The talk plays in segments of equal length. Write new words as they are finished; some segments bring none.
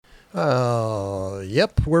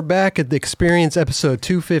Yep, we're back at the Experience episode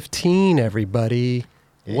 215, everybody.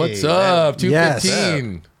 What's up?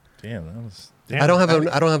 215. Damn, that was. I don't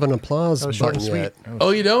have an applause button yet.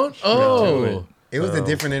 Oh, you don't? Oh. It was a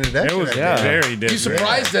different introduction. It was very different. You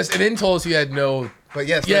surprised us and then told us you had no. But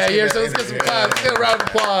yes. So let's get some claps. Let's get a round of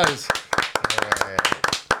applause.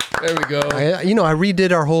 There we go. I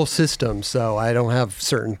redid our whole system, so I don't have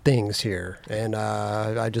certain things here. And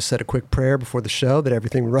I just said a quick prayer before the show that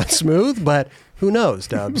everything runs smooth, but who knows,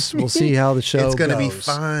 Dubs? We'll see how the show goes. It's going to be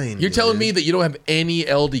fine. You're telling me that you don't have any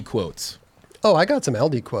LD quotes? Oh, I got some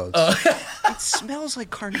LD quotes. It smells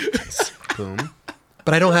like carnitas. Boom.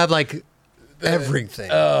 But I don't have, like,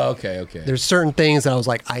 everything. Oh, okay. There's certain things that I was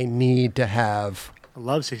like, I need to have... I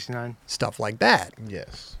love 69. Stuff like that.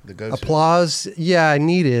 Yes. The go-to. Applause, yeah, I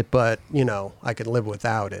need it, but, I could live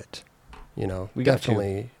without it. We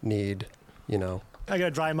definitely need, I got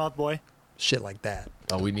a dry mouth, boy. shit like that.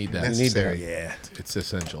 Oh, we need that. Necessary. Yeah. It's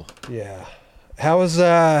essential. Yeah. How's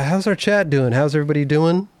our chat doing? How's everybody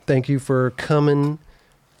doing? Thank you for coming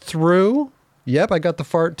through. Yep, I got the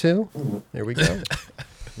fart too. There we go.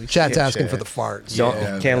 Chat's asking for the fart.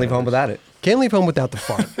 Can't leave home without it. Can't leave home without the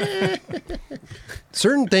fart.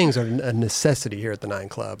 Certain things are a necessity here at the 9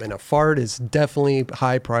 Club, and a fart is definitely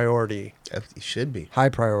high priority. It should be. High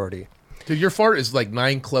priority. Dude, your fart is like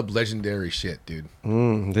 9 Club legendary shit, dude.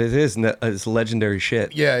 It's legendary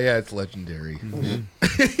shit. Yeah, it's legendary.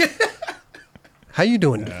 Mm-hmm. How you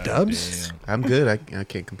doing, Dubs? Damn. I'm good. I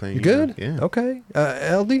can't complain. You good? Yeah. Okay.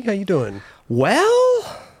 LD, how you doing?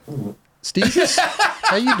 Well, Steezus,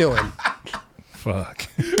 how you doing? Fuck.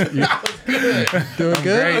 Doing good?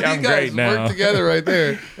 great. I'm You guys great now. work together right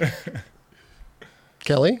there.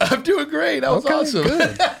 Kelly? I'm doing great. That was awesome.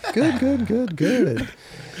 Good.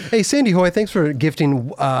 Hey, Sandy Hoy, thanks for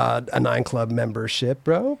gifting a 9 Club membership,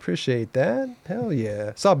 bro. Appreciate that. Hell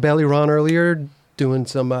yeah. Saw Belly Ron earlier doing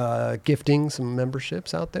some gifting, some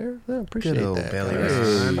memberships out there. Yeah, appreciate Good old that. Belly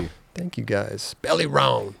guys. Ron. Thank you, guys. Belly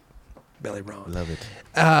Ron. Love it.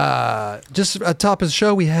 Just at top of the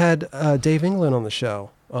show, we had Dave England on the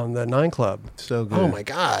show on the 9 Club. So good. Oh, my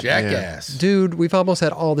God. Jackass. Dude, we've almost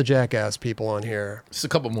had all the Jackass people on here. Just a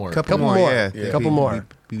couple more. Couple more. Yeah. Couple more.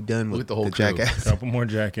 Be done with the whole crew. Jackass. A couple more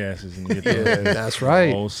jackasses and you get Yeah, the that's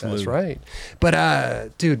right. whole slew. That's right.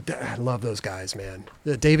 But, dude, I love those guys, man.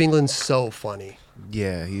 Dave England's so funny.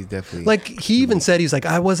 Yeah, he's definitely Like, he even said, he's like,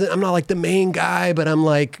 I'm not like the main guy, but I'm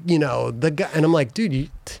like, the guy. And I'm like, dude,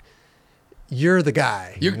 you're the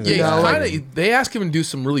guy. They ask him to do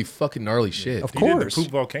some really fucking gnarly shit. Of He did course. the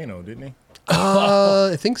poop volcano, didn't he?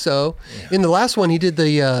 I think so. Yeah. In the last one, he did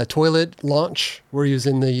the toilet launch where he was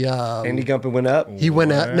in the... Andy Gumpin went up. He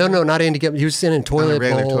went out. No, not Andy Gumpin. He was in a toilet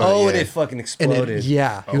regular bowl. toilet. Oh, Yeah. and it fucking And exploded. he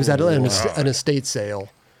was at an estate sale.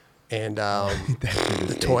 And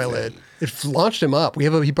the toilet, it launched him up.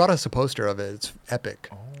 He brought us a poster of it. It's epic.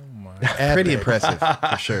 Oh my. pretty impressive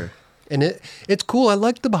for sure. And it's cool. I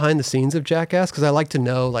like the behind the scenes of Jackass because I like to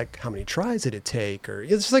know like how many tries did it take, or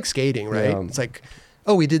it's just like skating, right? Yeah. It's like,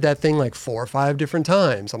 oh, we did that thing like 4 or 5 different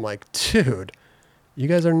times. I'm like, dude, you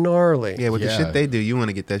guys are gnarly. Yeah, with the shit they do, you want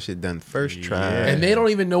to get that shit done first try. And they don't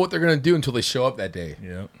even know what they're going to do until they show up that day.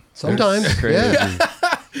 Yep. Sometimes, yeah.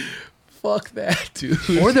 Fuck that, dude.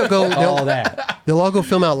 Or All that. they'll all go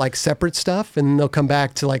film out like separate stuff, and they'll come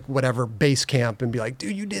back to like whatever base camp and be like,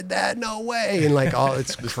 dude, you did that? No way. And like, oh,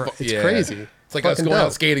 it's crazy. It's like us Fucking going out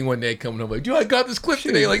dope. skating one day, coming home like, dude, I got this clip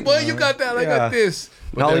today. Like, well, you got that. I got this.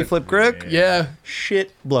 But Nollie then- flip crook. Yeah.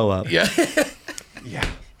 Shit blow up. Yeah. Yeah.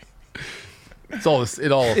 It's all the same.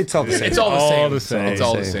 It's all the same. It's all the All same. the same. It's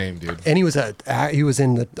all the same, dude. And he was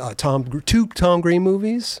in the 2 Tom Green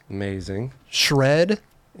movies, Amazing. Shred,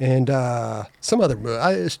 and some other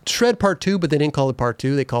movie. Shred Part 2, but they didn't call it Part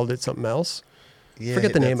 2. They called it something else. Yeah,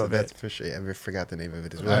 Forget the name of that's it. for sure. I forgot the name of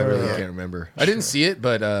it as I well. really can't remember. I didn't see it,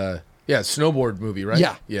 but snowboard movie, right?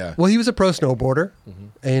 Yeah. Yeah. Well, he was a pro snowboarder,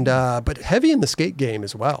 and but heavy in the skate game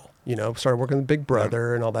as well. Started working with Big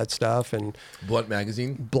Brother and all that stuff, and Blunt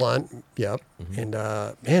magazine. Blunt, yep. And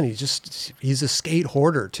man, he's a skate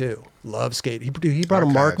hoarder too. Loves skate. He brought a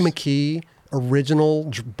Mark Archives. McKee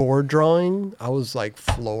original board drawing. I was like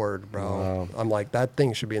floored, bro. Wow. I'm like, that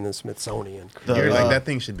thing should be in the Smithsonian. You're like, that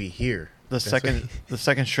thing should be here. The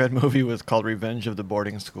second Shred movie was called Revenge of the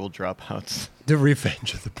Boarding School Dropouts. The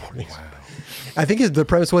Revenge of the Boarding School. I think the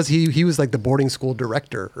premise was he was like the boarding school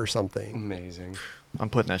director or something. Amazing. I'm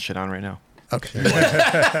putting that shit on right now. Okay.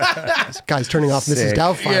 This guy's turning off Mrs. Sick.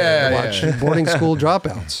 Doubtfire to watch boarding school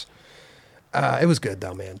dropouts. It was good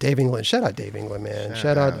though, man. Dave England, shout out Dave England, man.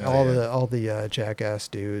 Shout out all the Jackass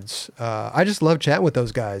dudes. I just love chatting with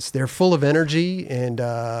those guys. They're full of energy and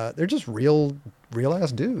they're just real real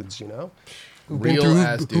ass dudes, you know, who've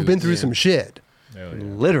Real-ass been through dudes, some shit. Hell yeah.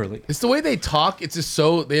 Literally. It's the way they talk. It's just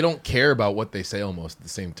so they don't care about what they say almost at the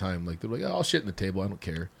same time. Like they're like, oh, I'll shit in the table. I don't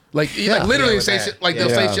care. Like, like literally with say that. shit. Like they'll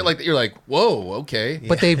say shit like that. You're like, whoa, okay.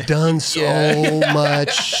 But they've done so much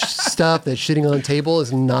stuff that shitting on the table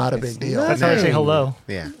is not a big deal. That's how I say hello.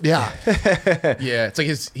 Yeah. Yeah. Yeah, it's like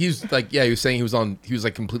he was like, yeah, he was saying he was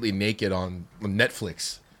like completely naked on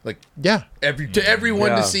Netflix, like Yeah. to everyone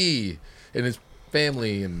Yeah. to see, and his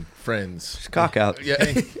family and friends. Just cock out. Yeah,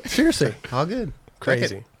 Seriously. All good.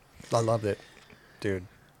 Crazy. I loved it. Dude,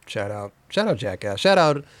 shout out Jackass. Shout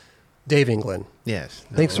out Dave England. Yes.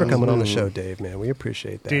 Thanks for coming on the show, Dave, man. We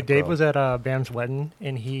appreciate that. Dude, Dave bro. was at Bam's wedding,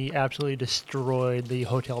 and he absolutely destroyed the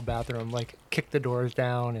hotel bathroom. Like, kicked the doors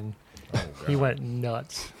down, and he went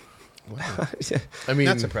nuts. I mean,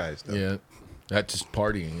 Not surprised, though. Yeah, that's just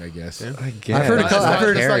partying, I guess. Yeah. I guess. I've heard a It's couple- not- I've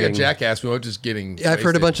heard- it's like a Caring. jackass. We were just getting. Yeah, I've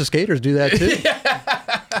heard a wasted. bunch of skaters do that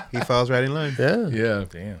too. He falls right in line. Yeah. Yeah,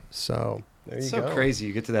 Damn. So there you It's so go. crazy.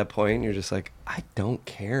 You get to that point and you're just like, I don't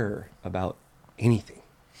care about anything.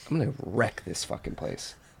 I'm going to wreck this fucking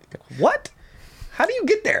place. What? How do you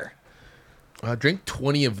get there? drink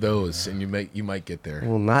 20 of those, and you might get I there.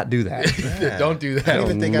 will not do that. Don't do I that. don't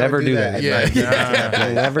even think I never would do that. that. Yeah.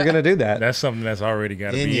 I'm never going to do that. That's something that's already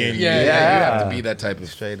got to In be you. in you. Yeah, you have to be that type of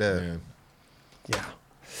Straight up. Yeah.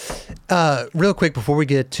 Yeah. Real quick before we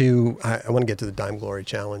get to, I want to get to the Dime Glory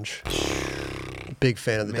Challenge. Big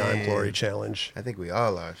fan of the Dime Man. Glory Challenge. I think we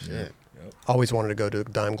all are. Shit. Always wanted to go to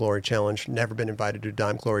the Dime Glory Challenge. Never been invited to a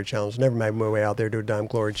Dime Glory Challenge. Never made my way out there to a Dime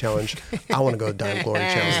Glory Challenge. I want to go to Dime Glory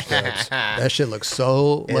Challenge. Dubs. That shit looks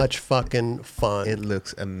so much fucking fun. It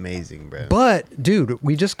looks amazing, bro. But, dude,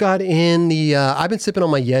 we just got in the. I've been sipping on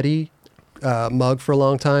my Yeti mug for a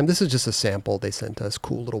long time. This is just a sample they sent us.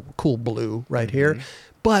 Cool blue right here.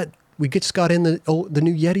 But we just got in the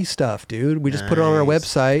new Yeti stuff, dude. We just put it on our Nice.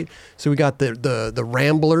 website. So we got the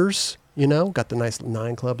Ramblers. You know, got the nice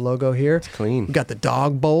 9 Club logo here. It's clean. We got the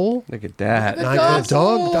Dog Bowl. Look at that. 9 Club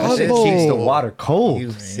Dog That shit Bowl. keeps the water cold.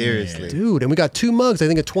 You seriously. Dude, and we got 2 mugs. I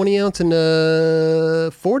think a 20 ounce and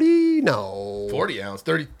a 40. No, 40 ounce,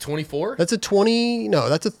 30, 24. That's a 20. No,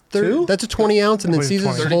 that's a 30. Two? That's a 20 ounce, and then What is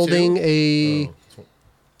Caesar's 20? holding a.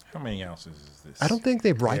 How many ounces is this? I don't think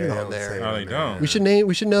they write it Yeah, on I don't there. say Oh, they don't.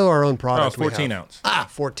 We should know our own Oh, product. it's we 14 have.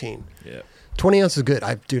 ounce. 14. Yeah. 20 ounce is good.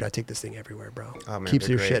 I take this thing everywhere, bro. Oh, man, Keeps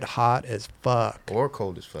they're your great. shit hot as fuck. Or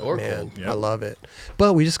cold as fuck. Or Man, cold. Yep. I love it.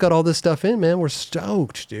 But we just got all this stuff in, man. We're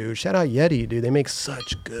stoked, dude. Shout out Yeti, dude. They make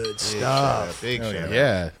such good stuff. Big Hell shout out.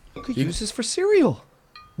 Yeah. You could use this for cereal.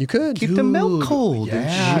 You could. Keep the milk cold.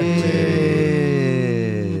 Yeah,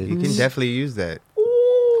 Shit. You can definitely use that.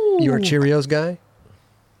 You're a Cheerios guy?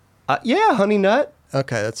 Yeah, Honey Nut.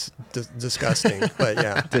 Okay, that's disgusting. But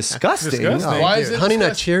yeah. Disgusting. Disgusting. Oh, Why dude, is it Honey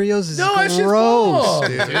Nut disgusting? Cheerios is No, that shit's gross, bomb,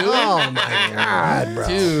 dude. dude. Oh my god, bro.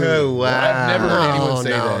 Dude. Oh, wow. I've never heard anyone No, say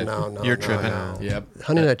that. no, You're no, tripping. no. Yep.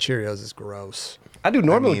 Honey Nut Cheerios is gross. I do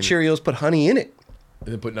normally I mean- Cheerios put honey in it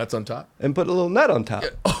And then put nuts on top. and put a little nut on top.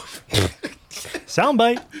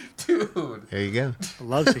 Soundbite. Dude. There you go.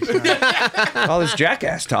 Loves these guys. All this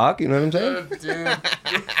jackass talk, you know what I'm saying? Dude.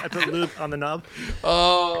 I put lube on the knob.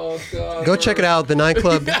 Oh, God. Go check it out, the 9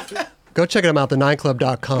 Club. Go check them out,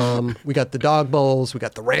 the9club.com. We got the Dog Bowls. We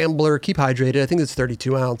got the Rambler. Keep hydrated. I think it's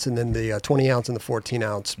 32 ounce, and then the 20 ounce and the 14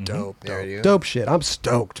 ounce. Dope, There you dope, go. dope shit. I'm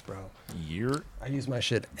stoked, bro. You're I use my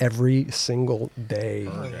shit every single day.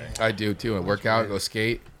 I do, too. I work out, go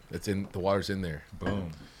skate. The water's in there.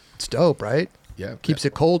 boom. It's dope, right? Yeah. Keeps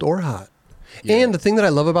it cold or hot. Yeah. And the thing that I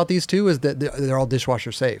love about these two is that they're all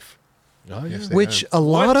dishwasher safe, Oh, yeah. They which are. a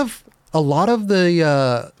lot of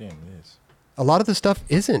the Damn, it is. a lot of the stuff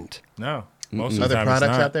isn't. No. Most of the Other time products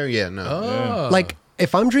it's not. out there? Yeah, no. Oh. Like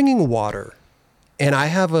if I'm drinking water and I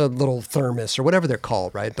have a little thermos or whatever they're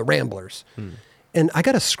called, right? The Ramblers. And I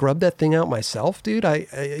got to scrub that thing out myself, dude. I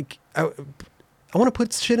want to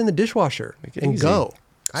put shit in the dishwasher Make it and easy. go.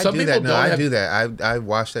 I Some do people that. No, don't I have- do that. I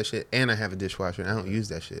wash that shit and I have a dishwasher and I don't use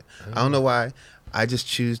that shit. I don't know why. I just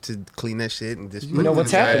choose to clean that shit and just You know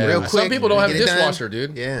what's happening. real Some quick. people don't have a get it done. dishwasher,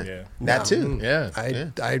 dude. Yeah. Yeah. That too. Yeah.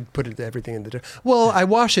 I put everything in the well, I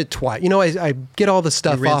wash it twice. You know, I get all the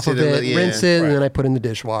stuff rinse off of it a it, little- yeah. rinse it, Right. and then I put it in the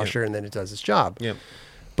dishwasher, and then it does its job. Yep.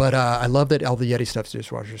 But I love that all the Yeti stuff's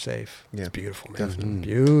dishwasher safe. Yeah. It's beautiful, man.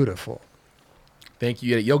 Beautiful. Thank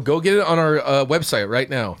you. Yo, go get it on our website right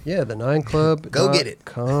now. Yeah, the 9club. Go get it.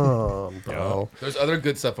 Bro. There's other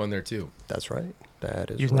good stuff on there, too. That's right.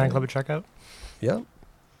 That is Use right. 9 Club at checkout. Yep.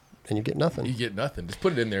 And you get nothing. You get nothing. Just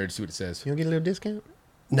put it in there and see what it says. You don't get a little discount?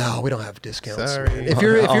 No, we don't have discounts. Sorry. man. If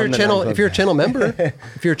you're a On the channel 9 Club. if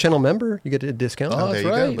you're a channel member, you get a discount. Oh, there that's you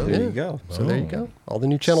go, right. boom. There you go. So there you go. All the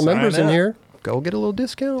new channel Sign members in up. here. Go get a little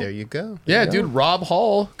discount. There you go. Yeah, dude, Rob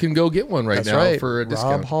Hall can go get one right That's now right. for a Rob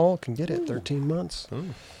discount. Hall can get it. 13 months.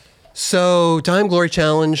 So, Dime Glory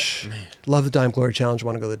Challenge. Love the Dime Glory Challenge.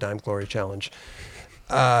 Want to go to the Dime Glory Challenge.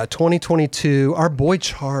 2022. Our boy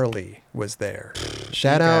Charlie was there.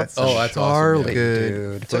 Shout out some that's awesome, Charlie, yeah.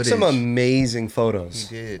 Good. dude. Took some amazing He photos.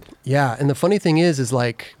 did. Yeah, and the funny thing is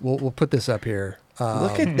like we'll put this up here.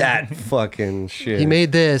 Look at that fucking shit. He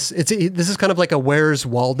made this. This is kind of like a Where's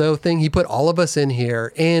Waldo thing. He put all of us in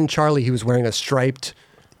here, and Charlie. He was wearing a striped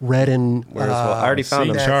red and I already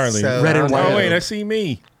found See him. Charlie. so Red and Oh white. wait, I see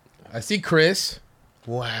me. I see Chris.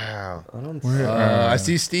 Wow. I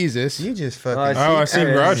see Steezus. You just I fucking. see- Oh, I see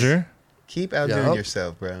Hey. Roger. Keep outdoing Yup.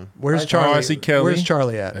 yourself, bro. Where's Oh, Charlie? I see Kelly. Where's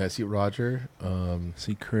Charlie at? I see Roger.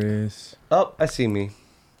 See Chris. Oh, I see me.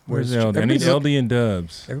 Where's Where's- LD? I need everybody's LD and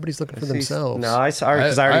Dubs. Everybody's looking for I see- themselves. No, I sorry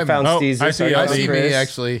because I already I'm- found oh, Steezus. I see I LD. see me Chris.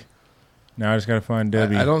 actually. Now I just gotta find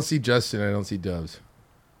Debbie. I don't see Justin. I don't see Dubs.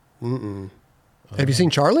 Have you seen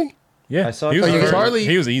Charlie? Yeah, I saw he was Charlie. first. Charlie-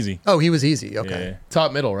 He was easy. Oh, he was easy. Okay.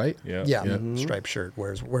 Top middle, right? Yeah. Yeah. Yeah. Striped shirt.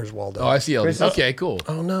 Where's Waldo? Oh, I see LD. Chris- Okay, cool.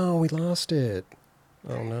 Oh no, we lost it.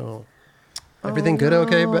 Oh no. Everything good?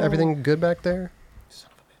 Okay, but everything good back there?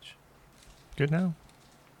 Good now.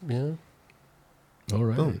 Yeah. All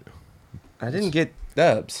right. Boom. I didn't get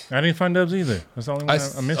Dubs. I didn't find Dubs either. That's the only one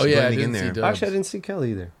I missed. Oh yeah, I blending in didn't see there. Dubs. Actually, I didn't see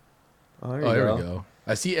Kelly either. Oh, there, Oh, you there go. we go.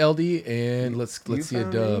 I see LD and let's You see a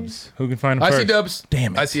found me? Dubs. Who can find him I first? see Dubs.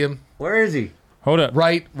 Damn it. I see him. Where is he? Hold up.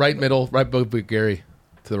 Right middle, right above Gary,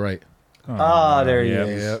 to the right. Ah, there he yeah.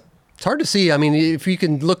 is. Yep. It's hard to see. I mean, if you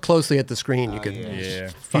can look closely at the screen, you could. Yeah. You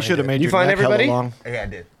find should have it. made You your find neck hella everybody? long. Yeah, I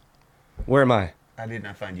did. Where am I? I did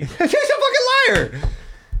not find you. He's a fucking liar.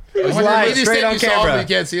 He was You lying just straight said on you saw him, camera. but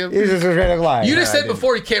you can't see him. He's just a straight up liar. You just I said didn't.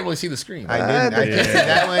 before you can't really see the screen. I didn't. I Yeah. can't see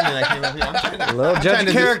that one, and I came up here. I'm trying to, Little I'm judge trying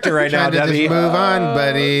to character right now, trying to just Debbie. move on,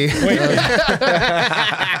 buddy.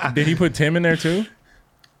 Did he put Tim in there too?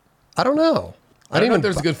 I don't know. I didn't know if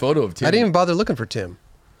there's a good photo of Tim. I didn't even bother looking for Tim.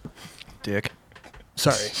 Dick.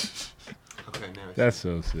 Sorry. Okay, now it's- That's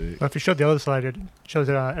so sick. But if you showed the other slide, it shows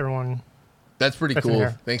everyone. That's pretty That's in cool.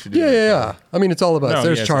 there. Thanks for doing Yeah, that. yeah, yeah. I mean, it's all about. No,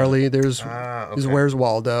 There's yes, Charlie. There's okay. Where's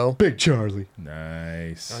Waldo. Big Charlie.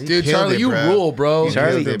 Nice. You Dude, killed Charlie, it, you bro. rule, bro. You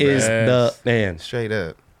Charlie killed it, is bro. the man. Straight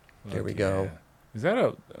up. There we go. Is that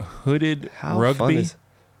a hooded How fun rugby? is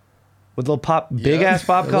with a little big ass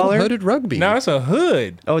pop A little collar? hooded rugby. No, it's a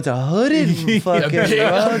hood. Oh, it's a hooded fucking Big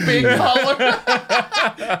rugby.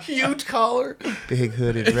 collar. Huge collar. Big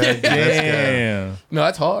hooded rugby. Let's go. Damn. No,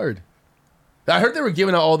 that's hard. I heard they were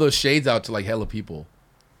giving out all those shades out to like hella people.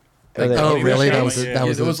 Oh, they- Oh, Yeah, really? yeah, That was yeah. that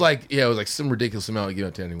was. it was like it was like some ridiculous amount to give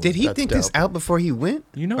out to anyone. Did he That's think this dope. out before he went?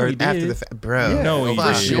 You know or he after did. the fact? Bro. No, he for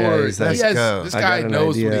did. sure. Yeah, he's like, He has- go. this I guy got an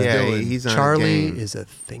knows what idea. he's Yeah, doing. he's on Charlie game. is a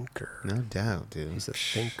thinker. No doubt, dude. He's a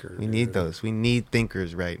thinker. We need those. We need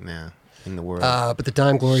thinkers right now in the world. But the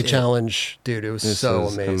Dime Glory Shit. Challenge, dude, it was This so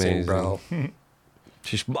was amazing, bro.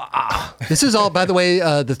 Just, This is all, by the way,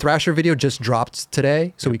 the Thrasher video just dropped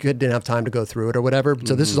today, so we didn't have time to go through it or whatever.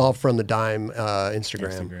 So this is all from the Dime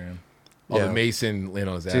Instagram. All Yeah. the Mason laying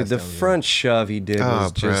on his ass. dude, the down here. front shove he did Oh,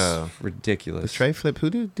 was just bro. the ridiculous. tray flip. Who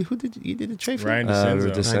did you did the tray flip? Ryan Uh,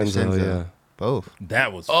 DeCenzo. DeCenzo, Ryan yeah. Both.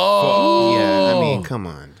 That was Oh, Yeah, I mean, come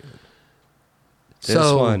on, dude. This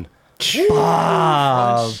So- one.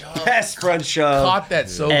 Best front shove caught that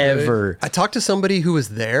so good. ever. I talked to somebody who was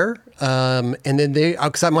there, and then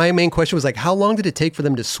because my main question was like, how long did it take for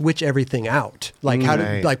them to switch everything out? Like how to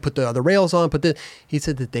Right. like put the other rails on, he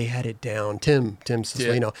said that they had it down. Tim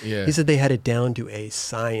Cicilline, yeah. he said they had it down to a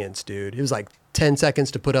science, dude. It was like 10 seconds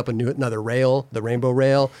to put up another rail, the rainbow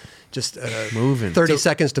rail. Just Moving. 30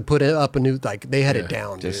 seconds to put it up a new, like they had it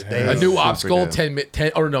down, dude. Just They, A new Super obstacle,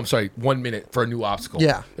 dope. 1 minute for a new obstacle.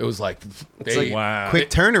 Yeah. It was like, like- wow. Quick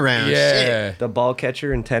turnaround. Shit. yeah. The ball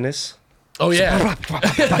catcher in tennis. Oh, yeah.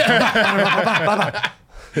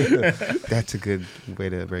 That's a good way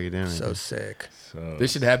to break it down. so sick. So They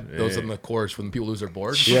should have those on the course when people lose their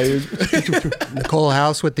boards. Yeah, Nicole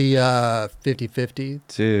House with the 50-50.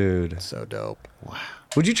 dude. So dope.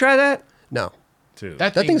 Would you try that? No. too.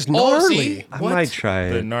 That thing's oh, gnarly. see? I What? might try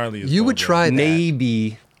The it. gnarly. You would try that.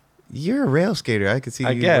 Maybe. You're a rail skater. I could see.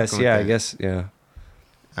 I you guess. working with Yeah. I that. guess. Yeah.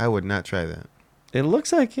 I would not try that. It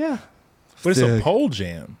looks like yeah. But it's a Sick. pole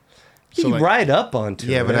jam. You So, like- ride up onto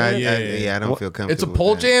Yeah, it. but I Yeah. don't feel comfortable. It's a with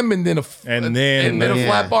pole that. jam and then a And then- a Yeah.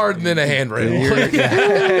 flat bar and then a handrail.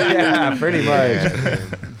 yeah, pretty much.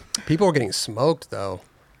 People were getting smoked though.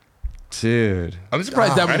 Dude. I'm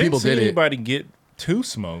surprised that I many didn't people see did it. anybody get too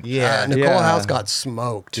smoked. Yeah. Nicole Yeah. House got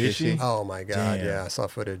smoked. Did she? Oh my god! Damn. Yeah, I saw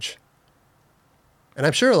footage. And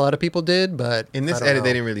I'm sure a lot of people did, but In this I don't edit, know.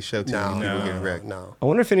 they didn't really show too many people No. getting wrecked. No. I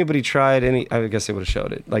wonder if anybody tried any. I guess they would have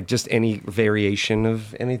showed it, like just any variation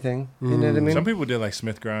of anything. You know what I mean? Some people did like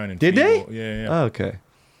Smith grind and Did they? Feeble. Yeah, yeah. Oh, okay.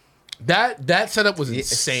 That setup was Yeah,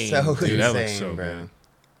 it's insane. so dude. that looks insane, so bro. good.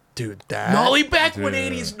 Dude, that. Gnarly back Dude.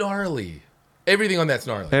 180 is gnarly. Everything on that's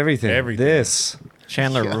gnarly. Everything. Everything. This.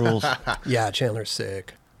 Chandler rules. Yeah, Chandler's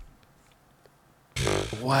sick.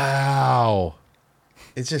 Wow.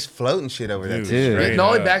 It's just floating shit over that. Dude. Shit. Dude.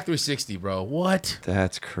 Gnarly up. back 360, bro. What?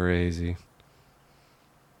 That's crazy.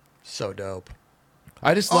 So dope.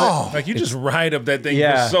 I just love. Like you just ride up that thing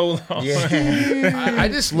Yeah. for so long. Yeah. I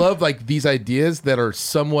just love like these ideas that are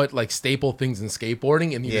somewhat like staple things in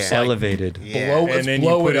skateboarding, and you just Yeah. like Elevated. Yeah. blow, And let's then you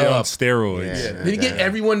blow put it it on up. steroids. Yeah. Then you get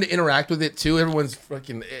everyone to interact with it too. Everyone's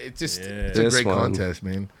fucking. It's just it's a This great one. contest,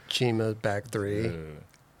 man. Chima back 3.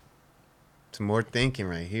 Some more thinking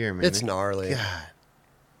right here, man. It's gnarly. God.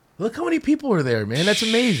 Look how many people are there, man. That's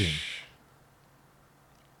amazing.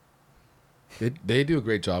 They do a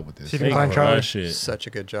great job with this. See if you They can find crush Charlie. it. Such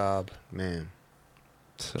a good job. Man.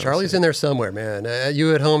 So Charlie's sick. in there somewhere, man.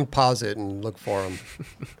 You at home, pause it and look for him.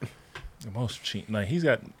 The most like he's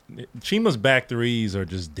got Chima's back threes are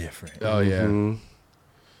just different. Oh yeah, Mhm.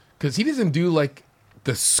 because he doesn't do like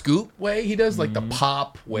the scoop way. He does like the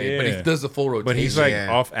pop way, but he Yeah. does the full rotation. But he's like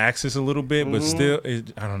Yeah. off axis a little bit, but still,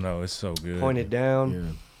 I don't know. It's so good. Point it down.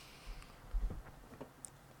 Yeah.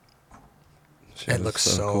 Shit, It looks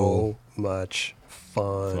that's so cool. much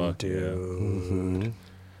fun, Fuck yeah. dude. Mhm.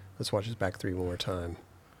 Let's watch his back 3 one more time.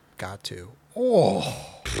 Got to. Oh,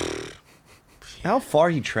 How far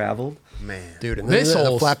he traveled? Man. dude. And This then the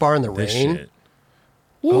whole- flat bar in the This rain. shit.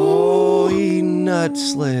 Oh, he nut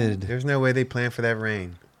slid. There's no way they planned for that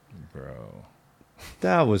rain. Bro.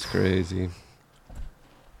 That was crazy.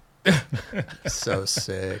 So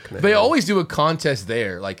sick, man. They always do a contest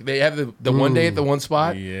there. Like they have the one day at the one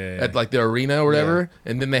spot Yeah. at like the arena or whatever,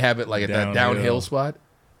 and then they have it like at that Downhill. downhill spot.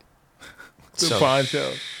 The So-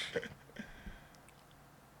 poncho.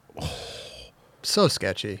 so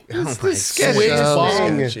sketchy. Oh my Switch So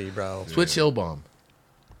bomb. sketchy, bro. Switch hill bomb.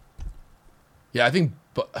 Yeah, I think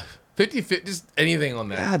 50-50, just anything on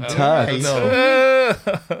that. God, I don't Tux.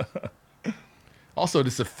 know. Also,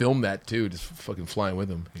 just to film that too, just fucking flying with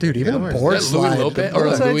him. Dude, even Yeah, a board is that Louis slide. Lopez the or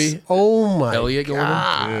board slides- Louis Oh my Elliott going in?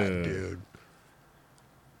 god, Yeah. dude.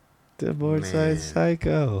 The board Man. side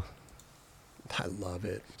psycho. I love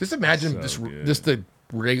it. Just imagine So just good. just the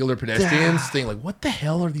regular pedestrians saying like, "What the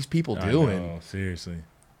hell are these people I doing?" know, seriously.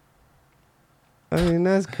 I mean,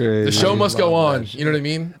 that's crazy. The show must go love on. that You know what I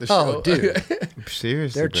mean? The Oh, show. dude.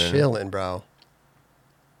 Seriously, They're bro. chilling, bro.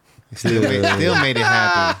 Still made it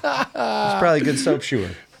happen. It's probably a good soap shoer.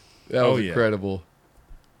 That was Oh, yeah. incredible.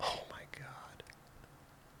 Oh my god.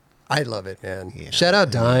 I love it, man. Yeah. Shout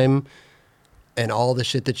out Dime and all the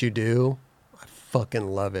shit that you do. I fucking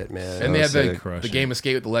love it, man. And they have sick. Crush the it. game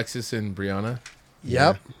escape with Alexis and Brianna.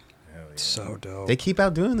 Yep. Hell yeah. So dope. They keep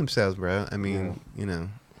outdoing themselves, bro. I mean, you know,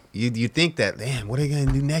 you think that, damn, what are they gonna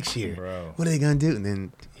do next year? Bro. What are they gonna do? And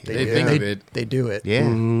then, They think of it. They do it. yeah,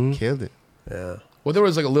 Mhm. killed it. Yeah. Well, there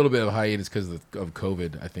was like a little bit of hiatus because of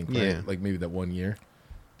COVID, I think. Right? Yeah. Like maybe that 1 year,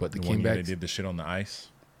 but they The came one year back. they did the shit on the ice.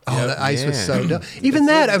 Oh, Yep. the ice was Yeah. so dope. Even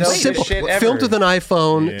that, it was dopest simple. shit Filmed ever. with an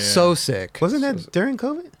iPhone, Yeah. so sick. Wasn't that during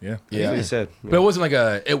COVID? Yeah. That's what Yeah, he said. but it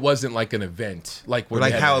wasn't like an event, like Or where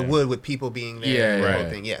like they had- how it would with people being there. Yeah, and the yeah, whole yeah.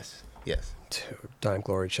 thing. Yes, yes. Dude, Dime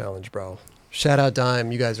Glory Challenge, bro. Shout out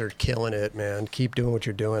Dime. You guys are killing it, man. Keep doing what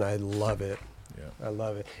you're doing. I love it. Yeah. I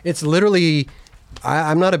love it. It's literally,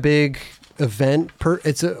 I'm not a big event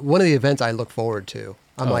it's one of the events I look forward to.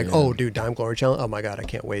 I'm Oh, like, yeah. oh, dude, Dime Glory Challenge. Oh my god, I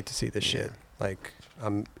can't wait to see this shit. Like,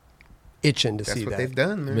 I'm itching to That's see what that. they've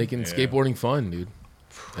done, man. making Yeah. skateboarding fun, dude.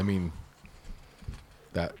 I mean,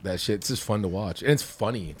 that shit's just fun to watch, and it's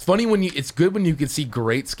funny. It's funny when it's good when you can see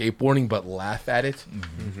great skateboarding but laugh at it.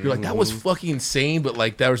 You're like, that was fucking insane, but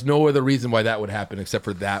like there was no other reason why that would happen except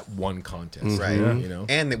for that one contest, Right. You know.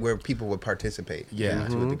 And that where people would participate. Yeah.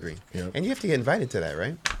 To a degree. Yeah. And you have to get invited to that,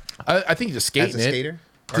 right? I think just skating As a it. skater?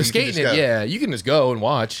 Or To you can skating just it, go? yeah, you can just go and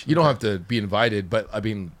watch. You don't have to be invited, but I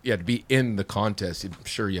mean, yeah, to be in the contest, I'm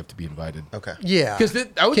sure you have to be invited. Okay. Yeah. 'Cause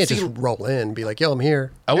I would can't see- just roll in and be like, yo, I'm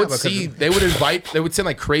here. I would because see of- they would send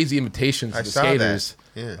like crazy invitations to I the saw skaters.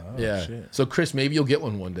 that. Yeah. Yeah. shit. So Chris, maybe you'll get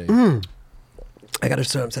one day. I got to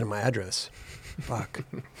start sending my address. Fuck.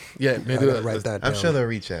 Yeah, I maybe gotta write that down. I'm sure they'll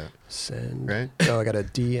reach out. Send. Right? Oh, I got a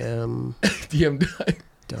DM DM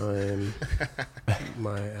Dime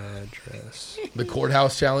my address. the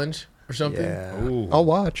courthouse challenge or something. Yeah. Ooh. I'll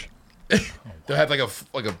watch. They'll have like a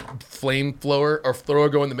flame thrower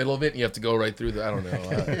go in the middle of it, and you have to go right through the. I don't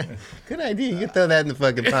know. Good idea. You can throw that in the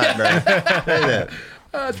fucking pot, bro. Say that.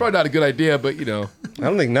 It's probably not a good idea, but I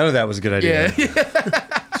don't think none of that was a good idea.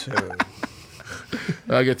 Yeah.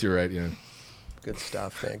 I get you right. Yeah. Good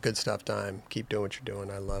stuff, man. Good stuff, time. Keep doing what you're doing.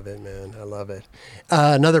 I love it, man. I love it.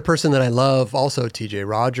 Another person that I love, also TJ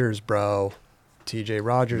Rogers, bro. TJ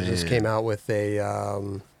Rogers just came out with a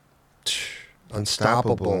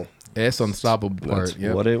Unstoppable. S unstoppable part.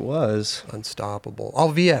 That's what it was. Unstoppable.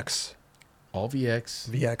 All VX. All VX.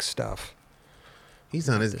 VX stuff. He's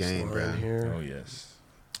on his This game, line bro. here. Oh yes.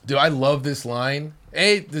 Dude, I love this line.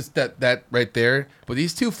 That right there. But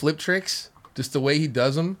these two flip tricks, just the way he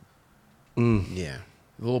does them, Yeah.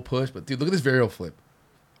 a little push. But dude, look at this varial flip.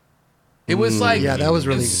 It was like Yeah, that was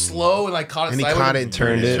really- slow and like caught it And he sideways caught it and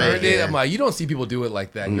turned it. Turned it. Yeah. I'm like, you don't see people do it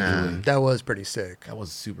like that Nah. usually. That was pretty sick. That was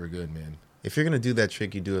super good, man. If you're gonna do that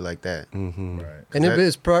trick, you do it like that. Right. And that- it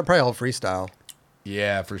was probably all freestyle.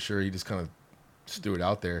 Yeah, for sure. He just kind of just threw it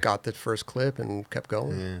out there. Got the first clip and kept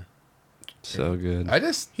going. Yeah. So good.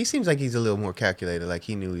 He seems like he's a little more calculated. Like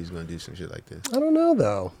he knew he was gonna do some shit like this. I don't know,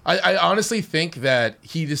 though. I honestly think that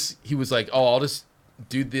he was like, oh, I'll just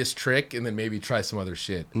do this trick and then maybe try some other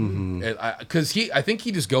shit. Because I think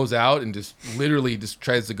he just goes out and just literally just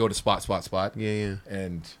tries to go to spot. Yeah, yeah.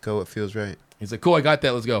 And Go what feels right. he's like, cool, I got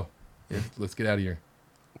that. Let's go. Yeah, let's get out of here.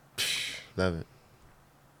 Love it.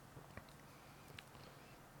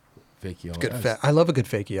 Fake y'all. Good. I love a good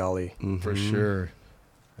fakey ollie. For sure.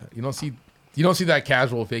 You don't see that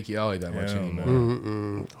casual fakey alley that much Hell anymore.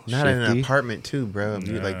 no. Not in an Shifty. apartment too, bro.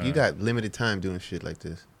 You Nah. got limited time doing shit like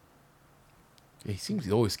this. Yeah, he seems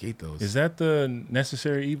to always skate those. Is that the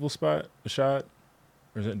necessary evil shot?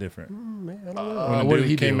 Or is that different? Man, I don't know. When the what did dude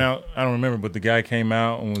he came do? out, I don't remember, but the guy came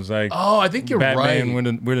out and was like, Oh, I think you're Batman,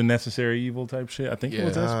 right. we're the necessary evil type shit. I think it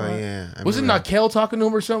was that Oh spot. yeah. I Was it remember. not Kel talking to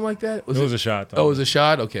him or something like that? It was a shot. Though. Oh, it was a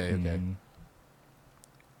shot? Okay, okay. Mhm.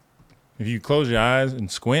 If you close your eyes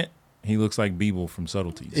and squint, he looks like Beeble from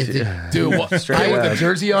Subtleties. Dude, what, with the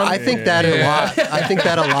jersey on? I think that a lot. I think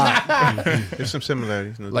that a lot. There's some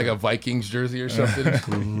similarities. No like a doubt. Vikings jersey or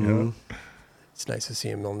something. It's nice to see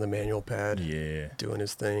him on the manual pad Yeah. doing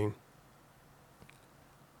his thing.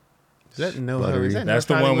 Is that no? Buttery. Is that That's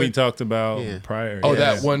the North one we Hollywood? talked about Yeah. prior. Oh,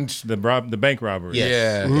 Yes. that one. The bank robbery.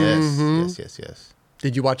 Yes. Yeah. Yes.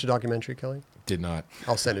 Did you watch the documentary, Kelly? Did not.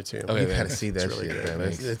 I'll send it to you. Okay, You gotta thanks. see that It's really shit, good.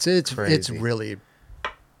 bro. It's crazy. really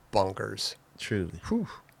bonkers. Truly.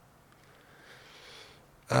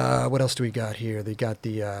 What else do we got here? They got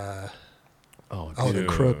the Oh, the dude.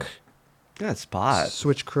 crook, That spot.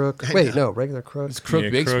 switch crook. Wait, no, regular crook. it's Crook Yeah,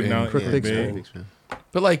 Big Crook Spin. now- Crook yeah, Big big. Spin. Big spin.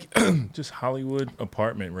 But like, Just Hollywood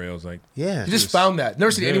apartment rails. Like, Yeah. you just found that.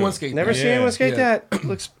 Never seen Dude. anyone skate Never that. seen anyone skate Yeah. that.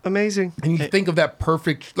 Looks amazing. And you think of that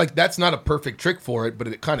perfect, like that's not a perfect trick for it, but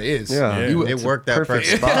it kind of is. Yeah. Yeah. You- It worked that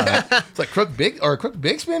Perfect perfect. spot. It's like Crook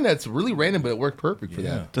Big Spin. That's really random, but it worked perfect for yeah.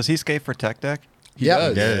 that. Does he skate for Tech Deck? He Yeah.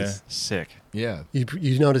 does. Yes. Yeah. Sick. Yeah.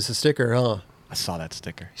 You noticed the sticker, huh? I saw that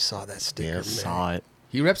sticker. You saw that sticker, Yeah, man. Saw it.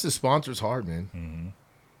 He reps his sponsors hard, man.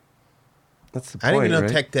 That's the point, I didn't even know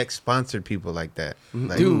right? Tech Deck sponsored people like that.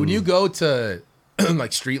 Like, Dude, when you go to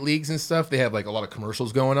like street leagues and stuff, they have like a lot of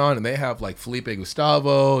commercials going on, and they have like Felipe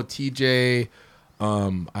Gustavo, TJ.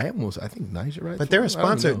 I think Niger, right? But they're a I don't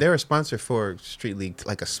sponsor. know. They're a sponsor for Street League,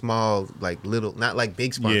 like a small, like little, not like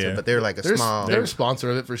big sponsor, Yeah. but they're like a small. They're a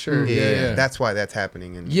sponsor of it for sure. yeah. That's why that's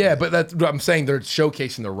happening. And Yeah, but that's what I'm saying. They're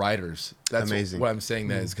showcasing the riders. That's Amazing. what I'm saying.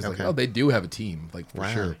 That is because Okay. like, oh, they do have a team, like for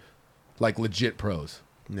Wow. sure, like legit pros.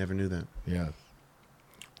 never knew that. Yeah.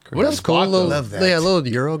 What else? Cool little, Love that. yeah, a little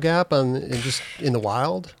Euro gap just in the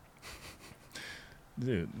wild.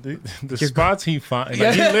 Dude, the spots he finds,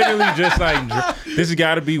 like, he literally just like, this has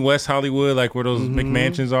got to be West Hollywood, like where those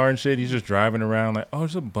McMansions are and shit. He's just driving around like, oh,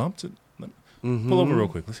 there's a bump to pull over real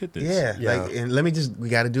quick. Let's hit this. Yeah, Yeah. like, and we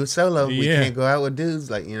got to do it solo. We Yeah. can't go out with dudes,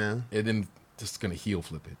 like And then just gonna heel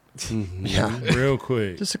flip it. Yeah, real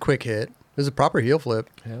quick. just a quick hit. It was a proper heel flip.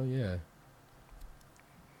 Hell yeah.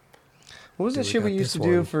 What was Dude, that we shit we got used to this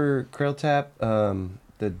do one. for Krail Tap?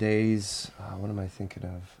 The days. What am I thinking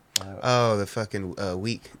of? Oh, the fucking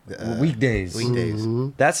Weekdays.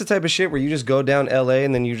 Weekdays. That's the type of shit where you just go down LA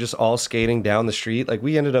and then you're just all skating down the street. Like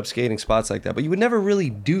we ended up skating spots like that, but you would never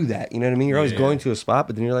really do that. You know what I mean? You're always Yeah. going to a spot,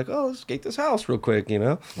 but then you're like, oh, let's skate this house real quick. You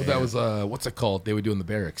know? Well, that was what's it called? They would do in the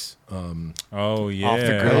barracks. Oh yeah, Off the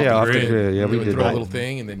grid. Yeah, off the grid. Yeah, they we would did throw that. a little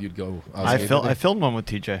thing, and then you'd go. I filmed one with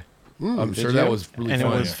TJ, I'm sure Did that you? was really and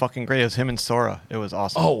fun. it was fucking great. It was him and Sora. It was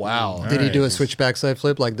awesome. Oh wow. Did he do a Nice. switch backside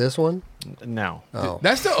flip like this one? No. Oh,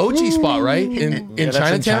 That's the OG spot, right? In Yeah, that's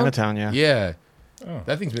Chinatown. in Chinatown, yeah. Yeah.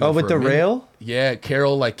 That thing's been Oh, there with for the a minute. rail? Yeah,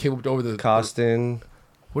 Carol like came up over the Costin.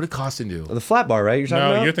 What did Costin do? The flat bar, right? You're talking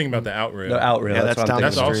No, about? you're thinking about the out rail. The out rail. Yeah, that's that's what I'm down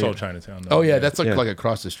That's thinking. the also street. Chinatown. Though. Oh yeah, that's like Yeah. like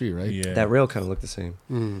across the street, right? yeah. That rail kind of looked the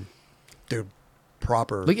same. Dude,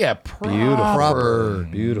 proper. Like yeah, Proper.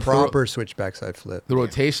 Beautiful. Proper switchback side flip. The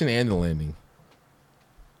rotation and the landing.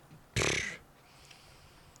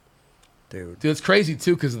 Dude. Dude, it's crazy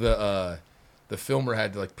too because the filmer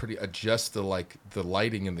had to like pretty adjust the like the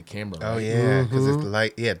lighting in the camera. Oh right? yeah, because it's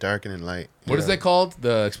light. Yeah, darkening light. What is that called?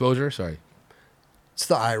 The exposure? Sorry. It's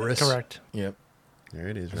the iris. Correct. Yep. There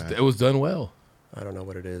it is. Right. It was done well. I don't know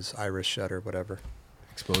what it is. Iris shutter, whatever.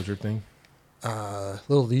 Exposure thing.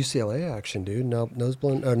 Little UCLA action, dude. No nose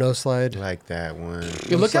blown or no slide. Like that one.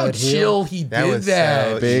 Dude, look how Side heel. chill he That did was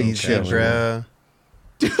that. so Big easy, chill. bro.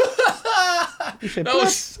 That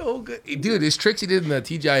was so good. Dude, his tricks he did in the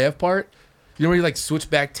TGIF part, you know where he like switch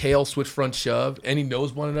back tail, switch front shove, and he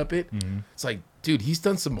nose blunted up it? It's like, dude, he's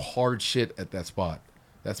done some hard shit at that spot.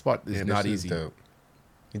 That spot is Yeah, not this is easy. dope.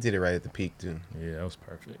 He did it right at the peak too. Yeah, that was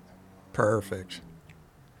perfect. Perfect.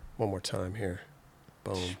 One more time here.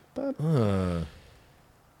 Boom.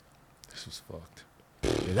 This was fucked.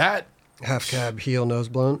 Yeah, that Half cab heel nose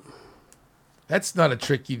blunt. that's not a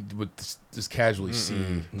trick you would just casually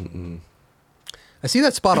see. I see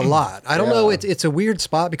that spot a lot. I don't know. It's a weird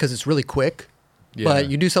spot because it's really quick, Yeah. but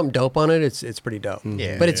you do something dope on it. It's pretty dope.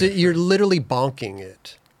 Yeah. But you're literally bonking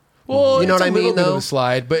it. Well, You know it's what I a little mean, bit of though? a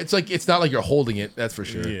slide, but it's like it's not like you're holding it. That's for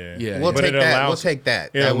sure. Yeah. yeah. We'll But take it that. allows- We'll take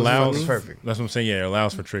that. It That was allows fucking perfect. That's what I'm saying. Yeah, it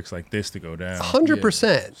allows for tricks like this to go down.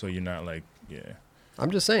 100%. So you're not like, yeah. I'm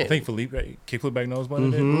just saying. I think Felipe kickflip back nose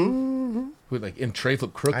blunted With like in tray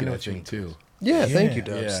flip crooked, I know I what you think mean. too. yeah, thank you,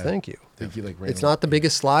 Yeah, Dubs. yeah. Thank you. I think he like ran It's like- not the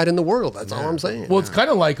biggest slide in the world. That's all I'm saying. Well, it's kind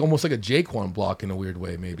of like almost like a Jaquan block in a weird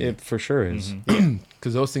way, maybe. It for sure is.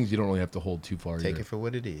 Because those things you don't really have to hold too far. Take either. it for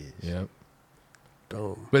what it is. Yeah.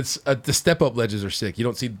 Boom. But it's, the step up ledges are sick. You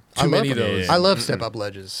don't see I too love many of them. those. I love step up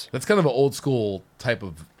ledges. That's kind of an old school type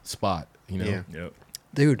of spot, you know? Yeah. Yep.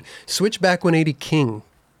 Dude, switchback 180 king.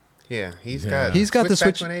 Yeah, he's Yeah. got He's got the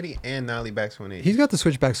switch switch- 180 and nollie backs 180. He's got the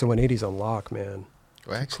switchbacks to 180s on lock, man.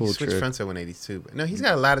 well, actually, cool switch trick. fronts at 180s too. But no, he's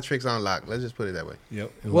got a lot of tricks on lock. Let's just put it that way.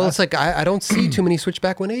 Yep. Well, it's like I don't see too many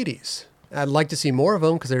switchback 180s. I'd like to see more of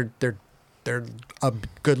them because they're a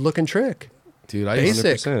good looking trick. Dude, I used,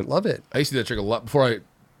 Basic, 100%. to, love it. I used to do that trick a lot before I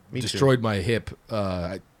Me too. destroyed my hip.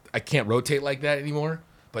 I can't rotate like that anymore.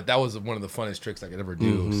 But that was one of the funnest tricks I could ever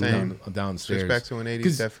do. Same. Downstairs. Switch back to 180s,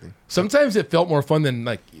 'Cause definitely. Sometimes it felt more fun than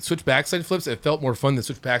like switch backside flips. It felt more fun than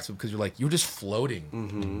switch backs because you're like you're just floating,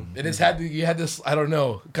 and you had this. I don't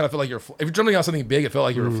know. Kind of felt like if you're jumping out something big, it felt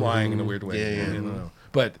like you were flying in a weird way. Yeah, yeah. I don't know.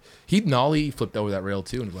 But he nollie flipped over that rail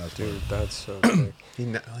too in his last one. Dude, that's so sick. He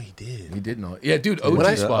did. He did know. Yeah, dude. OG When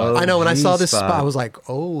I, spot. I know when I saw this spot. spot, I was like,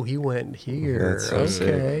 "Oh, he went here." That's so Okay, sick.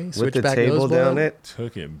 With the switchback table nose down blunt. it.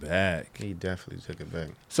 Took it back. He definitely took it back.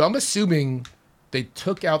 So I'm assuming they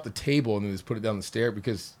took out the table and then just put it down the stair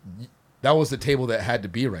because that was the table that had to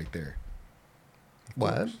be right there.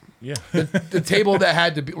 What? Yeah. The table that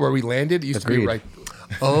had to be where we landed used to be Agreed. right.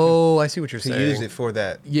 Oh, I see what you're He saying. used it for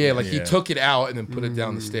that. Yeah, like he Yeah. took it out and then put it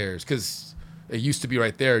down the stairs because it used to be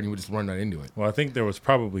right there and you would just run right into it. Well, I think there was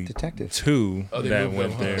probably Detective. two Oh, they that moved went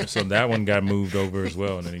them, huh? there. So that one got moved over as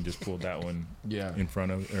well, and then he just pulled that one Yeah. in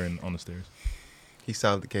front of or on the stairs. He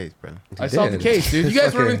solved the case, bro. I solved the did. case, dude. You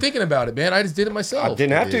guys weren't even Fucking- thinking about it, man. I just did it myself. I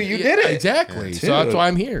didn't have to. You Yeah, did it. Exactly. Yeah, So that's dude. why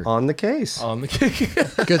I'm here. On the case. On the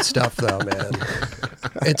case. Good stuff, though, man.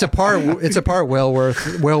 It's a part. It's a part well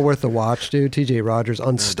worth the watch, dude. TJ Rogers,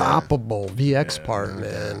 unstoppable VX part,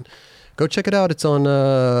 man. Go check it out. It's on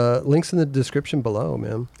links in the description below,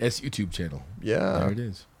 man. S YouTube channel. There Yeah, it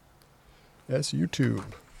is. that's YouTube.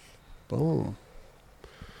 Boom,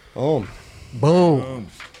 Oh, boom.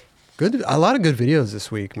 Good. A lot of good videos this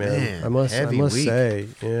week, man. Man, I must heavy week. say,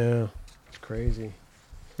 yeah. It's crazy.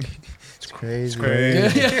 It's crazy.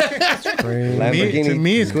 Crazy. It's crazy. Lamborghini. to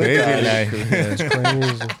me, it's crazy. Like, It's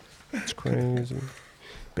crazy. It's crazy.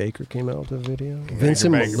 Baker came out with a video.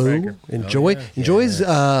 Vincent Baker, Milou. Baker. Enjoy's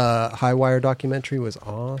High Wire documentary was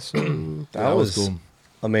awesome. that was cool.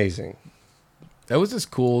 amazing. That was just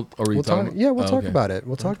cool. Or We'll talk Oh, talk okay. about it.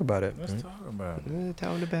 We'll talk about it. let's talk about it.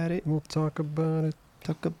 Talk about it. We'll talk about it.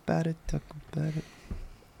 Talk about it. Talk about it.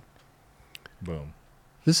 Boom.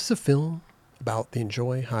 This is a film about the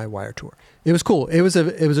Enjoy High Wire tour. It was cool. It was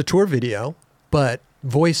a tour video, but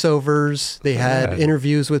voiceovers. They had Yeah.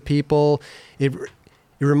 interviews with people. It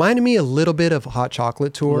reminded me a little bit of Hot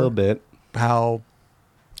Chocolate A Tour. little bit. How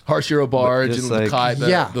Harsh Hero Barge just and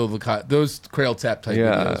like- those Crail Tap type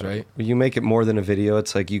Yeah. videos, right? When you make it more than a video,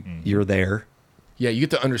 it's like you're there. Yeah, you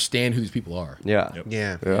get to understand who these people are. Yeah. Yep.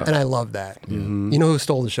 Yeah. Yeah. And I love that. Mhm. You know who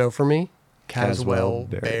stole the show for me? Caswell Caswell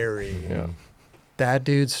Berry. Berry. Yeah. That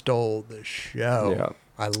dude stole the show. Yeah.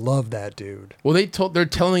 I love that dude. Well, they're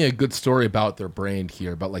telling a good story about their brand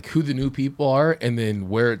here, about like who the new people are, and then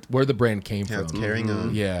where the brand came How from. it's carrying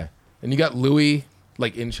on. Yeah, and you got Louis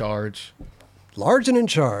like in charge. Large and in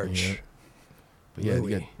charge. Yeah. But yeah,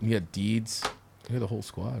 Louis. you got Deeds. You got the whole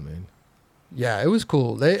squad, man. Yeah, it was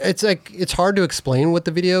cool. It's like it's hard to explain what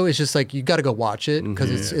the video is. Just like you got to go watch it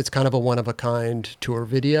because it's kind of a one of a kind tour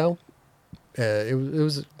video. It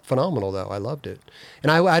was phenomenal though. I loved it,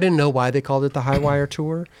 and I didn't know why they called it the High Wire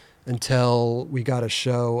Tour until we got a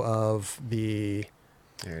show of the.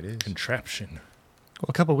 There it is. Contraption. Well,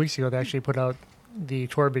 a couple of weeks ago, they actually put out the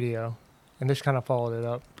tour video, and this kind of followed it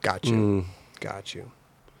up. Got you, got you.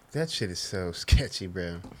 That shit is so sketchy,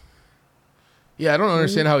 bro. Yeah, I don't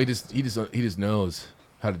understand how he just knows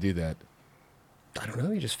how to do that. I don't know.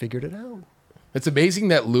 He just figured it out. It's amazing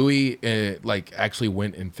that Louis like actually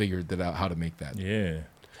went and figured that out how to make that. Yeah.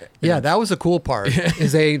 Yeah, that was the cool part.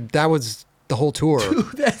 That was the whole tour.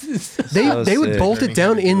 They would sick. bolt it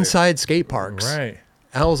down Learning how to do it. inside skate parks. Right.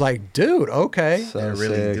 I was like, dude, okay. So They're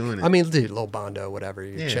really sick. doing it. I mean, dude, little Bondo, whatever,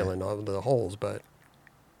 you're Yeah. chilling on the holes, but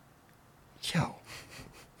yo,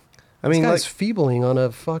 I mean, this like, guy's feebling on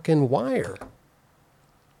a fucking wire.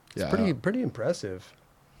 It's Yeah. pretty impressive.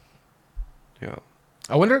 yeah.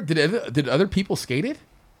 I wonder, did other people skate it?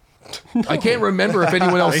 I can't remember if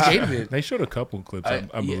anyone else skated it. They showed a couple clips, I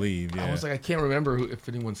yeah. believe. Yeah. I was like, I can't remember if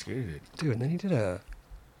anyone skated it. Dude, and then he did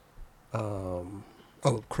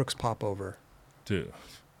Crooks pop over. Dude.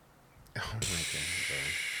 Oh my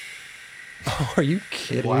god, Are you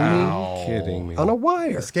kidding Wow. Kidding me. me? On a bro.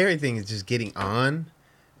 wire. The scary thing is just getting on.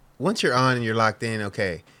 Once you're on and you're locked in,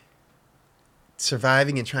 okay.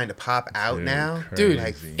 Surviving and trying to pop out Dude, now, Dude,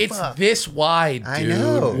 like, it's fuck. this wide, dude. I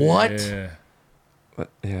know. What? Yeah. But,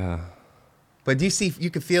 yeah. But do you see? You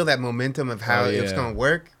could feel that momentum of how Oh, it was yeah. going to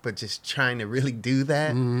work, but just trying to really do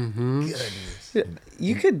that. Mm-hmm. Goodness.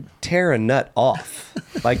 You could tear a nut off,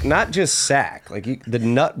 like not just sack. Like the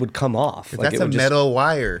nut would come off. Like That's it a would metal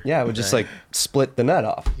wire. Just, yeah, it would just Right. like split the nut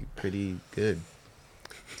off Pretty good.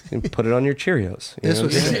 and put it on your Cheerios. you This know?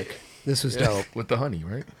 was sick. This was dope. With the honey,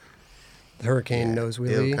 right? The Hurricane Nose Ill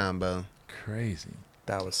Wheelie. combo. Crazy.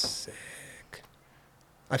 That was sick.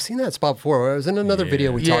 I've seen that spot before. It was in another Yeah.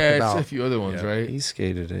 video we Yeah, talked it's about. a few other ones, Yeah. right? He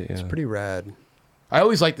skated it. Yeah. It's pretty rad. I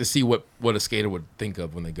always like to see what a skater would think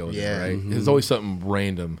of when they go Yeah. there, right? There's always something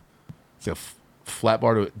random. It's a flat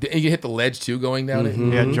bar to it. Didn't you hit the ledge too going down it?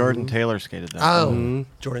 Yeah, Jordan Taylor skated that. Oh, Mhm.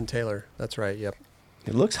 Jordan Taylor. That's right. Yep.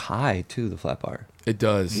 It looks high too. The flat bar. It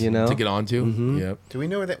does. You know? To get onto. Mhm. Yep. Do we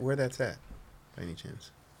know where that's at? By any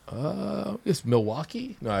chance? It's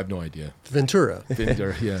Milwaukee? No, I have no idea. Ventura.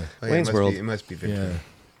 Or, yeah. Oh, Wayne's it must World. Be, it must be Victor. Yeah.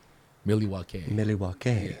 Milwaukee.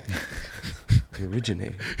 Milwaukee. The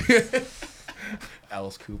originator.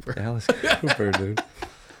 Alice Cooper. Alice Cooper, dude.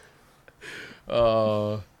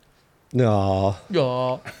 Uh, No.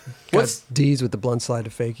 yeah. What's D's with the blunt slide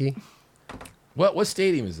to fakie? What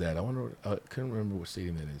stadium is that? I wonder. I couldn't remember what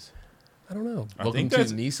stadium that is. I don't know. I Welcome think to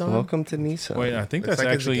that's Nissan. Welcome to Nissan. Wait, I think Looks that's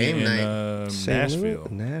like it's a actually game in night. St. Louis? Nashville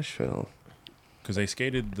Nashville. because they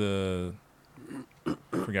skated the. I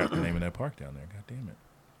forgot the name of that park down there. God damn it.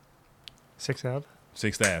 6th Ave.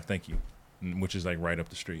 6th Ave. Thank you. Which is like right up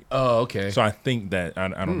the street. Oh, okay. So I think that I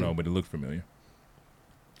don't know, but it looked familiar.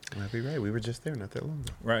 Might be right. We were just there not that long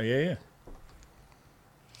ago. Right? Yeah, yeah.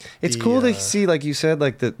 It's The, cool to see, like you said,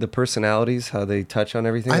 like the personalities, how they touch on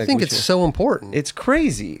everything. I like think we it's should- so important. It's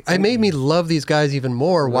crazy. It made me love these guys even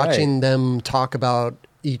more Right. watching them talk about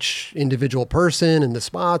each individual person and the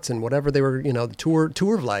spots and whatever they were, the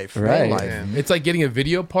tour of life, van Right. life. Yeah. It's like getting a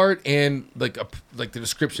video part and like the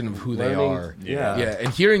description of who they Learning- are. yeah. Yeah, and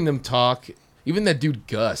hearing them talk. Even that dude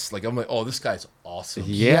Gus. Like I'm like, oh, this guy's awesome.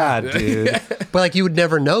 Yeah, dude. But like you would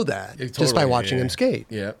never know that Yeah, just by totally, watching yeah. him skate.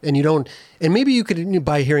 Yeah. And you don't, and maybe you could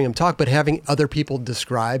by hearing him talk, but having other people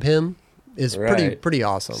describe him is Right. pretty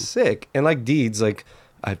awesome. Sick. And like Deeds, like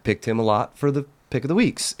I picked him a lot for the pick of the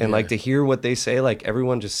weeks. And like to hear what they say, like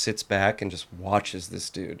everyone just sits back and just watches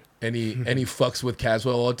this dude. And he fucks with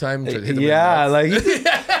Caswell all the time. to hit him in the Yeah, nuts.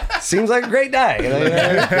 like seems like a great guy. You know?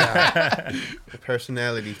 The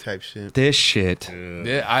personality type shit. This shit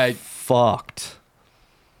Yeah, I fucked.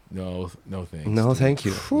 no thanks. No, thank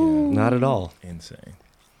you. Not at all. Insane.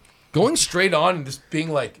 Going straight on and just being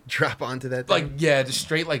like Drop onto that thing. just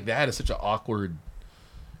straight like that is such an awkward.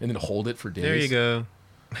 And then hold it for days. There you go.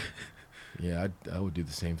 Yeah, I would do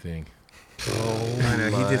the same thing. I know,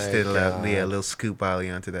 he just did God. a little scoop ollie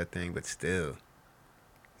onto that thing, but still.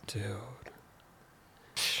 Dude.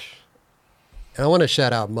 And I want to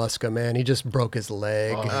shout out Muska, man. He just broke his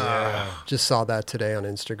leg. Oh, Just saw that today on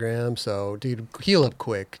Instagram. So, dude, heal up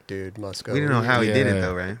quick, dude, Muska. We didn't know how he did it Yeah.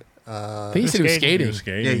 though, right? I think he said he was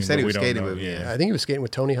skating. Yeah, he said he but was we don't skating know. with me. I think he was skating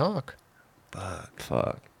with Tony Hawk.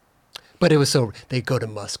 Fuck. But it was so they go to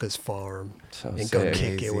Muska's farm So and go sick.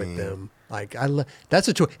 kick it with Amazing. them. Like that's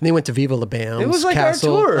a tour. And they went to Viva La Bam's It was like our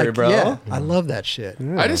castle. tour, bro. Yeah, I love that shit.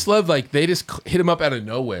 I just love like they just hit him up out of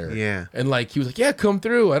nowhere. Yeah. And like he was like, yeah, come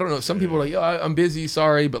through. I don't know. Some people are like, yo, I'm busy,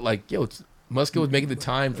 sorry, but like, yo, Muska was making the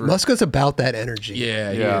time for. Muska's about that energy.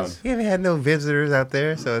 Yeah, Yeah. he is. He haven't had no visitors out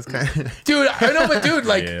there, so it's kind of Dude, I know, but dude,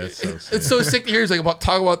 like, Yeah, it's so sick. it's so sick to hear. He's like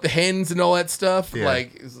talk about the hens and all that stuff, Yeah.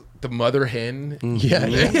 like the mother hen. Yeah.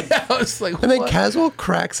 Yeah, I was like, And then what? Caswell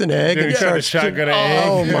cracks an egg Dude, and he tried to starts. shotgun an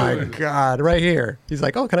Oh egg. my god! Right here, he's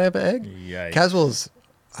like, "Oh, can I have an egg?" Yikes. Caswell's,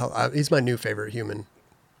 he's my new favorite human.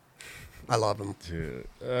 I love him, Dude.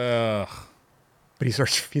 but he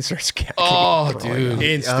starts kicking. Oh, dude.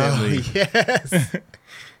 Instantly. yes.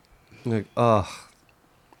 Like, oh.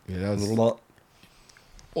 Yeah, that was. Lo-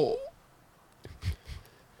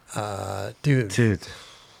 Dude, Dude.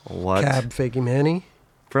 What? Cab faking Manny.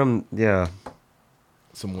 From, yeah.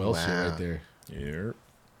 Some well shit Wow. right there. Yeah.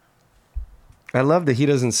 I love that he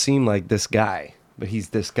doesn't seem like this guy, but he's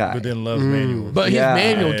this guy. But then loves manuals. But Yeah. his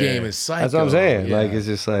manual Yeah. game is psycho. That's what I'm saying. Yeah. Like, it's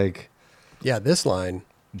just like, Yeah, this line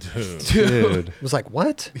Dude. dude. was like,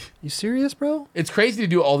 "What? You serious, bro?" It's crazy to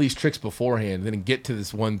do all these tricks beforehand, and then get to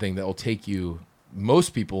this one thing that will take you.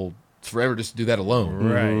 Most people forever just to do that alone.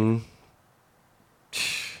 Right. Mhm.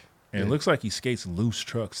 And it looks like he skates loose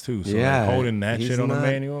trucks too. So Yeah, like holding that he's shit on not- the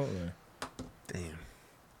manual. Damn.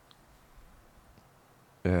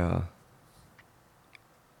 Yeah.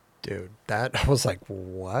 Dude, that I was like,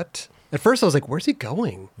 "What?" At first, I was like, "Where's he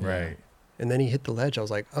going?" Right. And then he hit the ledge. I was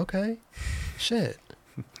like, "Okay, shit,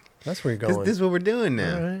 that's where you're This, going." this is what we're doing All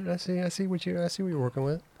now. right, I see what you're working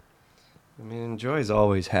with. I mean, Joy's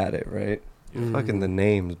always had it, right? Fucking the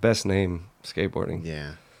names. Best name, skateboarding.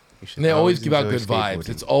 Yeah. You should And they always give out enjoy good vibes. skateboarding.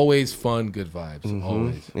 It's always fun, good vibes. Mhm.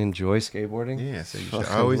 Always. Enjoy skateboarding? Yeah, so you should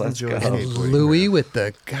Fucking always let's enjoy go. skateboarding. Louis man. with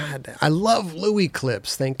the God. I love Louis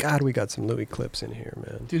clips. Thank God we got some Louis clips in here,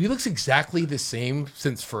 man. Dude, he looks exactly the same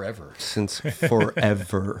since forever. Since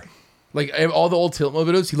forever. Like all the old Tilt Mo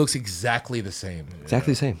videos, he looks exactly the same.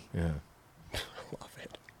 Exactly the same. Yeah. Love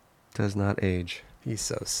it. Does not age. He's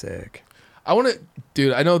so sick. I want to,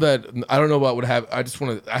 dude. I know that I don't know about what have. I just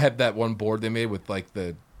want to. I had that one board they made with like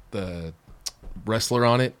the wrestler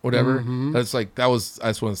on it, whatever. That's like that was. I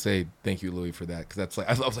just want to say thank you, Louis, for that because that's like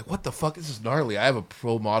I was like, what the fuck? This is gnarly. I have a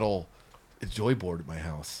pro model joy board at my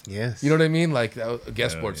house. Yes. You know what I mean? Like that was a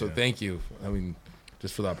guest Hell board. So yeah. thank you. I mean,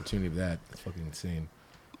 just for the opportunity of that. It's fucking insane.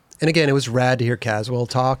 And again, it was rad to hear Caswell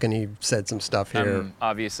talk, and he said some stuff here. I'm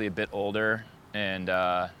obviously a bit older and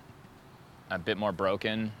a bit more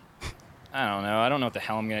broken. I don't know. I don't know what the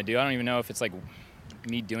hell I'm gonna do. I don't even know if it's like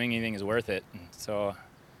me doing anything is worth it. So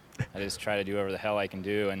I just try to do whatever the hell I can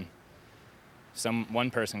do, and one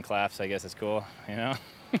person claps. I guess it's cool, you know.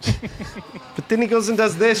 But then he goes and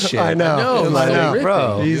does this shit. I know. know, I like, know. ripping,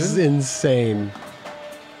 bro. He's insane.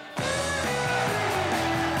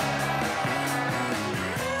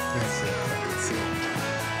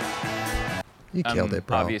 You killed I'm it,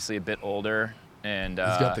 bro. obviously a bit older and He's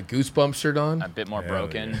got the Goosebumps shirt on. a bit more Hell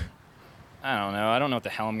broken. yeah. I don't know. I don't know what the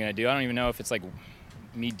hell I'm gonna do. I don't even know if it's like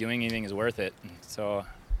me doing anything is worth it. So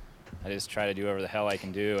I just try to do whatever the hell I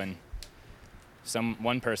can do, and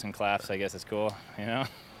one person claps. I guess it's cool, you know.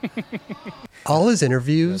 All his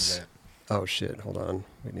interviews. Does that. Oh shit! Hold on.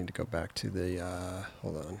 We need to go back to the.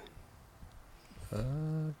 Hold on.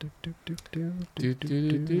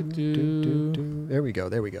 There we go.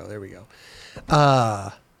 There we go. There we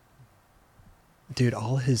go. Dude,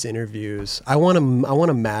 all his interviews. I want a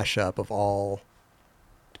mashup of all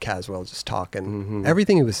Caswell just talking.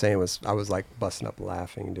 Everything he was saying I was like busting up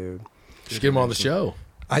laughing, dude. Just get him on the show.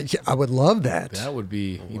 I would love that. That would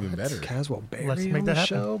be even better. Caswell Barry Let's make on that the happen.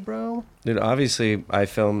 show, bro. Dude, obviously, I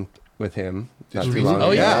filmed with him not you too really? long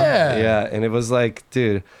Oh, ago. yeah. Yeah, and it was like,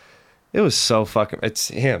 dude, it was so fucking... It's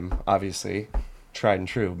him, obviously, tried and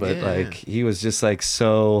true, but Yeah. like, he was just like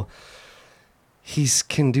so... He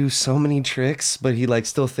can do so many tricks, but he like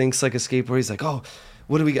still thinks like a skateboarder. He's like, oh,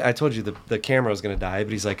 what do we got? I told you the camera was going to die,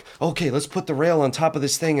 but he's like, okay, let's put the rail on top of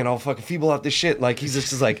this thing and I'll fucking feeble out this shit. Like, he's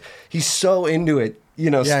just like, he's so into it, you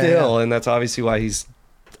know, Yeah, still. yeah. And that's obviously why he's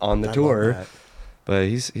on the I love tour. that. But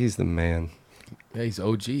he's the man. Yeah, he's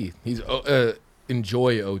OG. He's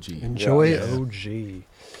enjoy OG. Enjoy Yeah. OG.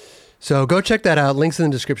 So go check that out. Links in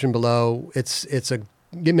the description below.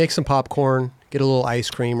 Make some popcorn, get a little ice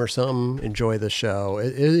cream or something. Enjoy the show.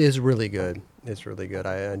 It is really good. It's really good.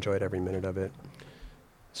 I enjoyed every minute of it.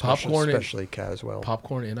 Popcorn and- especially Caswell.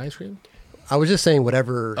 Popcorn and ice cream. I was just saying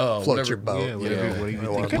whatever floats whatever- your boat. Yeah, whatever. Yeah. What do you You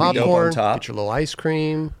think? want could be dope on popcorn, top. get your little ice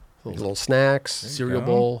cream, your little snacks, Cereal go.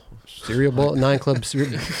 bowl. cereal bowl, 9 Club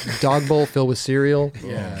dog bowl filled with cereal,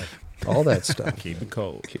 Yeah. all that stuff. Keep it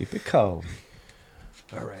cold. Keep it cold.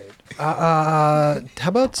 All right. How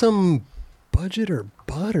about some budget or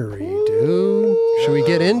buttery, dude? Should we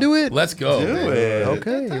get into it? Let's go. man.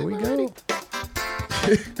 Okay, here we go.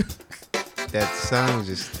 That song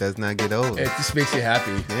just does not get old. It just makes you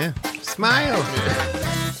happy. Yeah. Smile.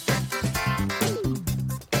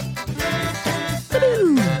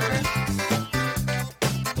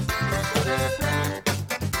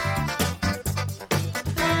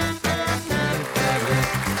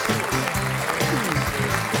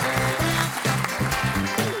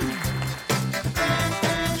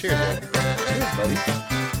 Cheers, Eddie. Cheers,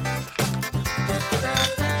 buddy.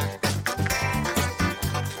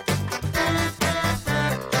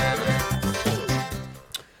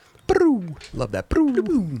 Broo. Love that.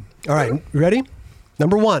 Broo. All right, you ready?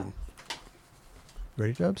 Number 1.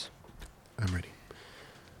 Ready, Dubs? I'm ready.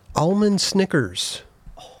 Almond Snickers.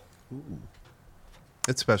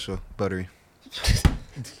 It's special, buttery.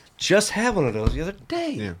 Just had one of those the other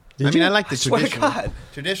day. Yeah. Did I mean, you? I like the I swear to traditional. God.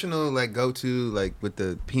 Traditional, like go-to, like with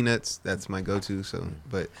the peanuts. That's my go-to. So,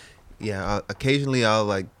 but yeah, occasionally I'll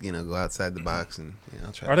like go outside the box and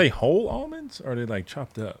I'll try. Are they whole almonds? Or are they like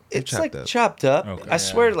chopped up? It's chopped like up. chopped up. Okay. I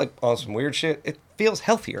swear, like on some weird shit, it feels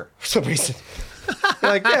healthier for some reason.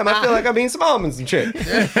 You're like, damn, I feel like I'm eating some almonds and shit.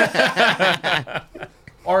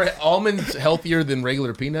 Are almonds healthier than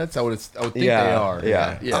regular peanuts? I would think they Yeah, are.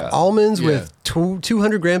 yeah. Yeah. Almonds Yeah. with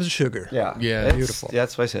 200 grams of sugar. Yeah, Yeah. It's- Beautiful. Yeah,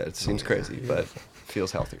 that's what I said. It seems crazy, but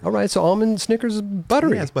feels healthier. All right, so almond Snickers is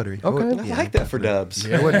buttery. Yeah, it's buttery. Okay. I like that for Dubs.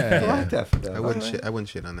 Yeah. I like that for Dubs. I wouldn't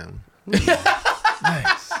shit on that one.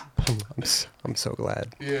 I'm so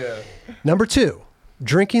glad. Yeah. Number 2,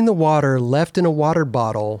 drinking the water left in a water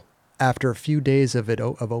bottle after a few days of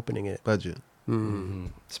opening it. Budget.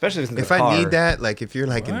 Especially if, If I need that, like if you're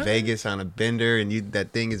like in What? Vegas on a bender and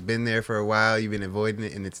that thing has been there for a while, you've been avoiding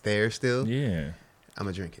it and it's there still, Yeah. I'm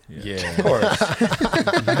gonna drink it. Yeah. Of course.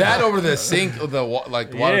 That over the sink, the water Yeah,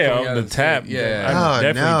 coming on out the of tap. sink. Yeah. I Oh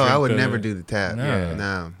definitely no, I drink would the- never do the tap. No.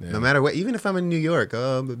 Yeah, no matter what. Even if I'm in New York,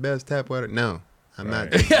 I'm the best tap water. No, I'm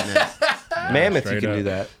not drinking that. Mammoth, you straight can do up.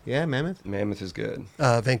 that. Yeah, Mammoth. Mammoth is good.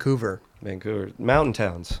 Vancouver. Vancouver, mountain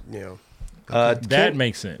towns. You know. That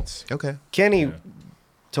makes sense. Okay. Kenny Yeah.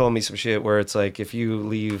 told me some shit where it's like if you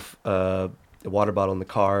leave a water bottle in the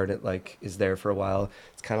car and it like is there for a while,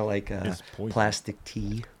 it's kind of like It's poison. plastic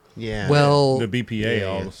tea. Yeah. Well, The BPA Yeah.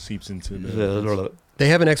 all seeps into the. they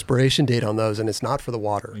have an expiration date on those, and it's not for the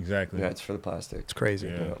water. Exactly. Yeah, it's for the plastic. It's crazy.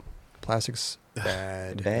 Yeah. Plastic's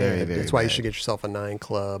bad. Bad. Very, very That's why you bad. should get yourself a 9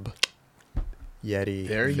 Club Yeti.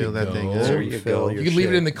 There you Fill go. that thing up. There you fill go. your You can leave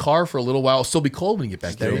it shit. in the car for a little while. It'll still be cold when you get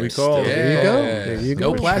back There there. It'll be cold. Yeah. There you go. There you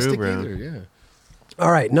No go. plastic True, bro. either. Yeah.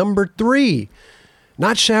 All right, number 3,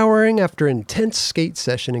 not showering after intense skate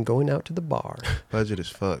session and going out to the bar. Budget as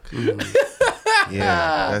fuck.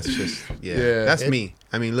 Yeah, that's just Yeah. That's me.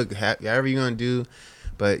 I mean, look, however you're gonna do,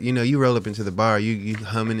 but you roll up into the bar, you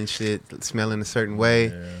humming and shit, smelling a certain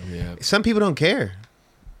way. Yeah. Some people don't care.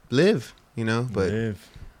 Live, but Live.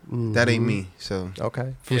 that ain't me. So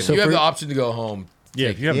Okay. If So you have for- the option to go home, Yeah,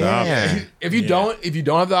 if you have Yeah. the option. if you Yeah.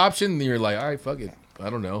 don't have the option, then you're like, all right, fuck it. I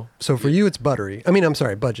don't know. So for you, it's buttery. I mean, I'm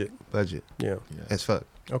sorry, budget. budget Yeah. as fuck.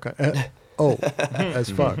 Okay. As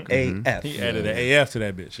fuck. AF. He added an AF to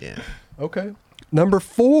that bitch. Yeah. Okay. Number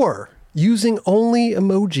 4, using only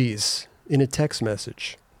emojis in a text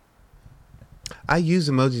message. I use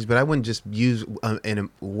emojis, but I wouldn't just use one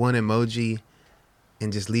emoji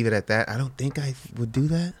and just leave it at that. I don't think I would do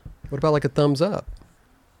that. What about like a thumbs up?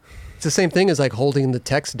 It's the same thing as like holding the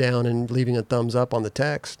text down and leaving a thumbs up on the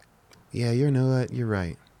text. Yeah, you know what? You're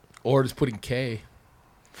right. Or just putting K.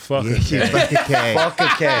 Fuck Yeah, a K. fuck a K. Fuck a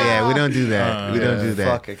K. Yeah, we don't do that. We don't do that.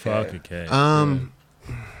 Fuck a K. Fuck a K.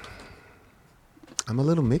 I'm a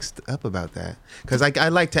little mixed up about that because I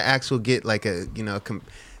like to actually get like a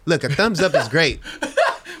look, a thumbs up is great.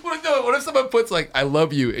 What if someone puts like "I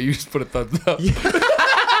love you" and you just put a thumbs up?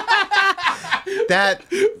 That's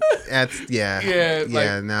yeah. Yeah, Yeah,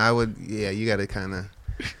 like- no, I would. Yeah, you got to kind of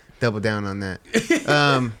double down on that.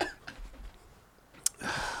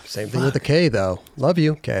 Same thing with the K though. Love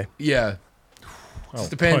you. K. Yeah. I'll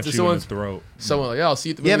depends. punch If you in the someone's- throat. Someone like, yeah, I'll see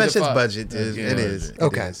you at the Yeah, movies that's at just 5. budget. Yeah, It is. It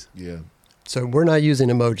Okay. is. Yeah. So we're not using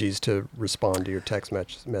emojis to respond to your text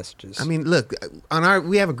messages. I mean, look,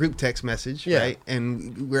 we have a group text message, right?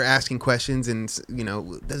 And we're asking questions, and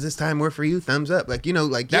does this time work for you? Thumbs up, like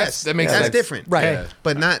yes, that makes that's sense. different, Right. Yeah.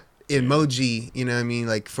 But not emoji. You know what I mean?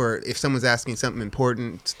 Like for if someone's asking something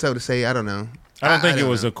important, so to say, I don't know. I don't think it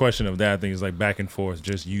was a question of that. I think it's like back and forth,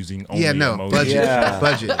 just using only emojis. Budget, Yeah.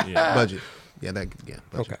 budget, Yeah. budget. Yeah, budget.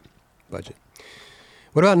 Okay. Budget.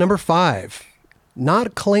 What about number 5?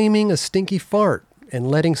 Not claiming a stinky fart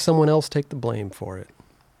and letting someone else take the blame for it.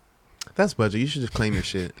 That's budget. You should just claim your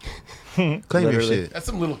shit. Claim your Literally. shit. That's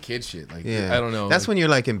some little kid shit. Like, Yeah, I don't know. That's when you're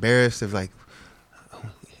like embarrassed of like, oh,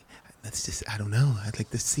 that's just I don't know. I'd like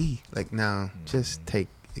to see. Like, no, just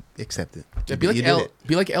accept it. Yeah, be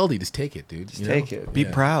like LD. Just take it, dude. Just take it. Be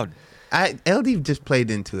proud. LD just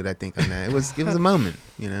played into it. I think on that. It was a moment.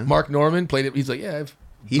 Mark Norman played it. He's like, yeah.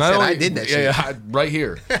 He said I did that shit. Yeah, right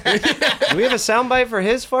here. Do we have a soundbite for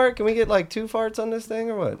his fart? Can we get like 2 farts on this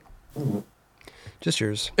thing or what? Just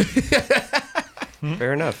yours.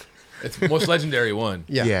 Fair enough. It's the most legendary one.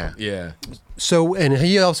 Yeah. Yeah. So, and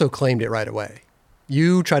he also claimed it right away.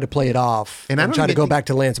 You tried to play it off And I don't try to even go think- back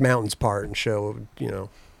to Lance Mountain's part and show,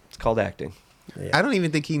 It's called acting. I don't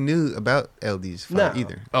even think he knew about LD's fart No.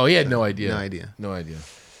 either. Oh, he had no idea. No idea. No idea.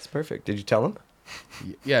 It's perfect. Did you tell him?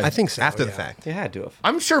 Yeah. I think so. After the yeah. fact. You had to have.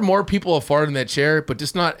 I'm sure more people have farted in that chair, but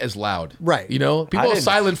just not as loud. Right. People I have didn't-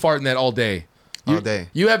 silent fart in that all day. All day.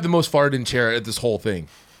 You have the most farted in chair at this whole thing,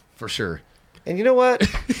 for sure. And you know what?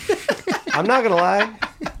 I'm not going to lie.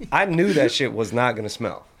 I knew that shit was not going to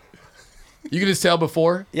smell. You can just tell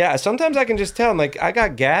before. Yeah, sometimes I can just tell. I'm like, I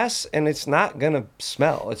got gas and it's not going to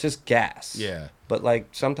smell. It's just gas. Yeah. But like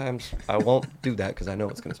sometimes I won't do that because I know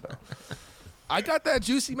it's going to smell. I got that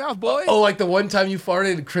juicy mouth, boy. Oh, like the one time you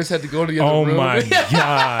farted and Chris had to go to the other Oh room. my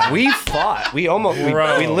god. We fought. We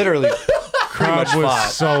Bro. literally pretty much Crowd was fought.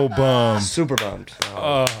 so bummed. Super bummed.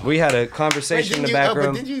 We had a conversation in the back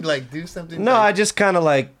room. But did you like do something? No, I just kind of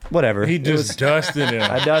like, whatever. He It just was- dusted him.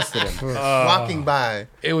 I dusted him. walking by.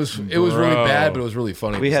 It was really Bro. bad, but it was really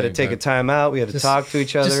funny. We had to take a time out. We had to talk to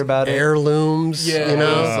each other about it. Heirlooms, Yeah, you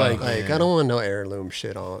know? it's Like, I don't want no heirloom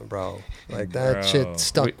shit on, bro. Like, that Bro. shit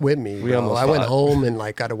stuck with me, we bro. almost I went fought. home and,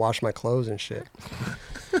 like, got to wash my clothes and shit.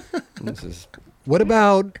 This is What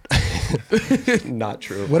about not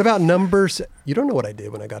true. what about numbers? You don't know what I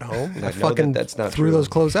did when I got home. I know fucking that's not threw true. those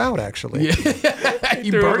clothes out, actually. You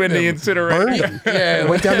Threw him burned in the them. incinerator. Burned them. Yeah.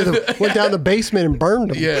 Went down the basement and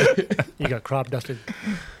burned them. Yeah. You got crop dusted.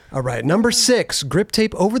 All right. Number 6, grip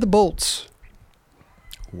tape over the bolts.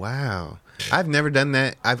 Wow. I've never done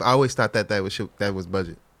that. I've always thought that was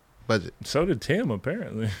budget. So did Tim,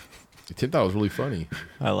 apparently. Tim thought it was really funny.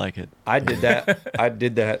 I like it. I did that. I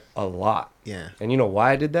did that a lot. Yeah. And you know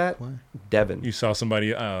why I did that? Why? Devin, You saw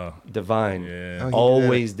somebody, Divine, yeah. Oh, he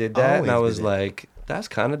always did that, and I Always was did it. like, that's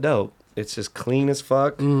kind of dope. It's just clean as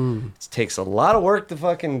fuck. Mm. It takes a lot of work to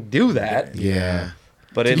fucking do that, Yeah.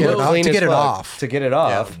 but it get looked it off- clean to as get it fuck. off. To get it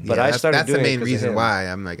off. But I started that's doing the main it 'cause of reason him. why.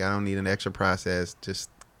 I'm like, I don't need an extra process. Just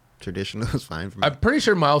traditional is fine for me. I'm pretty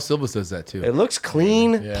sure Miles Silvas does that too. It looks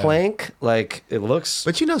clean, Yeah. plank, like it looks.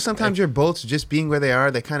 But sometimes your bolts just being where they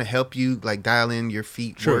are, they kind of help you like dial in your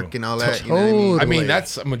feet True. work and all that. You know what I mean? Totally. I mean,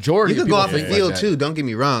 that's a majority. You of could go people off the think like field that. too. Don't get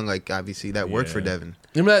me wrong. Like obviously that worked for Yeah. Devin.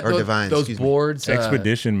 Remember that Or those, Divine, those excuse me. boards?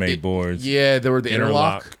 Expedition made boards. Yeah, they were the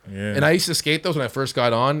interlock. Yeah. And I used to skate those when I first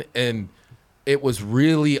got on, and it was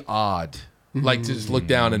really odd. Like to just look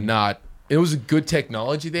down and not. It was a good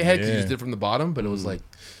technology they had because you Yeah. just did it from the bottom, but it was like,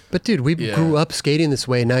 But dude, we Yeah. grew up skating this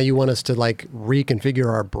way. Now you want us to like reconfigure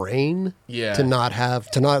our brain Yeah. to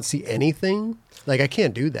not see anything? Like I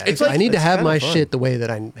can't do that. It's like- I need to it's have kinda my fun. shit the way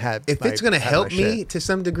that I have. If it's gonna help me to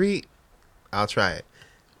some degree, I'll try it.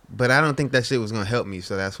 But I don't think that shit was gonna help me,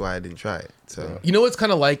 so that's why I didn't try it. So you know what it's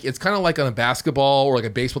kind of like? It's kind of like on a basketball or like a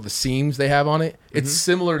baseball, the seams they have on it. It's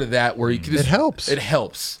similar to that where you can just. It helps. It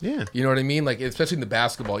helps. Yeah. You know what I mean? Like, especially in the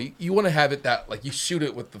basketball, you want to have it that, like, you shoot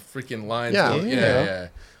it with the freaking lines. Yeah. going- yeah.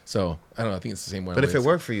 So, I don't know. I think it's the same way. but if it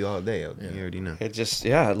worked for you all day, you already know. It just,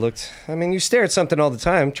 it looked. I mean, you stare at something all the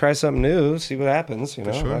time. Try something new, see what happens. You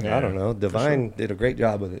know, sure. Like, I don't know. Divine did a great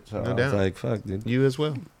job with it. So I was doubt. like, fuck, dude. You as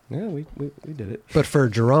well. Yeah, we did it. But for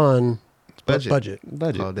Jerron, Budget.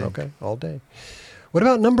 budget All day. Okay, all day. What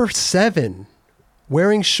about number 7?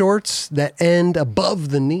 Wearing shorts that end above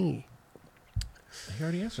the knee. He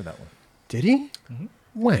already answered that one. Did he?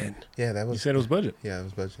 When? Yeah, that You was. said it was budget Yeah, it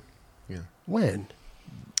was budget. Yeah. When?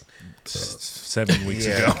 7 weeks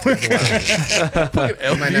Yeah. ago.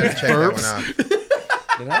 I might not have checked that one off.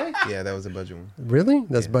 Did I? Yeah, that was a budget one. Really?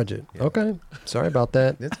 That's budget. Yeah. Okay. Sorry about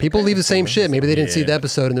that. It's People okay. leave the same shit. Maybe they didn't see Yeah. the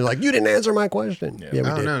episode and they're like, "You didn't answer my question." Yeah. Yeah, we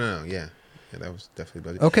Oh did. no, yeah. Yeah, that was definitely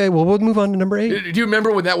budget. Okay, well, we'll move on to number 8. Do you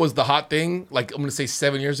remember when that was the hot thing? Like, I'm going to say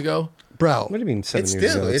 7 years ago. Bro. What do you mean 7 It's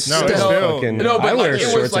years still- ago? it's No, still- it's still. fucking, No, but I like, wear it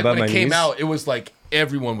shorts was like above when my it came knees. out, it was like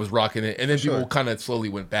everyone was rocking it. And then people kind of slowly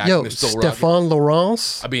went back. Yo, and they're still rocking. Stephane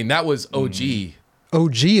Laurence, I mean, that was OG.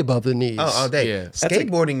 OG above the knees. Oh, all day. Yeah. That's like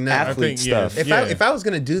Skateboarding now. athlete stuff. If I was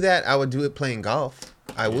gonna do that, I would do it playing golf.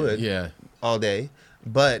 I would. Yeah. All day,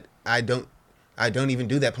 but I don't even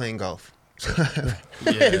do that playing golf.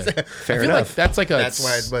 Yeah. Fair I feel enough. like that's like a. That's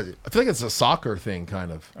why it's budget. I feel like it's a soccer thing,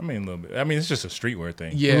 kind of. I mean, a little bit. I mean, it's just a streetwear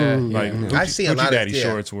thing. Yeah. Like yeah. I see a Gucci lot of- Daddy yeah,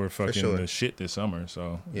 shorts were for fucking sure. the shit this summer.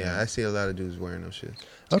 So Yeah, I see a lot of dudes wearing those shits.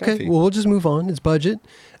 Okay, comfy. well, we'll just move on. It's budget.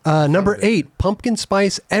 Number 8, pumpkin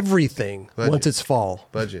spice everything Budget. once it's fall.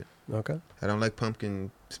 Budget. Okay. I don't like pumpkin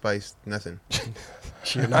spice. Nothing.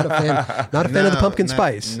 You're not a fan. Not a fan of the pumpkin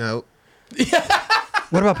spice. No.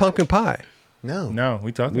 What about pumpkin pie? No. no,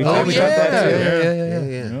 we talked We about talked that. about that yeah, too. yeah.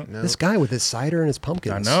 Yeah. Yep. No. This guy with his cider and his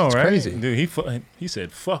pumpkins. I know, It's right? crazy. Dude, he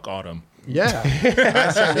said, "Fuck autumn." Yeah. He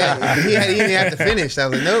didn't have to finish. I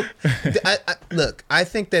was like, nope. Look, I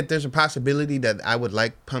think that there's a possibility that I would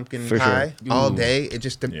like pumpkin For pie sure. all day. It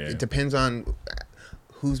just Yeah. it depends on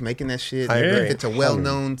who's making that shit. I agree. If it's a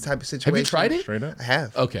well-known type of situation. Have you tried it? Straight up. I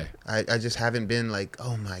have. Okay. I just haven't been like,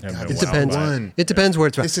 oh my Haven't god, been this It depends. is one. It depends where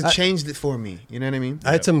it's from. This has changed it for me. You know what I mean?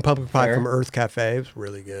 I had some pumpkin pie Fair. from Earth Cafe. It was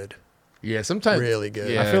really good. Yeah. Sometimes. Really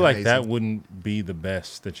good. Yeah. I feel like amazing. that wouldn't be the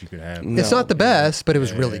best that you could have. No. It's not the best, but it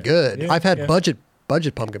was Yeah. really good. Yeah, I've had yeah. budget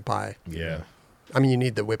pumpkin pie. Yeah. I mean, you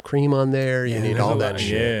need the whipped cream on there. You need there's all a that lot-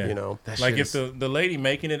 shit. yeah. You know. That Like shit if is- the lady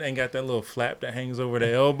making it ain't got that little flap that hangs over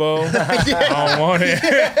the elbow, I don't want it.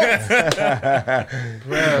 I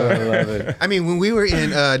love it. I mean, when we were in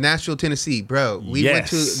Nashville, Tennessee, bro, we went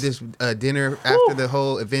to Yes. this dinner after the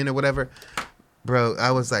whole event or whatever. Bro, I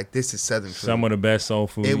was like, this is Southern food. Some of the best soul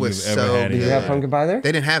food It was you've ever so had. in Did you your have life. pumpkin pie there?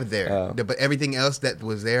 They didn't have it there, Oh. but everything else that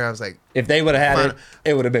was there, I was like, If they would have had Fine. it,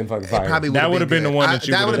 it would have been fucking it fire. probably That would have been the one that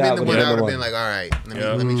you That would would've- have been the one that I would have would've been like, all right,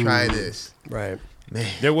 Yeah. let me try this. Right. Man,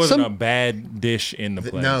 There wasn't Some- a bad dish in the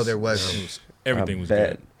place. no, there wasn't. Everything was bet.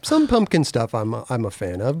 good. Some pumpkin stuff I'm a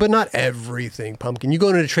fan of, but not everything pumpkin. You go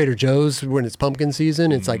into Trader Joe's when it's pumpkin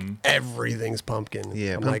season, it's like everything's pumpkin.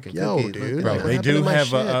 Yeah, I'm pumpkin like, yo, cookies, dude. look, like, bro, what They happened to do my have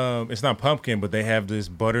shit? it's not pumpkin, but they have this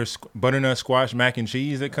butternut squash mac and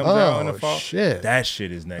cheese that comes out in the Oh, fall. shit. That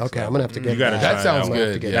shit is next. Okay, I'm level. gonna have to get You gotta that. try That sounds one.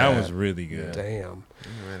 good, That yeah. was really good. Damn.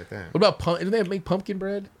 I'm mad at that. What about pumpkin? Didn't they make pumpkin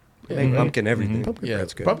bread? They make pumpkin everything. Pumpkin Yeah.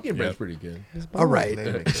 bread's good. Pumpkin bread's Yep. pretty good. All right. They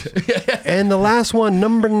make that shit. And the last one,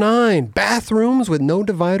 number 9, bathrooms with no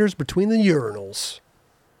dividers between the urinals.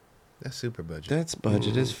 That's super budget. That's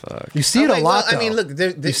budget as fuck. You see it a lot. I mean, though.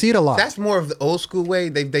 look, You see it a lot. That's more of the old school way.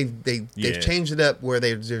 They've Yeah. changed it up where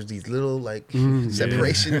there's these little like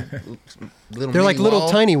separation, little. They're like mini little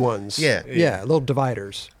walls. tiny ones. Yeah. Yeah, little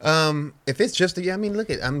dividers. If it's just I mean, look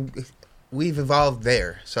at we've evolved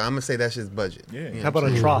there, so I'm gonna say that's just budget. Yeah. You know How about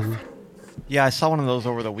what I'm a saying? trough? Yeah, I saw one of those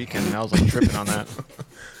over the weekend, and I was like tripping on that.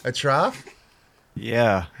 A trough?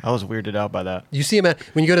 Yeah, I was weirded out by that. You see them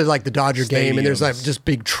when you go to like the Dodger game and there's like Stadiums. just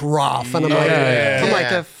big trough, and I'm like, Yeah. I'm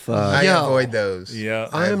like, Yeah. I Yo. avoid those. Yeah.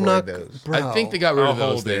 I I'm avoid not. those. Bro. I think they got rid I'll of those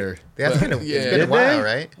hold it. there. It's been a Did while, they?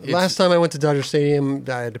 right? Last time I went to Dodger Stadium,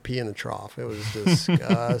 I had to pee in the trough. It was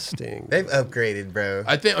disgusting. They've upgraded, bro.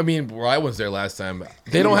 I mean, where I was there last time,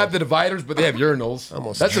 they don't have the dividers, but they have urinals.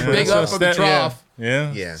 Almost That's a true. big up for the trough.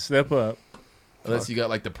 Yeah. Yeah. Step up. Unless you got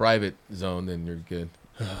like the private zone, then you're good.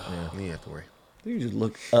 You don't have to worry. You just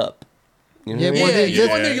look up. You know Yeah, what I well, mean? they- You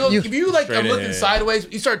go in there, you look, you- if you like, Straight I'm looking ahead. sideways,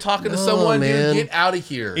 you start talking to No, someone, man. dude, get out of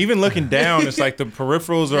here. Even looking down, it's like the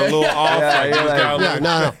peripherals are a little off. Yeah, like, you you're just like- gotta Yeah,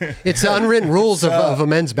 look- no. It's the unwritten rules of a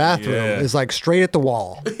men's bathroom. Yeah. It's like straight at the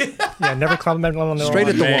wall. Yeah, never compliment one on the Straight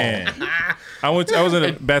at the wall. Man. I was in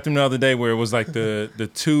a bathroom the other day where it was like the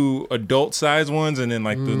two adult size ones and then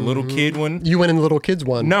like the little kid one. You went in the little kids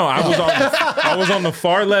one. No, I was on the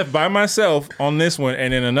far left by myself on this one,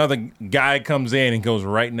 and then another guy comes in and goes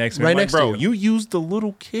right next to me. Right I'm like, next to bro, you. you used the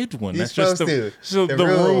little kid one. You're That's just supposed the, to. the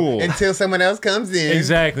rule. Until someone else comes in.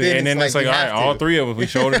 Exactly. And then it's like, you all right, have all to. three of us, we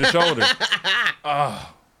shoulder to shoulder.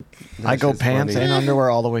 I go shit's pants funny. and underwear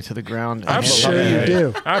all the way to the ground. I And sure you believe do.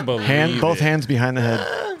 it. I believe both it. hands behind the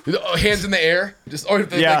head. Hands in the air, just or like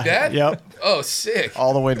that. Yep. Oh, sick.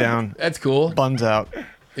 All the way down. That's cool. Buns out.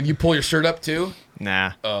 And you pull your shirt up too.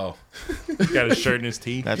 Nah. Oh, Got his shirt in his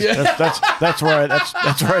teeth. That's where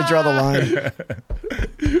I draw the line.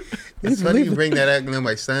 It's funny you bring that up. You know,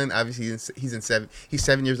 my son, obviously, he's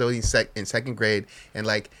 7 years old. He's in second grade, and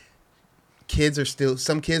like,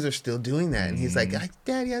 some kids are still doing that. And he's like,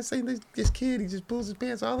 Daddy, I seen this kid. He just pulls his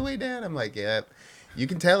pants all the way down. I'm like, yeah. You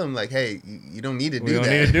can tell him like, hey, you don't need to do We don't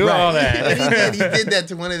that. need to do all that. And he did that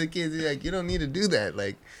to one of the kids. He's like, you don't need to do that.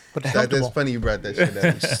 Like, But that's funny you brought that shit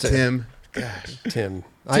up. Tim. Gosh. Tim.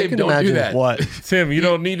 I can don't do imagine that. What? Tim, you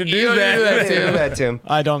don't need to do You don't that. do that, Do Tim. that, Tim.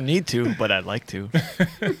 I don't need to, but I'd like to.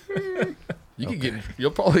 You can get.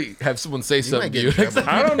 You'll probably have someone say something might to get you. in trouble.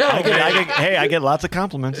 I don't know. I get lots of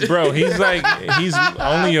compliments. Bro, he's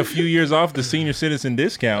only a few years off the senior citizen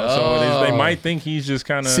discount, so they might think he's just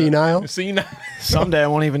kind of Senile? Someday I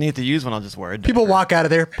won't even need to use one. I'll just wear it. People walk out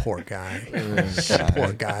of there. Poor guy.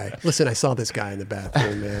 Poor guy. Listen, I saw this guy in the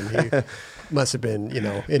bathroom, man. He must have been, in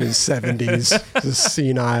his 70s. Just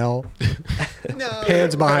senile. No.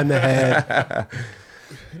 Hands behind the head.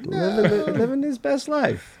 Living his best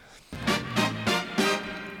life.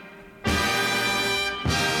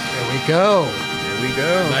 There we go. There we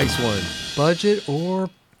go. Nice one. Budget or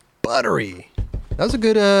buttery. That was a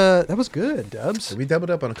good. That was good, Dubs. We doubled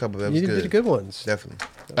up on a couple. That was You good. did good ones. Definitely.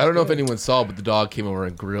 I don't know if anyone saw, but the dog came over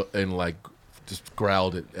and just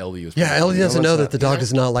growled at Ellie. Yeah, Ellie doesn't know that the dog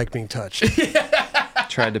does not like being touched.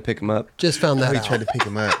 Tried to pick him up. Just found that He out. tried to pick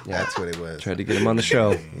him up. Yeah, that's what it was. Tried to get him on the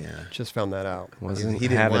show. Yeah. Just found that out. Wasn't He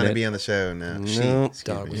didn't having want to it. be on the show. No. Nope.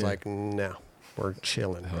 Dog was like, no, we're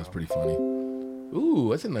chilling. That was pretty funny. Ooh,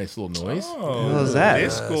 that's a nice little noise. Oh, What was that?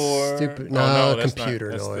 Discord. Stupid. Oh, No, that's computer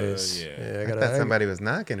not, that's noise. The, yeah. Yeah, I I gotta. thought somebody was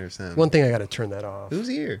knocking or something. One thing I got to turn that off. Who's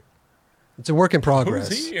here? It's a work in progress.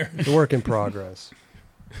 Who's here? It's a work in progress.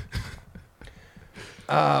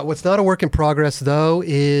 What's not a work in progress, though,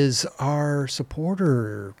 is our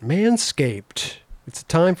supporter, Manscaped. It's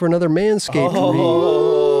time for another Manscaped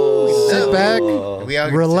read. Sit back, We all get to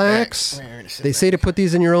sit relax. back. We're gonna sit They back. say to put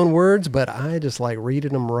these in your own words, but I just like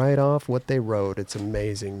reading them right off what they wrote. It's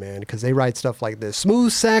amazing, man, because they write stuff like this.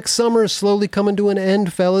 Smooth sack summer is slowly coming to an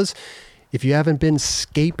end, fellas. If you haven't been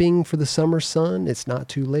scaping for the summer sun, it's not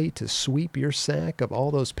too late to sweep your sack of all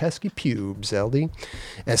those pesky pubes, LD.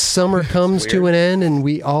 As summer comes to an end and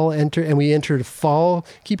we enter fall,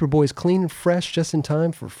 keep your boys clean and fresh just in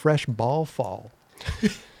time for fresh ball fall.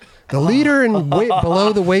 The leader in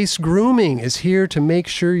below the waist grooming is here to make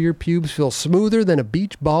sure your pubes feel smoother than a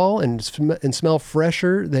beach ball and smell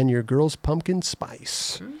fresher than your girl's pumpkin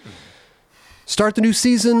spice. Start the new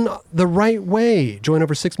season the right way. Join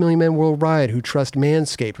over 6 million men worldwide who trust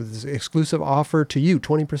Manscaped with this exclusive offer to you,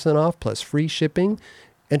 20% off plus free shipping.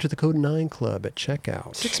 Enter the code 9Club at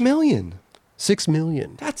checkout. 6 million. 6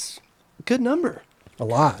 million. That's a good number. A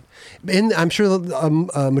lot. And I'm sure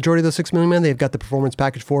a majority of those 6 million men, they've got the Performance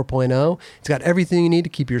Package 4.0. It's got everything you need to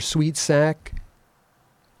keep your sweet sack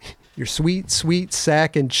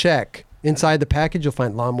in check. Inside the package, you'll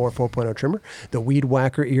find Lawnmower 4.0 trimmer, the Weed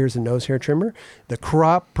Whacker ears and nose hair trimmer, the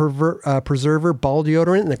Crop Preserver ball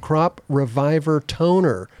deodorant, and the Crop Reviver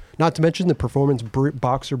toner. Not to mention the Performance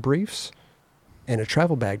boxer briefs and a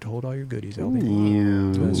travel bag to hold all your goodies,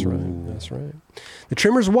 LB. That's right. That's right. The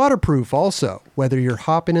trimmer's waterproof also. Whether you're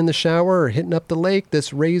hopping in the shower or hitting up the lake,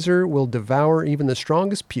 this razor will devour even the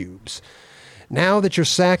strongest pubes. Now that your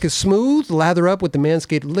sack is smooth, lather up with the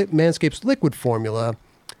Manscaped's liquid formula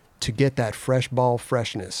to get that fresh ball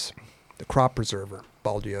freshness. The Crop Preserver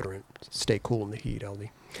ball deodorant. Stay cool in the heat, LD.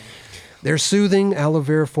 Their soothing aloe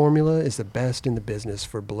vera formula is the best in the business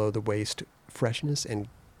for below the waist freshness, and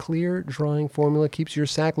clear drying formula keeps your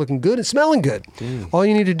sack looking good and smelling good. All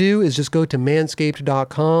you need to do is just go to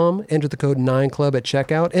manscaped.com, enter the code 9Club at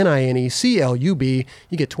checkout, NINECLUB.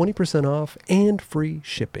 You get 20% off and free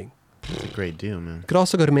shipping. It's a great deal, man. You could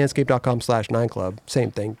also go to manscaped.com/9club. Same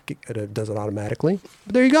thing. It does it automatically.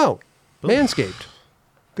 But there you go. Manscaped.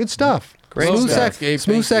 Good stuff. Great Smooth stuff. sack,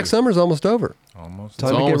 smooth sack summer's almost over. Almost. Time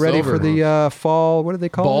to get almost ready over. for the fall. What do they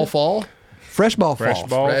call Ball it? fall? Fresh ball Fresh fall.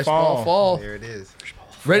 ball Fresh ball fall. There it is.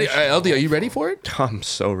 Ready? LD, are you ready for it? I'm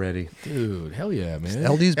so ready. Dude, hell yeah, man.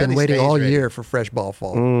 LD's been LD waiting stays all ready. year for fresh ball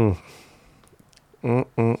fall.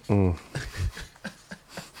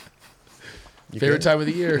 Favorite time of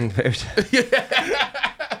the year.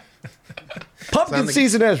 Pumpkin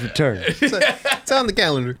season has returned. It's on the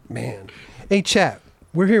calendar. Man. Hey, chat.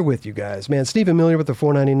 We're here with you guys. Man, Stephen Miller with the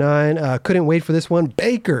 $4.99. Couldn't wait for this one.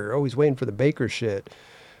 Baker. Always waiting for the Baker shit.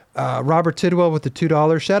 Robert Tidwell with the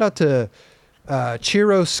 $2. Shout out to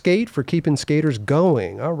Chiro Skate for keeping skaters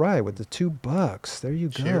going. All right, with the $2. There you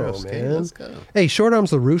go, Chiro man. Skate, let's go. Hey, Short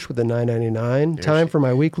Arms LaRouche with the $9.99. Time for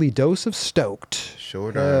my weekly dose of stoked.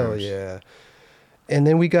 Short Hell arms. yeah. And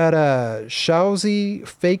then we got Shauzy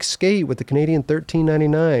Fake Skate with the Canadian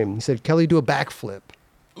 $13.99. He said, Kelly, do a backflip.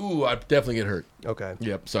 Ooh, I'd definitely get hurt. Okay.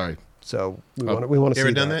 Yep, sorry. So we want to You see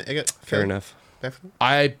ever done that. that? Fair enough. Definitely.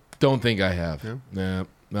 I don't think I have. No? Nah,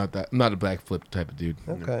 not that. I'm not a backflip type of dude.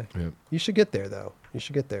 Okay. Yep. You should get there, though. You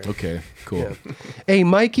should get there. Okay, cool. Yeah. Hey,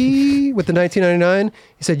 Mikey with the 1999.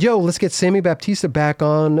 He said, "Yo, let's get Sammy Baptista back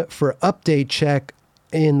on for update check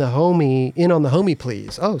on the homie,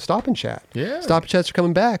 please." Oh, Stop and Chat. Yeah. Stop and Chats are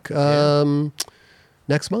coming back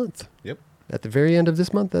next month. Yep. At the very end of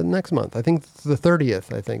this month, next month. I think the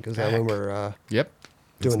 30th. I think is that when we're Yep.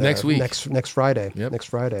 doing It's next week. Next Friday. Yep. Next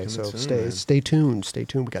Friday. Coming So soon, stay tuned. Stay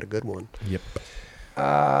tuned. We got a good one. Yep.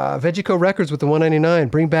 Vegeco Records with the 199.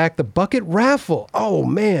 Bring back the bucket raffle. Oh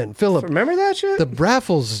man, Philip. Remember that shit? The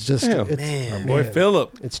raffles just Damn. it's, Boy, man,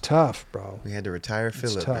 Philip. It's tough, bro. We had to retire It's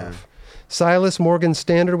Philip, tough. man. Silas Morgan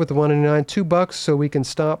Standard with the 199. $2 so we can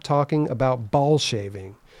stop talking about ball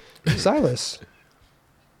shaving. Silas,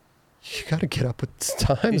 you got to get up with the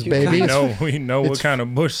times, baby. We know what It's- kind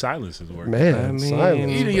of bush Silas is working. Man, I mean- Silas. You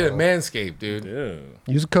need to get a Manscaped, dude.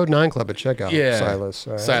 Yeah. Use code 9 Club at checkout. Yeah. Silas.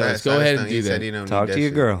 All right. Silas, go ahead and do He said that. he don't Talk need to that your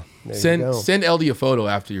shit. girl. There you Send go. LD a photo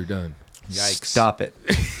after you're done. Yikes. Stop it.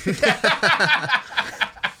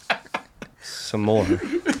 Some more.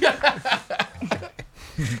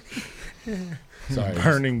 Sorry.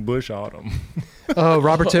 Burning bush autumn. Oh,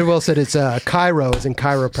 Robert Tidwell said it's Cairo as in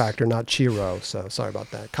chiropractor, not Chiro. So sorry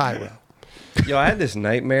about that. Cairo. Yo, I had this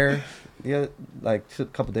nightmare, like a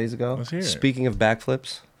couple days ago. Let's hear it. Speaking of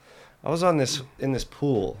backflips, I was in this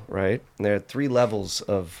pool, right? And there are 3 levels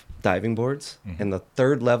of diving boards, and the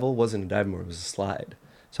 3rd level wasn't a diving board; it was a slide.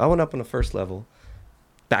 So I went up on the 1st level,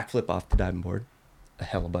 backflip off the diving board, a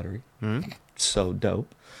hella buttery, so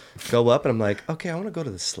dope. Go up, and I'm like, okay, I want to go to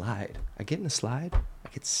the slide. I get in the slide, I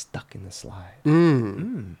get stuck in the slide.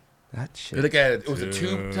 That shit. Look at it. It was a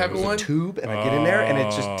tube type It of was one. a tube, and I get in there, and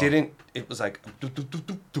it just didn't. It was like, do, do, do,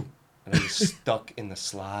 do, do, and I was stuck in the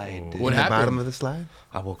slide. Dude. What In the happened? bottom of the slide?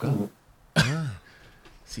 I woke up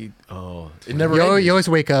See, it never. You ended. always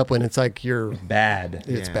wake up when it's like you're. bad.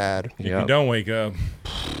 It's Yeah. bad. If Yep. you don't wake up,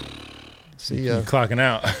 See you're ya. clocking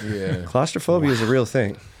out. Yeah. Claustrophobia is a real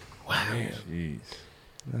thing. Jeez.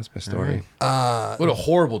 That's my story. What a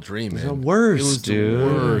horrible dream, man. The worst, It was dude. the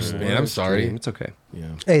worst, man. I'm Worst sorry. dream. It's okay. Yeah.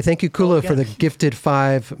 Hey, thank you, Kula, for the gifted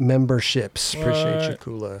 5 memberships. Appreciate you, What?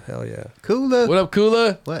 Kula. Hell yeah. Kula. What up,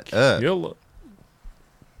 Kula? What up? You'll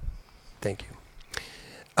Thank you.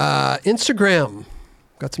 Instagram.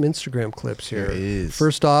 Got some Instagram clips here. There is.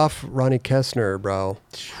 First off, Ronnie Kessner, bro.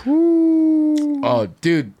 Oh,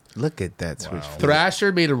 dude. Look at that switch. flip.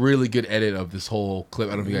 Thrasher made a really good edit of this whole clip.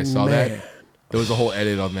 I don't know if you guys saw that. There was a whole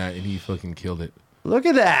edit on that, and he fucking killed it. Look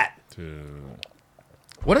at that.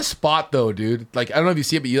 What a spot, though, dude. Like, I don't know if you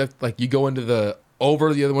see it, but you have, like, you go into the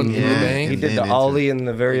over the other one in the Yeah. bang. He And did then the into- ollie and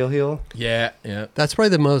the varial heel. Yeah, yeah. That's probably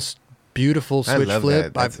the most beautiful I switch love flip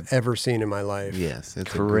that. That's I've ever seen in my life. Yes,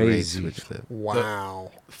 it's Crazy. a great switch flip.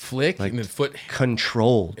 Wow. Flick Like- and then foot.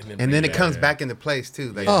 Controlled. And then it comes back into place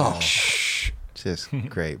too. Like, Oh, just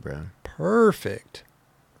great, bro. perfect.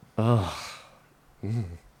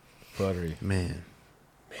 Buttery. Man.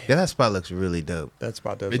 Yeah, that spot looks really dope. That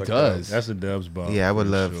spot does. It look does. That's a Dubs bump. Yeah, I would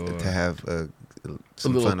for love sure. to have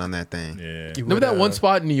some little- fun on that thing. Yeah. You Remember would, that one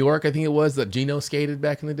spot in New York, I think it was, that Gino skated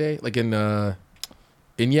back in the day? Like in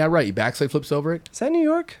yeah, right. He backside flips over it. Is that New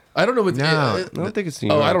York? I don't know what. No. I don't think it's New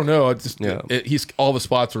Oh, York. I don't know. It's just Yeah. he's all the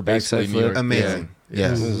spots were basically Backside New York. flip. Amazing. Yeah.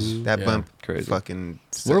 Yes. Mhm. That Yeah. bump Crazy. fucking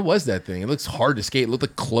Where was that thing? It looks hard to skate. It looked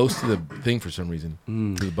like close to the thing for some reason.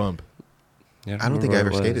 To the bump. Yeah, I don't think remember I where ever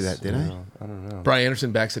it skated was. that, did I? No, I don't know. Brian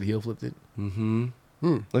Anderson backside heel flipped it. Mm-hmm.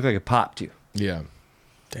 Looked like it popped you. Yeah.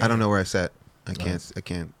 I don't know where I sat. I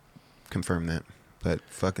can't confirm that. But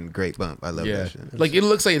fucking great bump. I love Yeah. that shit. Like it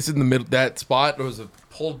looks like it's in the middle. That spot. There was a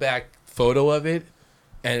pulled back photo of it,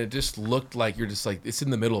 and it just looked like you're just like it's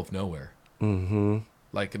in the middle of nowhere. Mm-hmm.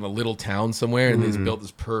 Like in a little town somewhere, and they just built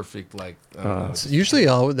this perfect like. I don't know. It's usually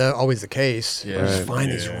always the case. Yeah. You just Right.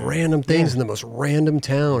 find these random things in the most random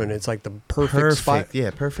town, and it's like the perfect spot.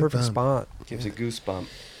 Yeah, perfect Perfect bump. spot. Gives a goosebump.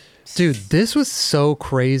 Dude, this was so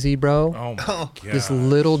crazy, bro. Oh my Oh, god. This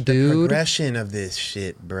little dude, Progression of this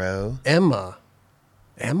shit, bro. Emma.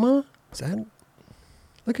 Is that?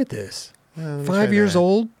 Look at this. Well, let me 5 try years that.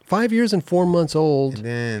 old. 5 years and 4 months old. And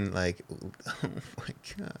then like, oh my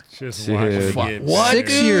god. Just Dude. watch it Fuck. get What?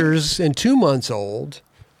 6 better. years and 2 months old.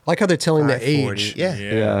 Like how they're telling the 540. age. Yeah.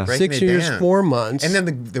 Yeah. Breaking 6 it years, down. 4 months. And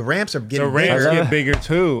then the ramps are The getting ramps bigger. get bigger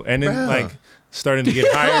too, and then Bro. like starting to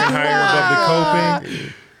get higher and higher above the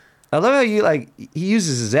coping. I love how he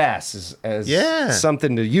uses his ass as Yeah.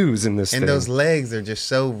 something to use in this And thing. those legs are just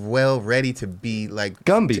so well ready to be like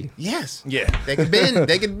Gumby. Yes. Yeah. They can bend.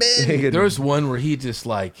 They can bend. There was one where he just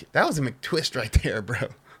like That was a McTwist right there, bro.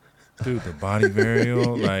 Dude, the body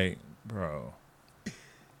varial, like, bro.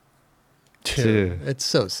 Dude, it's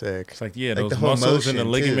so sick. It's like, yeah, Like those the whole muscles and the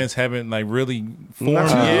motion, too. ligaments haven't like really formed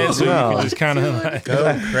No, yet, so no. you can just kind of like.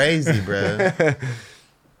 Go crazy, bro.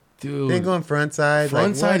 Dude. Then going front side.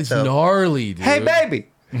 Front like, side what is the- gnarly, dude. Hey, baby.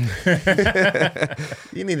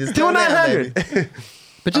 You need to Do slow a down, 900. baby.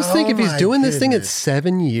 But just think Oh if he's my doing this thing at goodness.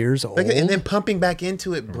 7 years old. Look at, and then pumping back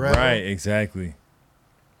into it, bro. Right, exactly.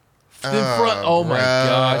 In front. Oh my bro.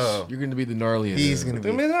 gosh. You're gonna be the gnarliest. He's gonna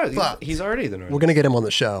be. fucked. He's already the We're going to get him on the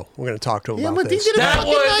show. We're going to talk to him Yeah, about but he this. did a that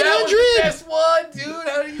fucking was the 900. best one, dude.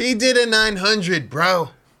 How do you? He did a 900, bro.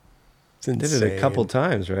 It's Did insane. it a couple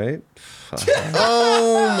times, right?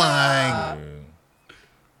 Oh my.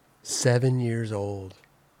 7 years old.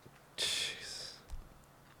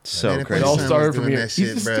 So Man, if crazy. It all son was started from doing here. that He's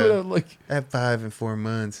shit, just bro. doing it like At 5 and 4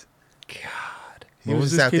 months. God. He What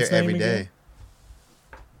was was just this out there kid's every name day. again?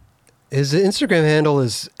 His Instagram handle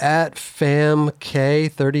is at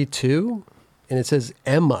famk32, and it says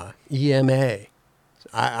Emma, E-M-A.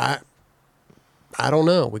 I don't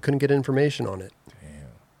know. We couldn't get information on it.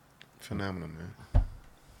 Phenomenal, man.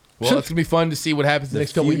 well, it's gonna be fun to see what happens the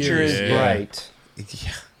next couple future years. is Yeah. bright.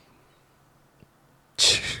 Yeah.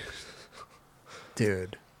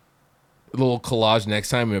 Dude. A little collage next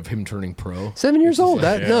time of him turning pro. 7 years old.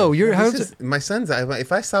 That yeah. no, you're This how's is- it? my son's.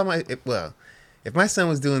 If I saw my, if my son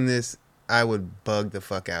was doing this, I would bug the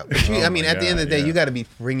fuck out. But you, Oh I mean, my at the end of the God, day, yeah. you got to be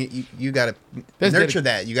bringing. You got to That's nurture dedic-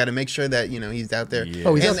 that. You got to make sure that he's out there. Yeah.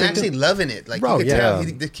 Oh, he's out and there actually loving it. Like Bro, you can yeah. tell,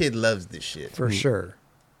 the kid loves this shit. For sure.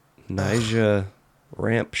 Nyjah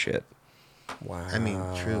ramp shit. Wow. I mean,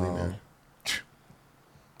 truly, man.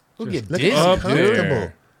 Look at Look this, at up him dude. there.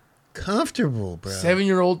 comfortable, comfortable, bro.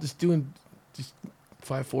 7-year-old just doing just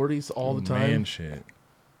 540s all the time. Man, shit.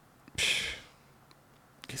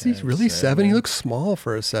 Is he really 7? He looks small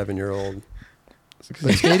for a 7-year-old.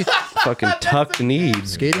 But Fucking tucked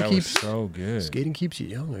knees. skating That keeps was so good. skating keeps you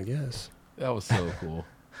young, I guess. That was so cool.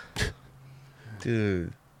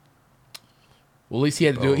 Dude. Well, at least he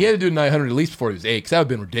had to do it. He had to do 900 at least before he was 8, because that would have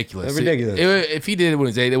been ridiculous. That's ridiculous. If he did it when he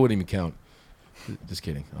was 8, it wouldn't even count. Just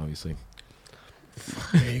kidding, obviously.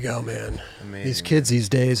 There you go, man. Amazing. These kids these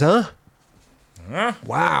days, huh? Huh?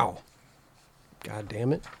 Wow. God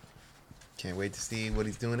damn it. Can't wait to see what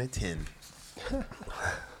he's doing at 10.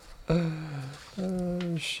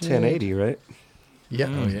 Shit. 1080, right? Yeah.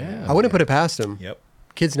 Oh, yeah. I wouldn't put it past him. Yep.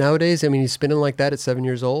 Kids nowadays, I mean, he's spinning like that at 7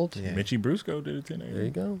 years old. Yeah. Mitchie Brusco did it 10 There you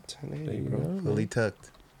go. 1080, There you bro. go. Fully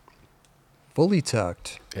tucked. Fully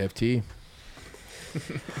tucked. FT.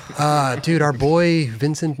 Dude, our boy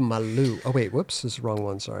Vincent Milou. Oh, wait. Whoops. This is the wrong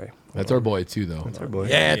one. Sorry. That's our boy, too, though. That's our boy.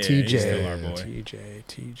 Yeah, Yeah, TJ. he's still our boy.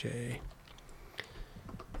 TJ.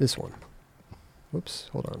 This one. Whoops.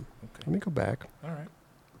 Hold on. Okay. Let me go back. All right.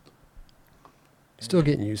 Still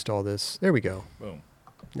getting used to all this. There we go. Boom.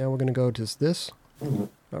 Now we're going to go to this. All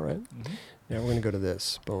right. Now we're going to go to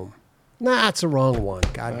this. Boom. Nah, it's the wrong one.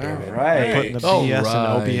 God damn it. Right. Putting the All BS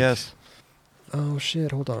right. and OBS. Oh,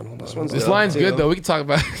 shit. Hold on. This Hold one's on. This dope, line's too. good, though. We can talk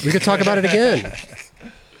about We could talk about it again.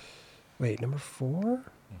 Wait, number 4?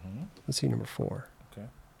 Let's see, number 4. Okay.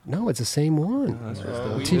 No, it's the same one.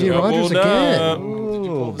 we TJ did. Rogers Doubled again. up.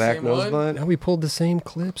 Ooh, the back same nose one? blunt. Now we pulled the same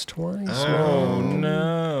clips twice. Oh,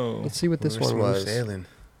 no. Let's see what this We're one smooth was. Sailing.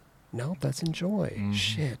 Nope, that's Enjoy. Mhm.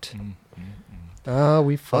 Shit. Mhm. Oh,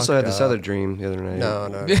 we fucked Also had this up. other dream the other night. No.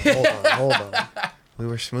 Hold on. Hold on. We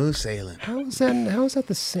were smooth sailing. How is that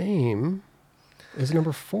the same as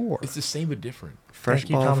number 4? It's the same but different. Fresh Thank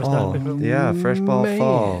you, ball Thomas fall. Dunn. Yeah, fresh ball Man.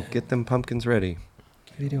 fall. Get them pumpkins ready.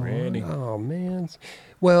 Video Ready. on. Oh, man.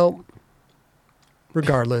 Well,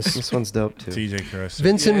 regardless, This one's dope too. TJ Crest.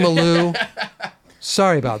 Vincent Milou.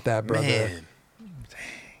 Sorry about that, brother. Man.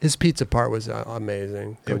 His pizza part was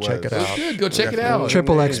amazing. Go It check was. it out. Good. Go check it Definitely. out.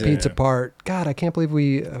 Triple X Amazing. pizza part. God, I can't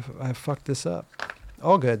believe I fucked this up.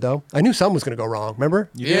 All good though. I knew something was gonna go wrong. Remember?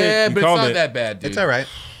 You did. Yeah, You but it's called not it. that bad, dude. It's all right.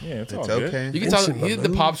 Yeah, it's It's all good. okay. You can talk. Vincent He did the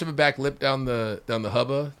Milou. pop shove it back lip down the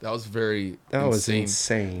hubba. That was very That was insane.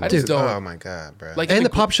 insane. I just Dude. don't Oh my god, bro. like And the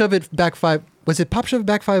pop shove it back 5. Was it pop shove it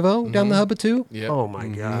back 5-0 down the hubba too? Yep. Oh my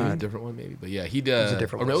Maybe a god. different one, maybe. But yeah, he was does a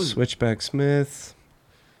different or no, one. it was- Switchback Smith.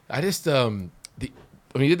 I just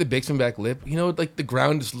when he did the big spin back lip, like the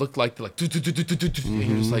ground just looked like and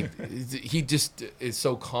he was like he just is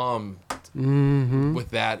so calm Mm-hmm. with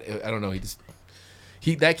that. I don't know.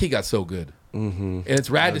 That kid got so good, Mm-hmm. and it's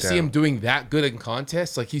rad No to see him doubt. doing that good in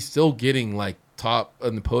contests. Like he's still getting like top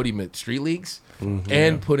on the podium at street leagues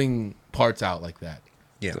and putting parts out like that.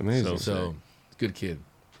 yeah, It's amazing. So good kid.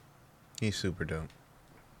 he's super dope.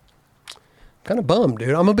 Kind of bummed, dude.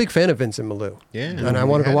 I'm a big fan of Vincent Milou. Yeah, And I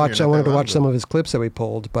wanted to watch some of his clips that we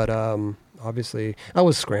pulled, but obviously I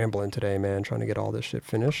was scrambling today, man, trying to get all this shit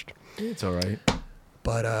finished. It's all right.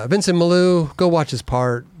 But Vincent Milou, go watch his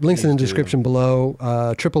part. Links in the Please do. description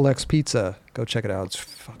below. Triple X Pizza. Go check it out. It's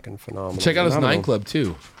fucking phenomenal. Check out his Phenomenal. 9 Club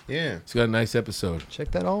too. Yeah. He's got a nice episode.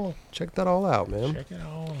 Check that all out, man. Check it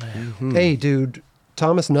all out. Hey, dude,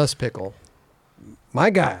 Thomas Nusspickle, my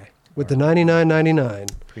guy with the 99.99.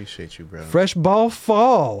 Appreciate you, bro. Fresh ball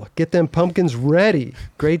fall. Get them pumpkins ready.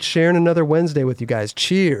 Great sharing another Wednesday with you guys.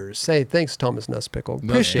 Cheers. Hey, thanks, Thomas Nusspickle.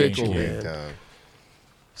 Appreciate you, Nusspickle. man. Dog.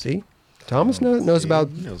 See, Thomas knows about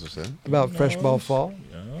He knows what's up. fresh ball fall.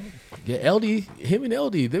 Yeah, LD, him and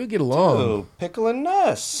LD, they would get along. Ooh, pickle and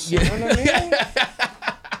nuts. Yeah. You know what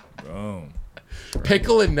I mean? Boom.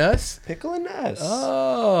 Pickle and nuts. Pickle and nuts.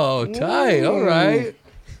 Oh, tight. All right.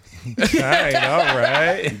 All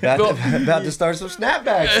right. About to start some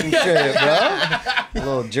snapbacks and shit, bro. A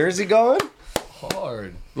little jersey going.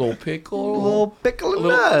 Hard. Little pickle. Little pickle and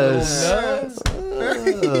Little nuts. nuts.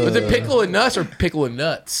 Was it pickle and nuts or pickle and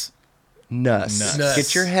nuts? Nuts. Nuts.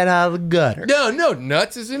 Get your head out of the gutter. No,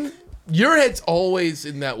 nuts is in. Your head's always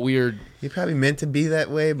in that weird. He probably meant to be that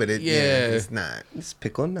way, but Yeah. it's not. It's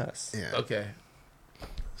pickle and nuts. Yeah. Okay.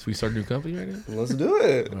 So we start a new company right now? Let's do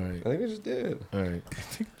it. All right. I think we just did. All right.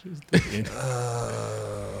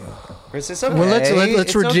 It's okay. Well, let's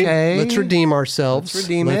It's redeem okay. let's redeem ourselves. Let's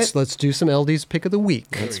redeem it. Let's do some LD's pick of the week.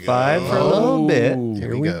 Let's vibe for a little bit.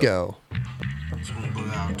 Here we go.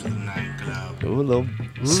 Ooh, a little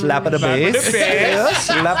slap of the bass. Yeah,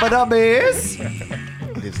 slap of the bass.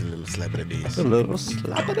 There's a little slap of the beast. A little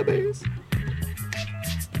slap of the bass.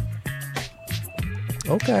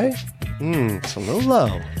 Okay. It's a little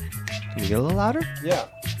low. Can you get a little louder? Yeah.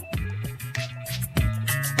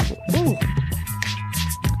 Ooh.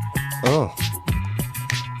 Oh.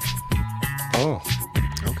 Oh.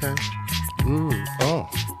 Okay. Oh.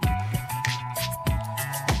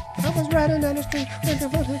 I was riding down the street.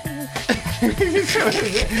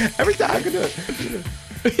 Every time I can do it.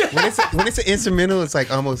 When it's an instrumental, it's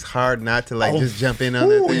like almost hard not to like just jump in on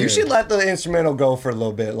that Ooh, thing. you should let the instrumental go for a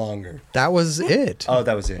little bit longer. That was it. Oh,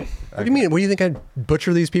 that was it. What do you mean? What do you think? I'd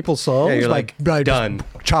butcher these people's songs? Yeah, you're like, by just done.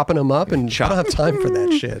 chopping them up, and I don't have time for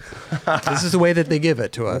that shit. This is the way that they give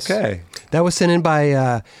it to us. Okay. That was sent in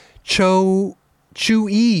by Chewies.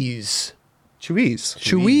 Chewies.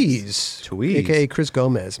 Chewies. Chewies. AKA Chris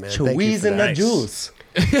Gomez, man. Thank you Chewies for in the that. juice.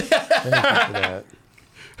 Thank you for that.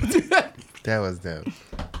 That was dope.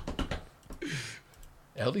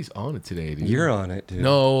 LD's on it today, dude. You're on it, dude.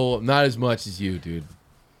 No, not as much as you, dude.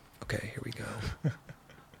 Okay, here we go.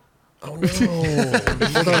 Oh no!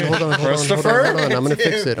 hold on. Christopher? Hold on. I'm gonna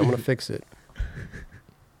fix it.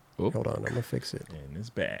 Oop. Hold on. I'm gonna fix it. In his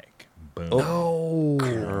bag. Boom. Oh,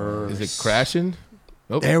 Is it crashing?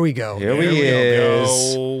 Oh. there we go. Here we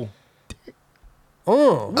is. Go.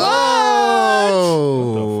 Oh,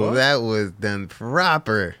 Oh, that was done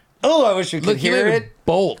proper. Oh, I wish you could Look, hear he it.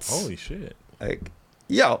 bolts. Holy shit. Like,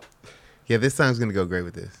 yo. Yeah, this song's gonna go great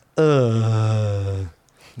with this. The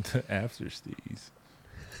after steez.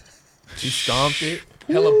 He stomped it.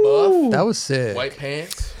 Hella buff. that was sick. White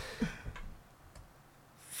pants.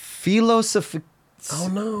 Philosophy. Oh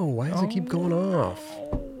no! Why does it keep going off?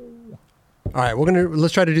 All right,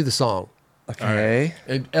 let's try to do the song. Okay.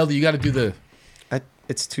 And LD, you got to do the.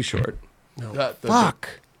 It's too short. the-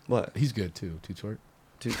 Fuck. What? He's good too. Too short.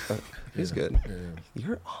 Dude, he's good. Yeah.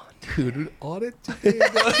 You're on. Dude, on it.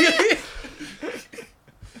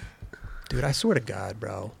 Dude, I swear to God,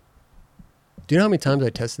 bro. Do you know how many times I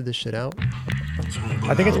tested this shit out?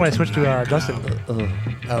 I think it's when I switched to Dustin.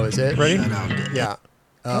 Oh, is it? Ready? Yeah.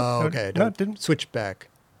 Oh, okay. No, Don't didn't. switch back.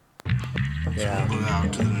 Yeah.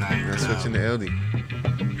 Now switching to LD.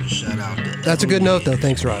 That's a good note, though.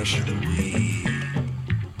 Thanks, Raj.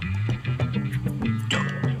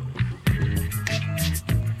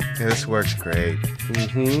 Yeah, this works great.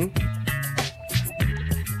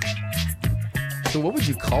 So what would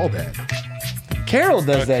you call that? Carol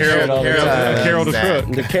does that shit all the time. Carol the Zach.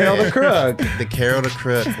 Crook. The Carol the Crook. The Carol the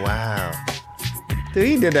Crook. Wow. Dude,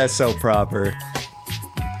 he did that so proper.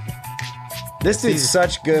 This dude's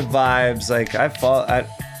such good vibes. Like I've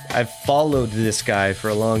followed this guy for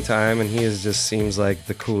a long time, and he just seems like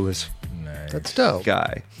the coolest Nice. That's dope.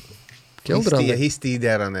 guy. Killed it on He the steed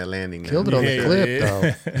that on that landing. killed it on the Yeah, clip,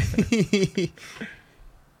 yeah.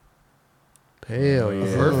 though. Hell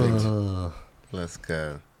yeah. Perfect. Let's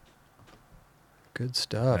go. Good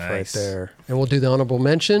stuff right Nice. there. And we'll do the honorable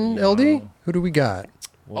mention, LD. Who do we got?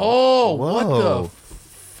 Oh, what Whoa. the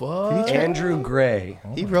fuck? Andrew Gray.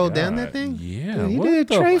 He rolled down that thing? Yeah. He what did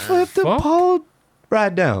the tray flip the fuck? pole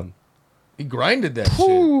right down. He grinded that shit.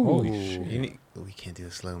 Holy shit. We can't do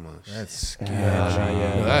the slow mo. That's sketchy.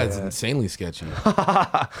 That's insanely sketchy.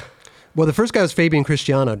 Well, the first guy was Fabian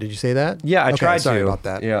Cristiano. Did you say that? Yeah, I Okay, tried sorry to. about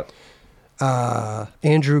that. Yeah.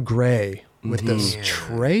 Andrew Gray with this Yeah.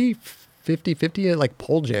 Trey 50-50, like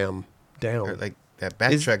pole jam down. Or, like that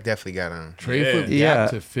backtrack definitely got on. Trade Yeah. foot Yeah. gap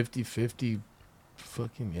to 50-50.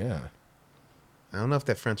 Fucking yeah. I don't know if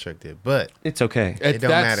that front truck did, but It's okay. it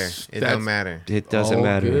don't matter. That's- It that's don't matter. It doesn't all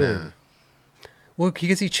matter. good. Nah. Well,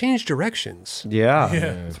 because he changed directions. Yeah.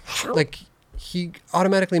 Yeah. Like, he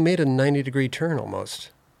automatically made a 90-degree turn almost.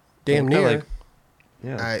 Damn Kinda near. like-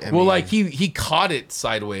 Yeah. I Well, mean, like he caught it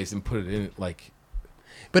sideways and put it in like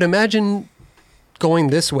But imagine going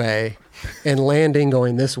this way and landing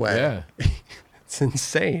going this way. yeah. It's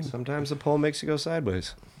insane. Sometimes the pole makes you go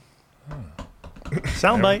sideways. Never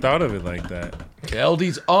Soundbite. thought of it like that.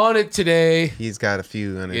 LD's on it today. he's got a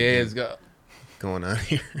few Yeah, it's got. going on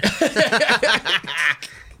here.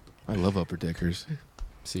 I love upper deckers.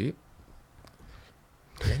 See,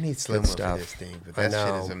 I need slow mo for stuff. this thing, but I that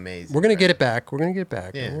shit know. is amazing. We're gonna bro. get it back. We're gonna get it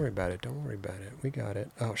back. Yeah. Don't worry about it. Don't worry about it. We got it.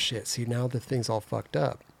 Oh shit! See, now the thing's all fucked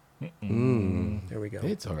up. There we go.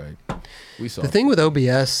 it's all right. We saw The thing with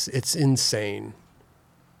OBS, it's insane.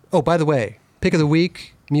 Oh, by the way, pick of the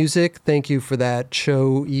week music. Thank you for that,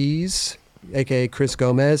 Cho Ease, aka Chris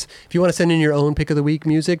Gomez. If you want to send in your own pick of the week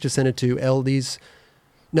music, just send it to LD's.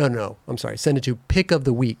 No. I'm sorry. Send it to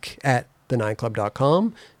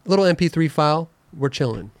pickoftheweek@the9club.com. Little MP3 file. We're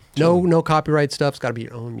chilling. No copyright stuff. It's got to be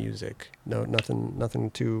your own music. No, nothing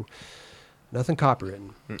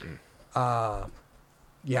copywritten.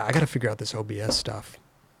 Yeah, I got to figure out this OBS stuff.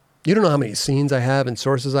 You don't know how many scenes I have and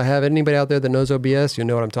sources I have. Anybody out there that knows OBS, you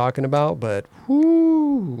know what I'm talking about. But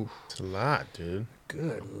whoo, It's a lot, dude.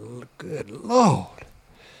 good lord.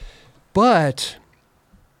 But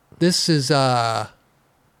this is you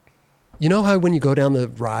know how when you go down the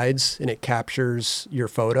rides and it captures your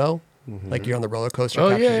photo, like you're on the roller coaster, Oh,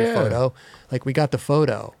 captures yeah, your yeah. photo. Like we got the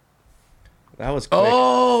photo. That was quick.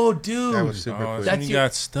 Oh, dude. That was super Oh, quick. that's when you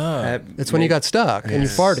got stuck. That's when you got stuck and you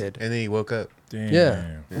Yes. farted. And then he woke up. Damn. Yeah.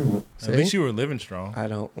 At least See? you were living strong. I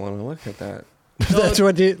don't want to look at that. That's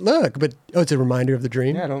what you look. But it's a reminder of the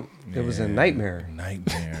dream. Yeah, I don't. It was a Yeah. nightmare.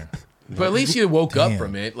 Nightmare. But at least you woke up Damn.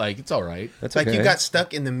 from it. Like it's all right. That's Like okay. you got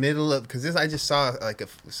stuck in the middle of because I just saw like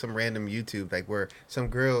some random YouTube like where some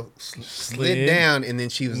girl slid down and then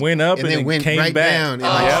she was Went up and then then went came right back. down and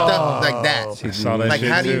like Oh. stuck like that. I saw that Like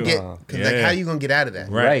shit how do you too. get? Cause like Yeah. how you gonna get out of that?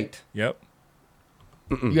 right. Yep.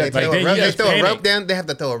 You They got, Like, throw, then a rope, you they guys throw a rope panic. down. They have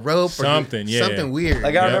to throw a rope or Something, yeah. something weird.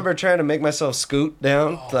 Like I Yeah. remember trying to make myself scoot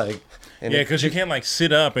down, like, and Yeah, because you can't like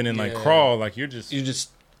sit up and then like Yeah. crawl. Like you're just. you just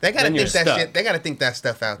They gotta then you're think that stuck. shit. They gotta think that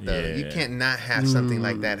stuff out though. You Yeah. can't not have something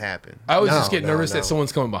like that happen. I always No, just get no, nervous no. that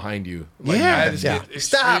someone's coming behind you. Like, Yeah. I just Yeah. get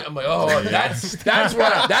Stop. I'm like, oh, that's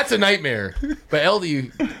what that's a nightmare. But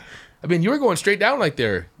LD, I mean, you were going straight down like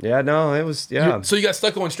there. Yeah, no, it was So you got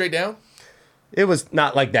stuck going straight down? It was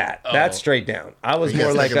not like that. That's straight down. I was You more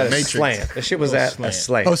guys like like a a Matrix. slant. The shit was at a slant.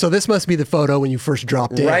 slant. Oh, so this must be the photo when you first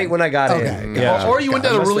dropped in. Right when I got Okay. in. Yeah. Or you went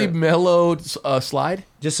down a Must really have- mellow slide?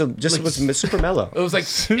 just it was super It mellow. was like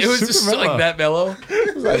it was just Super like mellow. that mellow.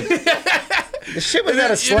 The shit was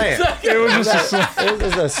at a slant. It was just a slant. It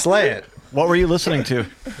was a slant. What were you listening to?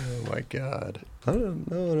 Oh my god. I don't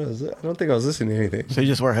know. I don't think I was listening to anything. So you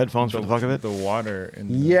just wear headphones for the fuck of it? The water and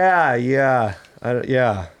Yeah. Yeah.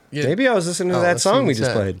 Maybe I was listening to Oh, that let's song see we what's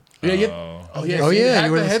just that. played. Yeah, yeah. Oh. Oh yeah. Oh, so yeah, You you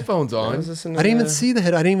had were the listening- headphones I on. was listening to I didn't even the- see the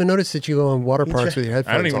head. I didn't even notice that you go on water parks with your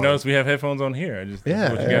headphones I don't even on. notice we have headphones on here. I just Yeah.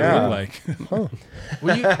 that's what you Yeah. guys look like.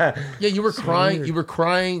 Were you, yeah, you were crying. weird. You were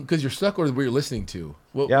crying because you're stuck, or were you listening to?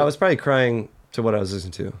 Yeah, I was probably crying to what I was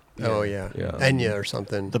listening to. Oh yeah. Yeah. Enya or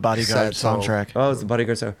something. The Bodyguard Sad song. soundtrack. Oh, it was the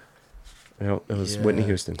Bodyguard song. No, it was Yeah. Whitney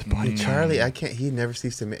Houston. Charlie, I can't. He never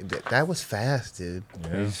ceased to make that was fast, dude.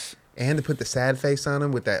 Yeah. And to put the sad face on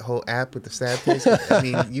him with that whole app with the sad face. I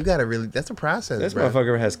mean, you gotta really. That's a process, This bro.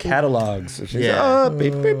 motherfucker has catalogs. So she's Yeah. like, oh,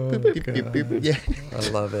 beep, beep, beep, beep. Beep, beep, beep. Yeah. I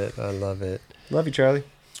love it. I love it. Love you, Charlie.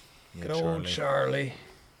 Yeah, Good old Charlie. Charlie.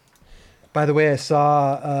 By the way, I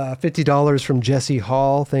saw $50 from Jesse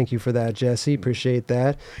Hall. Thank you for that, Jesse. Appreciate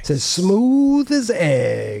that. It says smooth as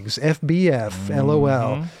eggs. FBF.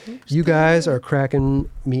 LOL. You guys are cracking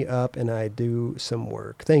me up, and I do some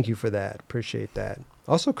work. Thank you for that. Appreciate that.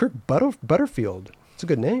 Also, Kirk Butterfield. It's a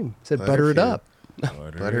good name. It said butter it up.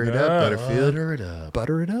 Butter it up, Butterfield. Butter it up.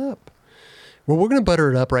 Butter it up. Well, we're going to butter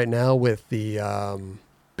it up right now with the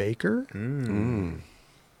Baker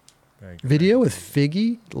video with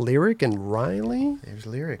Figgy, Lyric, and Riley. There's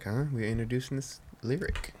lyric, huh? We're introducing this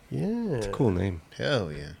lyric. Yeah. It's a cool name.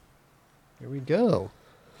 Hell yeah. Here we go.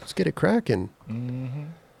 Let's get it cracking. That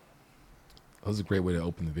was a great way to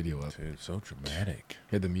open the video up. Dude, so dramatic.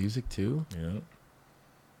 You had the music too. Yeah.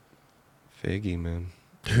 Figgy, man.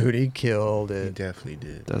 Dude, he killed He it. definitely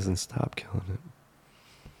did. Doesn't stop killing it.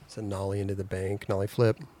 It's a nollie into the bank, nollie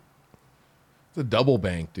flip. It's a double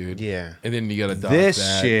bank, dude. Yeah. And then you gotta dodge This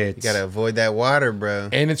that. shit. You gotta avoid that water, bro.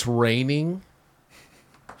 And it's raining.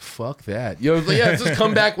 Fuck that. Yo, yeah, just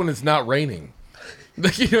come back when it's not raining.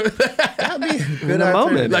 Like, you know, In the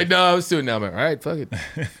moment. like, no, I was doing it now. I'm like, all right, fuck it.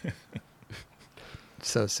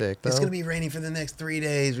 So sick, though. It's gonna be raining for the next 3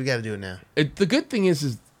 days. We gotta do it now. The good thing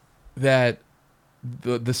is that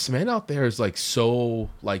the cement out there is like so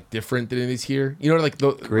like different than it is here. You know, like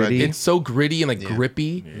Gritty. It's so gritty and like Yeah.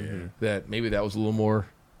 grippy that maybe that was a little more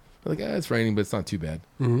like, it's raining, but it's not too bad.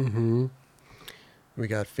 Mm-hmm. We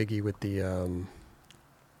got Figgy with the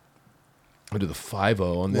I do the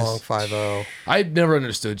 5-0 on this. long 5-0. I never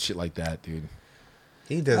understood shit like that, dude.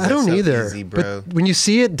 He does. I that don't so either. easy, bro. But when you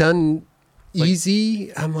see it done Like-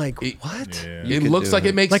 easy, I'm like, It- what? Yeah. It could looks do like it.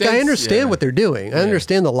 it makes Like, sense. I understand Yeah. what they're doing. I Yeah.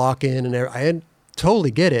 understand the lock in and I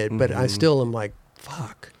totally get it, but I Mhm. still am like,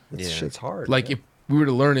 fuck. This Yeah. shit's hard. Like if we were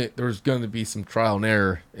to learn it, there's going to be some trial and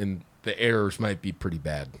error, and the errors might be pretty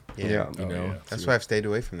bad. Yeah. Yeah. You know, yeah. That's why I've stayed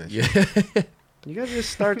away from that. Yeah. Shit. You gotta just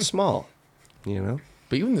start small. You know?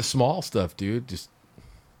 But even the small stuff, dude, just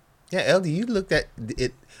Yeah, LD, you looked at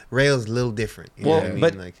it. Rails a little different. You know Well, what I mean?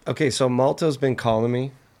 but Like, okay, so Malto's been calling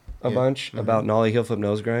me a Yeah. bunch about nollie heel flip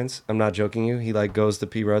nose grinds. I'm not joking you. He like goes to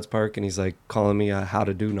P. Rudd's Park and he's like calling me how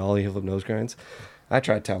to do nollie heel flip nose grinds. I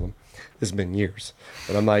try to tell him. This has been years.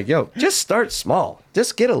 But I'm like, yo, just start small.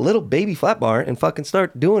 Just get a little baby flat bar and fucking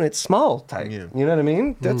start doing it small type. Yeah. You know what I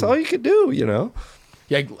mean? That's all you could do, you know?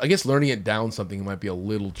 yeah. I guess learning it down something might be a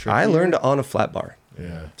little tricky. I learned on a flat bar.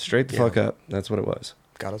 Yeah. Straight the fuck up. That's what it was.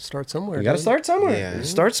 gotta start somewhere. You gotta dude. start somewhere. Yeah.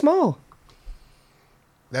 Start small.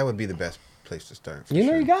 that would be the best place to start. for You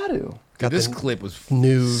know sure. you got to. Dude, Got this the clip was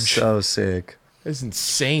Nuge. So sick. it's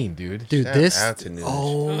insane, dude. Dude, Shout this. out to Nuge.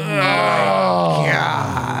 Oh my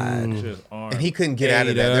God. Just arm. And he couldn't get out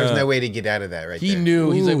of that. There's no way to get out of that right He there.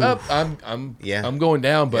 knew. He's Ooh. like, oh, I'm Yeah. I'm going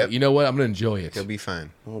down, but Yep. you know what? I'm gonna enjoy it. He'll be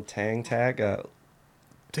fine. Little tang tag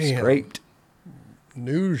Damn. scraped.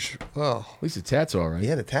 Nuge. Oh. At least the tats are all right.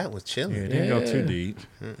 Yeah, the tat was chilling. Yeah, it didn't go too Yeah. deep.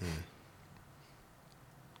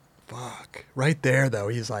 Fuck. Right there, though,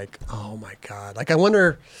 he's like, oh my God. Like, I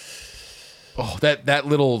wonder. Oh, that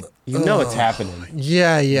little. You know it's happening.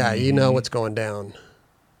 Yeah, you know what's going down.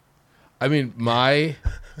 I mean, I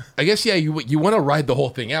guess yeah. You want to ride the whole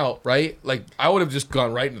thing out, right? Like I would have just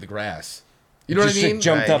gone right into the grass. You know Just what I mean?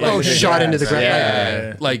 jumped up. Right, yeah. Oh, into the shot grass. into the ground.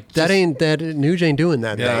 Yeah, like That just- ain't that Nuge ain't doing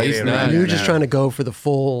that. Yeah, though. he's not. Nuge just No. trying to go for the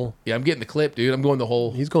full. Yeah, I'm getting the clip, dude. I'm going the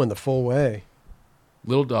whole He's going the full way.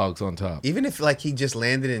 little dogs on top. Even if like he just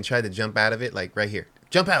landed and tried to jump out of it, like right here,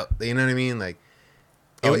 jump out. You know what I mean? Like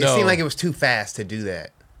it, Oh, it no. seemed like it was too fast to do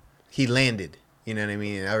that. He landed. You know what I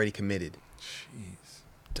mean? And already committed.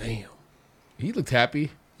 Damn. He looked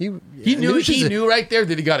happy. He He Nuge is he a- knew right there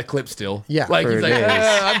that he got a clip still. Yeah. like For he's like, days.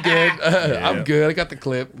 I'm good. I'm good. I got the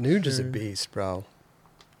clip. Nuge is a beast, bro.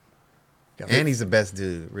 And he's the best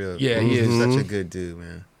dude. Real. Yeah, he is. Such a good dude,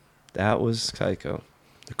 man. That was psycho.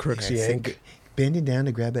 the crooks Yeah, yank. bending down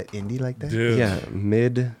to grab that indie like that. Dude. Yeah,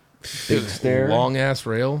 mid big snare. Long ass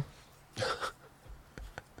rail.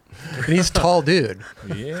 And he's a tall dude.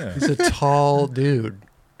 Yeah. He's a tall dude.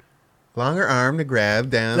 Longer arm to grab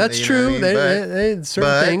down. That's you know true. what I mean? They certain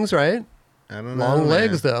but- things, right? I don't know. Long man.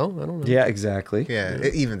 legs, though. I don't know. Yeah, exactly. Yeah,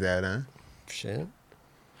 it evens out, huh? Shit.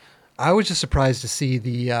 I was just surprised to see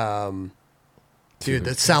the dude,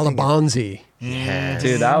 the Salabonzi. Yeah.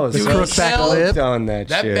 Dude, I was The so crook back stoked lip. on that,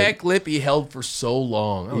 That shit. back lip he held for so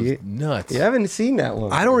long. That was Yeah. nuts. You haven't seen that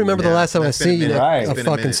one. I don't remember the Yeah, last time I that's been a seen minute. Right. a It's been a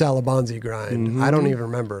fucking minute. Salabonzi grind. I don't even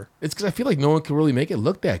remember. It's because I feel like no one can really make it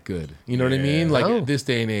look that good. You know what I mean? Like No. this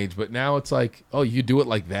day and age. But now it's like, oh, you do it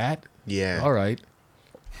like that? Yeah. All right.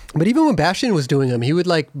 But even when Bastion was doing them, he would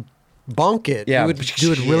like bonk it. Yeah. He would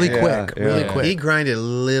do it really Yeah, quick, yeah. really Yeah. quick. He grinded a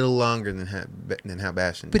little longer than how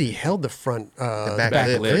Bastion. But he held the front the back, back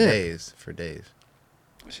lip, lip. for days. For days.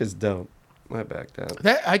 Shit's dope. My back down.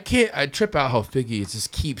 That I can't. I trip out how Figgy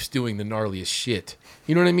just keeps doing the gnarliest shit.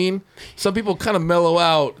 You know what I mean? Some people kind of mellow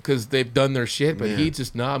out because they've done their shit, but Yeah. he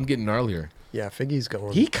just I'm getting gnarlier. Yeah, Figgy's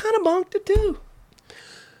going. He kind of bonked it too.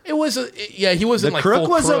 It was yeah. He wasn't The like crook full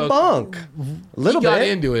was crook. a bonk. A little He got bit.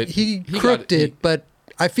 into it. he got- crooked it, but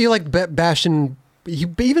I feel like Bastion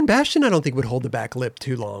Even Bastion, I don't think would hold the back lip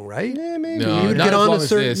too long, right? Yeah, maybe. No, He would not get as on long a as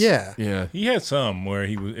certain, this. yeah. Yeah. He had some where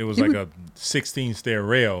it was He like would- a 16 stair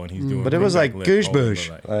rail, and he's doing. But it was like bring back gush lip, bush.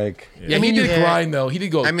 like- Like, Yeah, he did grind though. He did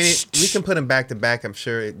go. I mean, we can put them back to back. I'm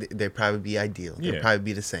sure they'd probably be ideal. Yeah. They'd probably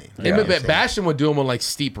be the same. Yeah, but Bastion would do them on like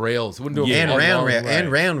steep rails. He wouldn't do them Yeah. And on round long- rail right.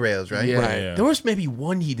 and round rails, right? Yeah. Right, yeah. There was maybe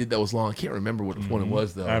one he did that was long. I can't remember which one it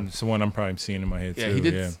was though. It's the one I'm probably seeing in my head yeah, too. he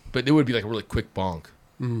did. Yeah. But it would be like a really quick bonk.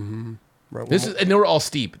 Right, This is, and they were all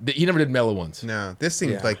steep. He never did mellow ones. No, this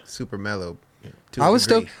seems Yeah. like super mellow. to I a was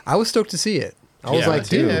degree. stoked. I was stoked to see it. I was Yeah, like,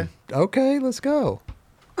 dude, yeah. okay, let's go.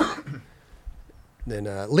 Then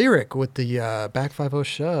Lyric with the back 5-0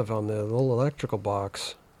 shove on the little electrical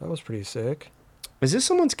box. That was pretty sick. is this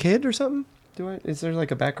someone's kid or something? Is there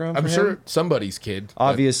like a background? I'm for sure him? somebody's kid. but-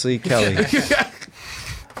 Obviously, Kelly.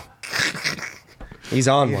 He's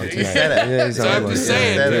on one tonight. Yeah, he's So on I'm one. just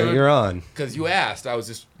saying, Yeah, dude. you're on. Because you asked, I was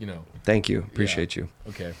just, Thank you. Appreciate you.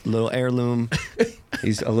 okay. Little heirloom.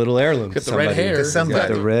 He's a little heirloom. Got to the red somebody. hair. He's got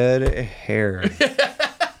the red hair.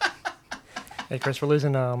 Hey, Chris, we're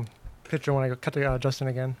losing picture when I go cut to Justin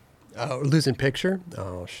again. Oh, losing picture?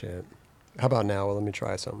 Oh, shit. How about now? Well, let me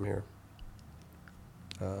try something here.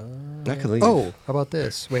 I could leave. Oh, how about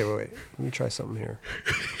this? Wait. Let me try something here.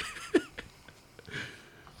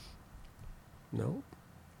 No?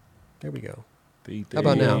 There we go. How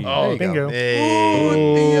about now? Oh, There you bingo. go.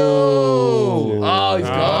 Hey. Theo! Oh, he's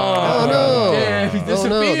gone. Oh, no. Damn, he Oh, disappeared.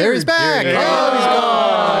 no. There he's back. Oh, Oh, he's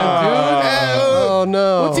gone, dude. Oh,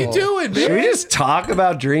 no. What's he doing, Should we man? just talk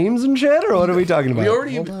about dreams and shit, or what are we talking about? We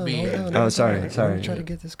already. Hold on, man. hold on. Oh, sorry. Let me try to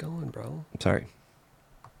get this going, bro. Sorry.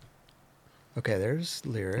 Okay, there's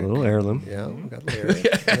Lyric. A little heirloom. Yeah, we got Lyric.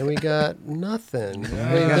 And then we got nothing.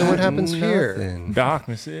 Then what happens here? Nothing.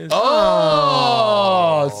 Darkness is.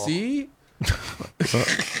 Oh, see?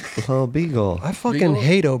 Little beagle. I fucking Beagle?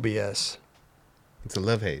 hate OBS. It's a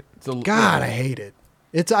love hate. It's a, God, I hate it.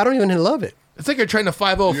 I don't even love it. It's like you're trying to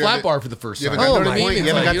 5-0 You flat haven't- bar for the first You time. haven't got Oh to my the point. It's You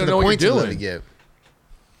haven't like got you to don't the know what point you're to love it doing. yet.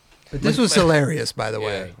 But this was hilarious, by the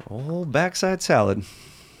way. Old backside salad.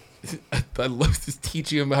 I love just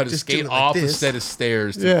teaching him how to Just do skate it like off a this. set of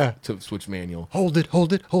stairs to switch manual. Hold it.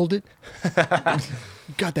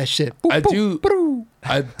 Got that shit. Boop, I boop, do- boop.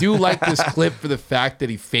 I do like this clip for the fact that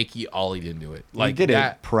he fakey ollied into it. Like He did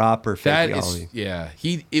that, it proper that fake is, ollie. yeah.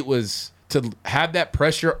 It was to have that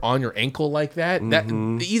pressure on your ankle like that. That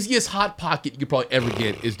Mm-hmm. the easiest hot pocket you could probably ever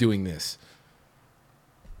get is doing this.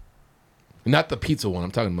 Not the pizza one.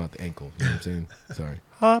 I'm talking about the ankle. You know what I'm saying? Sorry.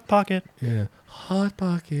 Hot pocket. Yeah. Hot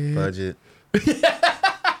pocket. Budget.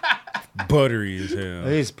 Buttery as hell.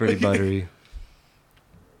 He's pretty buttery.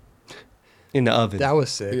 In the oven. That was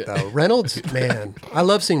sick, though. Reynolds, man. I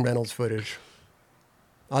love seeing Reynolds footage.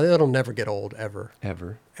 It'll never get old, ever.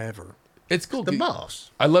 Ever. It's cool. The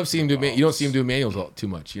boss. I love seeing him do. You don't see him do manuals too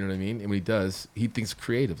much. You know what I mean? And when he does, he thinks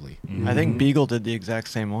creatively. I think Beagle did the exact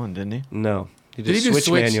same one, didn't he? No. He Did just he just switch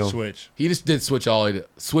switch? manual. Switch. He just did switch ollie.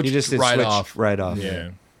 Switch He just did right switch off. right off.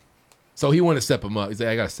 Yeah. So he wanted to step him up. He's like,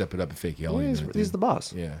 I got to step it up and fake it. Yeah, he's the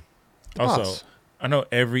boss. Yeah. boss. Also, I know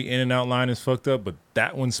every in and out line is fucked up, but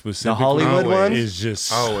that one specifically Hollywood one? is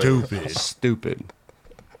just Always. stupid. Stupid.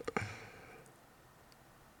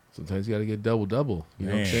 Sometimes you got to get double. You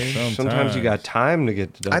know what I'm Man, saying? Sometimes you got time to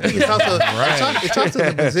get to I think it's also it's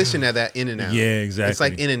also the position of that in and out. Yeah, exactly. It's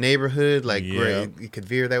like in a neighborhood, like where Yeah. you could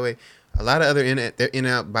veer that way. A lot of other they're in and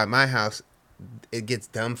out by my house. It gets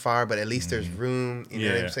dumb far, but at least there's room. You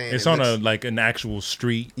know what I'm saying? It's It on looks- an actual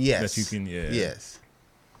street yes. that you can. Yeah. Yes.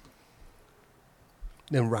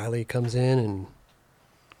 Then Riley comes in and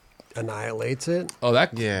annihilates it. Oh,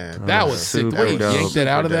 that Yeah. that was sick. The super way he dope. yanked that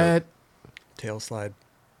out of Super that. Tail slide,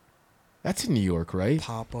 That's in New York, right?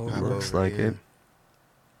 pop over. Looks like it.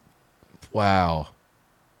 Wow.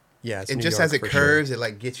 Yeah, it's And New just York as it for sure. curves, it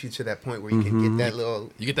like gets you to that point where you can get that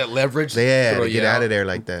little You get that leverage. yeah throw to you get out of there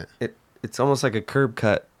like that. It's almost like a curb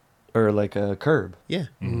cut or like a curb. Yeah.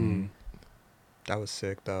 That was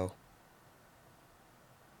sick, though.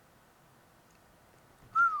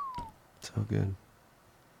 So good.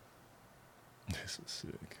 This is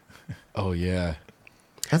sick. Oh yeah.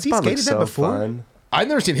 Has he Spot skated looks that so before? fun. I've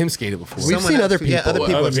never seen him skate it before. We've Someone seen else- other people. Yeah, other people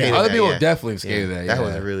have Other skated people that, yeah. definitely have skated that. That yeah.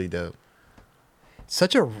 was really dope.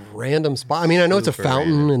 Such a random spot. I mean, I know it's a Super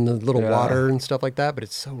fountain random. and the little Yeah. water and stuff like that, but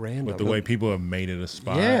it's so random. But the way people have made it a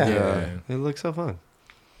spot. Yeah. Yeah. It looks so fun.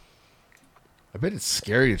 I bet it's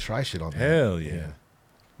scary to try shit on that. Hell yeah.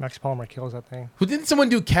 Max Palmer kills that thing. Well, didn't someone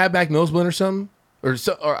do cab back nose blend or something? Or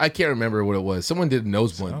I can't remember what it was. Someone did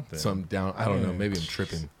nose blend some down. I don't know. Yeah. Maybe I'm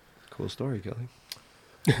tripping. Cool story, Kelly.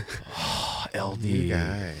 LD. You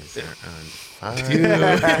guys are on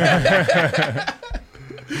fire.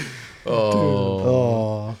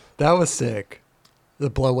 Oh, that was sick. The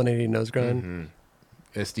blow 180 nose grind.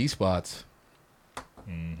 SD spots.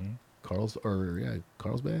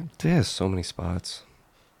 Carlsbad. It has so many spots.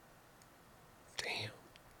 Damn.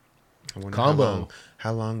 I wonder Combo.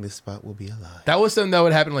 How long this spot will be alive? That was something that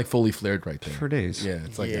would happen like fully flared right there. For days. Yeah,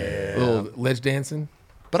 it's like a little ledge dancing.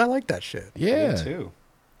 But I like that shit. Yeah. Me too.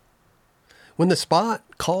 When the spot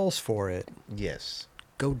calls for it, Yes,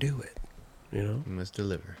 go do it. You know, we must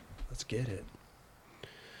deliver. let's get it.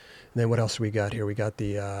 And then what else do we got here? We got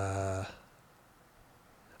the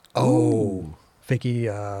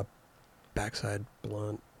fakey backside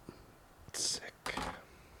blunt. Sick.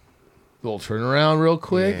 Little turnaround real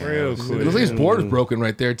quick. Yeah. Real It quick. looks like his board is broken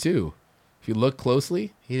right there too. If you look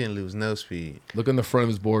closely, He didn't lose no speed. look on the front of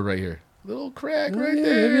his board right here. Little crack right Yeah,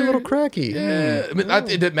 there. maybe a little cracky. Yeah. I mean,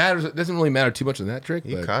 it matters. It doesn't really matter too much on that trick.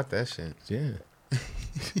 He But caught that shit. yeah.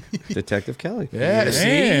 Detective Kelly. Yeah. See,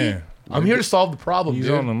 Man, I'm here to solve the problem, he's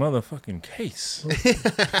dude. on the motherfucking case.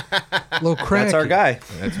 Little cracky. That's our guy.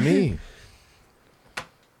 That's me.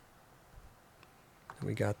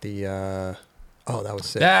 We got the that was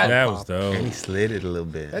sick. That was dope. And he slid it a little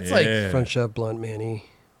bit. That's Yeah. like, Front shove blunt Manny.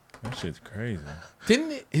 That shit's crazy.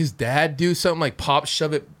 didn't his dad do something like pop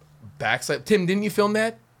shove it backside? Tim, didn't you film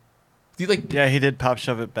that? Did you like Yeah, he did pop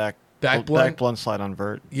shove it back. Back blunt? Back blunt slide on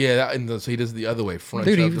vert. yeah? So he does it the other way, front.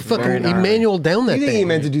 Dude, he shove the front. fucking he gnarly. manual down that You think thing. he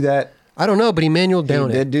meant to do that? I don't know, but he manual down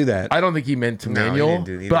He it. did do that. I don't think he meant to No, he manual, didn't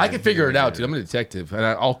do- he but I didn't- can figure he it out, didn't dude. I'm a detective, and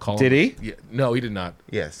I'll call. Did him. he? Yeah. No, he did not.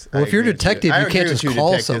 Yes. Well, I if you're a agree with detective, I you agree can't with just you,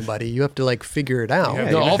 call detective. somebody. You have to like figure it out. Yeah,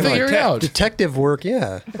 No, I'll you figure it out. Detective work,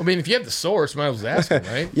 yeah. I mean, if you have the source, might as well ask him,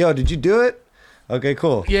 right? Yo, did you do it? Okay,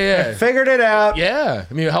 cool. Yeah. Figured it out. Yeah.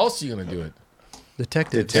 I mean, how else are you gonna do it?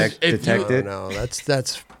 Detective. Detected. No,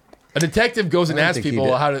 that's. A detective goes and I don't asks think he people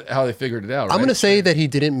did. how they figured it out. Right? I'm gonna say that he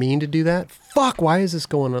didn't mean to do that. Fuck, why is this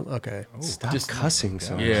going on? Okay, Stop Just- cussing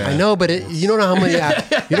so much. Yeah. I know, but you don't know how many.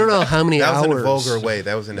 You don't know how many That was in a hours. vulgar way.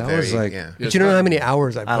 That was in a That very was like- yeah. But you don't know how many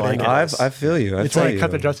hours I put like into it. this. I feel you. I It's feel like you.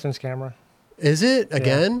 cut the Justin's camera. Is it Yeah.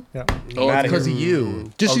 again? Yeah. Oh, Outta it's because here. of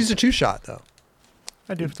you. Just use a two shot though.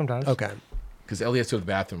 I do sometimes. Okay. Because Ellie has to go to the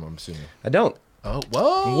bathroom. I'm assuming. I don't. Oh,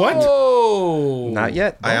 whoa! What? Whoa! Not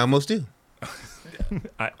yet. I almost do.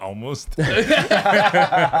 I almost. Woo!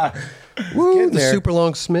 Getting The there. super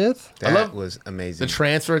long Smith, That love was The amazing.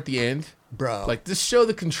 transfer at the end, bro. like just show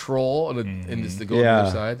the control and just to go on Yeah. the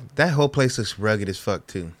other side. That whole place looks rugged as fuck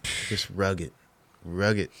too. Just rugged.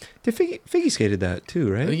 Did Figgy skated that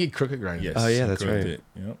too, I think right? he crooked grinded. Yes. Oh, yeah, that's correct right. it.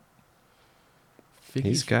 Yep.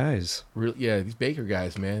 These guys. These Baker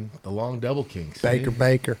guys, man, the long double kings. Baker,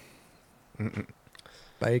 Baker.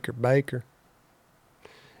 Baker.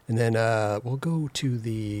 And then we'll go to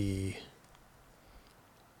the.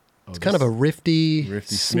 Oh, It's kind of a rifty,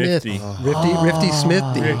 Rifty Smith. Smithy. Rifty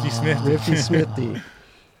Smithy. Ricky Smith. Rifty Smithy.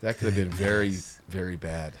 that could have been very, very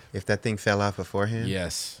bad. If that thing fell off beforehand.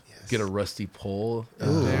 Yes. Get a rusty pole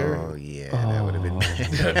Oh there. yeah, that would have been bad.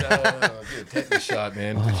 Get a tetanus shot,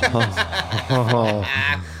 man.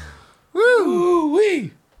 Oh. Woo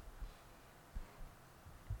wee!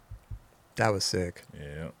 That was sick.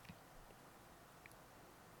 Yeah.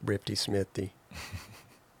 Rifty Smithy.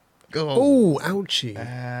 Go. Oh, ouchie.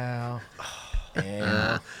 Ow.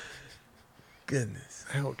 Yeah. Goodness.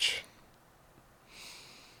 Ouch.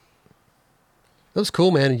 That was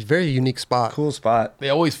cool, man. Very unique spot. Cool spot. They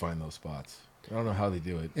always find those spots. I don't know how they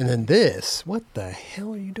do it. And then this. What the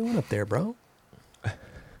hell are you doing up there, bro?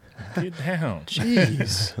 Get down.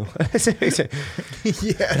 Jeez. Yes.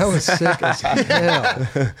 That was sick as hell.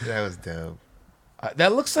 That was dope.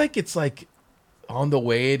 That looks like it's like on the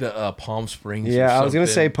way to Palm Springs. or Yeah, I was gonna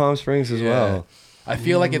say something. Palm Springs as Yeah. well. I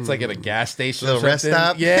feel like it's like at a gas station. Little or rest something.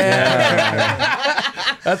 stop?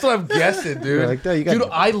 Yeah. That's what I'm guessing, dude. You're like, "No, you got- Dude,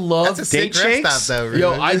 I love That's a sick Date rest shakes? stop though.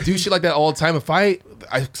 Yo, really. I do shit like that all the time. If I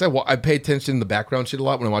pay attention to the background shit a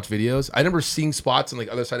lot when I watch videos. I remember seeing spots on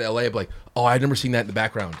like other side of LA. I'd be like, oh, I remember seeing that in the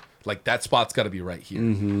background. Like that spot's got to be right here.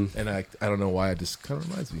 And I don't know why. It just kind of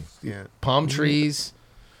reminds me. Yeah. Palm trees.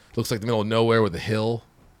 Looks like the middle of nowhere with a hill.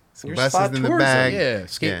 Some Your buses spot in the tourism. bag. Yeah,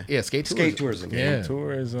 skate. Yeah, skate tourism. Skate tourism. Yeah,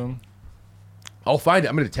 Tourism. I'll find it.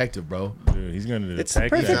 I'm a detective, bro. Dude, he's going to It's the detect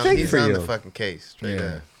perfect that. thing He's for on you. the fucking case. Straight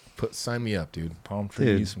Yeah, up. sign me up, dude. Palm trees,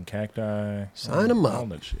 Dude. some cacti. Sign 'em up. All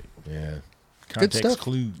that shit. Yeah. Good Context stuff.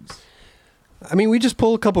 clues. I mean, we just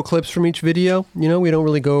pull a couple clips from each video. You know, we don't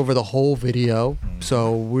really go over the whole video.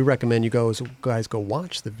 So we recommend you guys go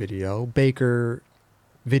watch the video. Baker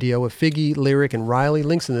video of Figgy, Lyric, and Riley.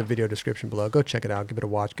 Links in the video description below. Go check it out. Give it a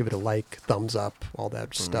watch. Give it a like, thumbs up, all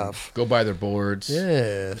that stuff. Go buy their boards.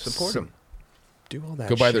 Yeah. Support them. Do all that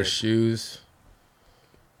Go buy their shit. shoes.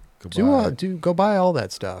 Go buy all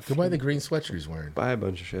that stuff. Go buy the green sweatshirt he's wearing. Buy a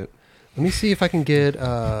bunch of shit. Let me see if I can get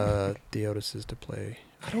the Otises to play.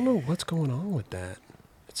 I don't know what's going on with that.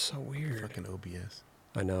 It's so weird. Fucking OBS.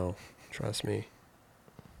 I know. Trust me.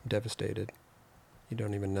 I'm devastated. You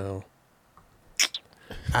don't even know.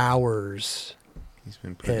 Hours. He's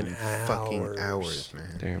been putting in And fucking hours,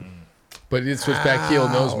 man. Damn. But he did switch back heel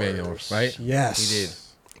nose manual, right? Yes. He did.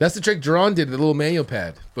 That's the trick Jerron did, the little manual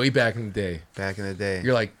pad, way back in the day. Back in the day.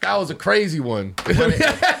 You're like, that was a crazy one.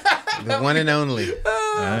 The one and only.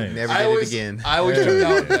 Nice. Never did it again. I always tripped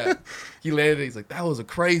out with that. He landed it, he's like, that was a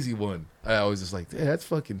crazy one. I was just like, yeah, that's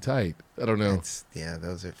fucking tight. I don't know.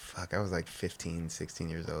 Those are, I was like 15, 16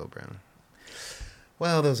 years old, bro.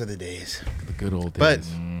 Well, those are the days. The good old days.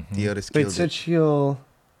 But the Otis Wait, killed it. switch heel.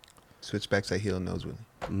 Switchbacks at heel nose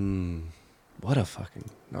wheelie. What a fucking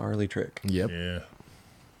gnarly trick. Yep. Yeah.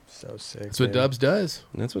 So sick. That's what man. Dubs does.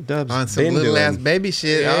 That's what Dubs On some been little doing. ass baby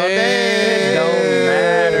shit all It day. don't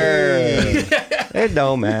matter. It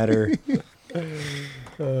don't matter.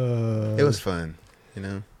 It was fun, you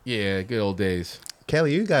know. Yeah, good old days.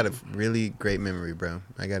 Kelly, you got a really great memory, bro.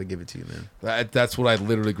 I got to give it to you, man. That's what I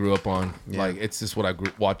literally grew up on. Yeah. Like, it's just what I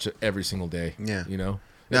watch every single day. Yeah. You know?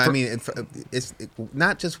 No, And I mean, it's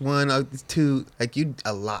not just one, it's two, like you,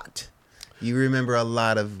 a lot. You remember a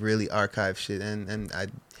lot of really archive shit, and I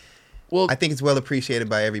think it's well appreciated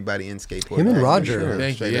by everybody in skateboarding. Him and For Roger. sure.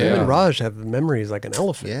 Thank you, Straight yeah. Him up. and Raj have memories like an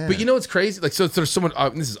elephant. Yeah. But you know what's crazy? Like, so there's someone,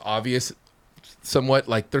 this is obvious somewhat,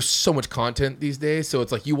 like there's so much content these days. So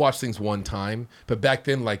it's like you watch things one time, but back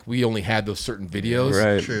then, like we only had those certain videos.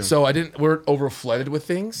 Right. True. So we're over flooded with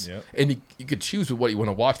things. Yep. And you could choose what you want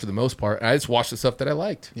to watch for the most part. And I just watched the stuff that I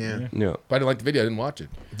liked. Yeah. Yeah. If I didn't like the video, I didn't watch it.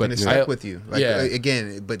 But And it stuck with you. Like, yeah.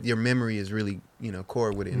 Again, but your memory is really,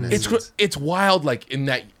 core with it. In that sense. It's wild. Like in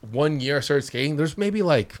that 1 year I started skating, there's maybe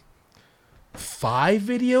like 5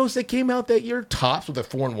 videos that came out that year, tops, with the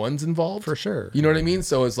 4-in-1s involved. For sure. You know what I mean?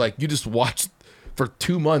 So it's like you just watched for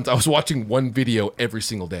 2 months. I was watching one video every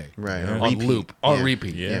single day. Right. Yeah. On On repeat. loop. On Yeah.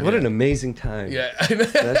 repeat. Yeah. What an amazing time. Yeah.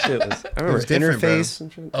 That shit was. I remember was different, bro. interface.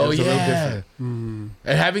 And shit. Oh, was a little yeah. different. And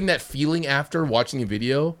having that feeling after watching a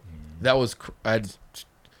video, that was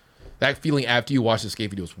that feeling after you watch the skate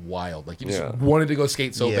video was wild. Like you just Yeah. wanted to go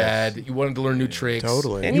skate so Yes. bad. You wanted to learn new tricks.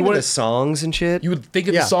 Totally. And You even wanted, the songs and shit. you would think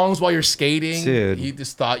of Yeah. the songs while you're skating. Dude. You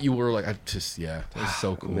just thought you were like, it was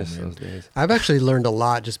so I cool, miss man. those days. I've actually learned a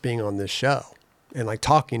lot just being on this show and like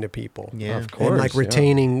talking to people. Yeah. Of course. And like yeah.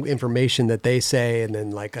 retaining information that they say, and then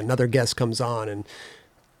like another guest comes on and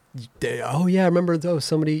oh yeah, I remember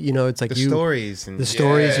somebody, it's like The stories. And the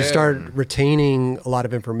stories, you Yeah. start retaining a lot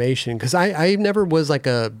of information, because I never was like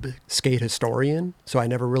a skate historian, so I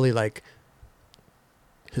never really like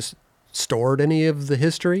stored any of the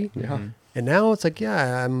history. Yeah. And now it's like,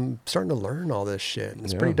 yeah, I'm starting to learn all this shit, and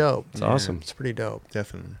it's Yeah. pretty dope. It's awesome. It's pretty dope.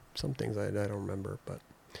 Definitely. Some things I don't remember, but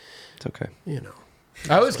It's okay.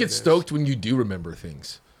 I always what get it is. stoked when you do remember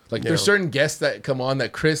things. Like there's Yeah. certain guests that come on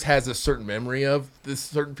that Chris has a certain memory of this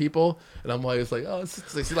certain people, and I'm always like, oh,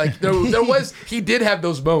 it's like there was he did have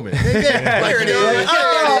those moments. There it is.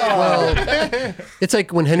 well, it's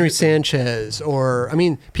like when Henry Sanchez, or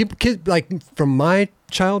kids like from my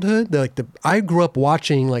childhood, I grew up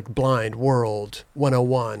watching like Blind World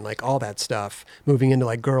 101, like all that stuff, moving into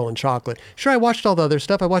like Girl and Chocolate. Sure, I watched all the other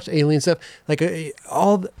stuff. I watched Alien stuff, like I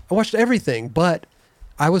watched everything, but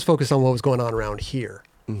I was focused on what was going on around here.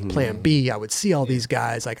 Plan B, I would see all these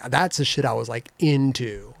guys, like that's the shit I was like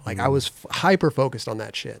into. Like I was hyper focused on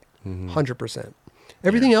that shit, 100%.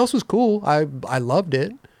 Everything else was cool. I loved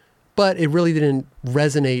it, but it really didn't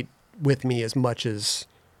resonate with me as much as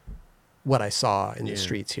what I saw in the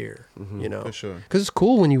streets here, For sure. Because it's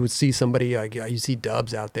cool when you would see somebody, like you see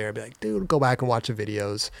Dubs out there, be like, dude, go back and watch the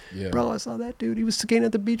videos. Yeah. Bro, I saw that dude. He was skating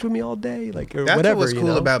at the beach with me all day, like or That's whatever. what was cool you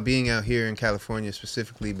know? about being out here in California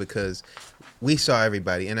specifically, because we saw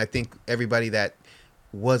everybody, and I think everybody that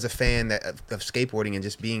was a fan of skateboarding and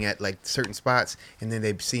just being at like certain spots, and then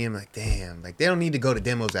they see him like, damn, like they don't need to go to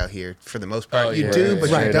demos out here for the most part. Oh, You yeah. do, but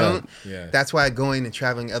Right. you don't. Yeah. That's why going and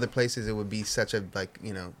traveling other places, it would be such a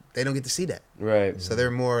they don't get to see that. Right. So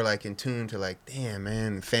they're more like in tune to like, damn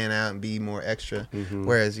man, fan out and be more extra.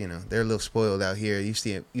 Whereas they're a little spoiled out here. You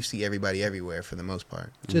see everybody everywhere for the most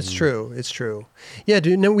part. It's true. It's true. Yeah,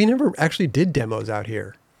 dude. No, we never actually did demos out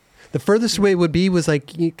here. The furthest way would be was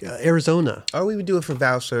like Arizona. Or we would do it for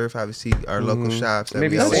Val Surf, obviously our local shops. That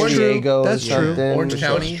Maybe we That's San always- true. Diego. That's or true. something. Orange That's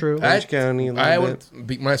County. true. Orange County. A little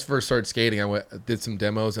bit. When I first started skating, did some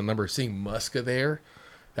demos, and I remember seeing Muska there.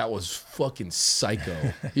 That was fucking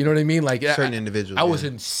psycho. You know what I mean? Like Certain individuals, I was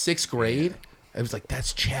yeah. in 6th grade, I was like,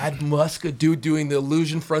 that's Chad Muska, dude, doing the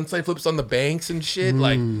illusion frontside flips on the banks and shit.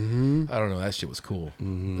 Like, I don't know, that shit was cool.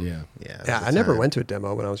 Yeah. Yeah, I never went to a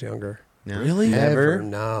demo when I was younger. No? Really? Never?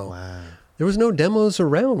 No. Wow. There was no demos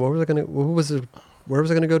around. Where was I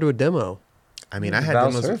gonna go to a demo? I mean, I had Val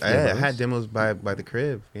demos. Surf I demos. had demos by the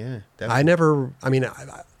crib. Yeah, I definitely.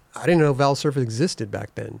 I didn't know Val Surf existed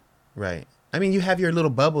back then. Right. I mean, you have your little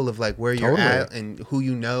bubble of like where you're Totally. at and who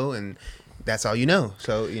you know, and that's all you know.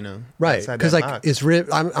 So Right. outside Because that like box. it's Rip.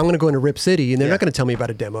 I'm going to go into Rip City, and they're Yeah. not going to tell me about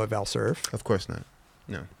a demo of Val Surf. Of course not.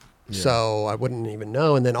 No. So I wouldn't even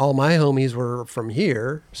know. And then all my homies were from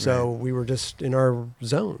here, so we were just in our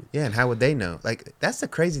zone. Yeah, and how would they know? Like, that's the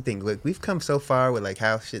crazy thing. Like, we've come so far with like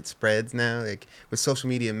how shit spreads now. Like with social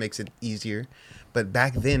media, it makes it easier. But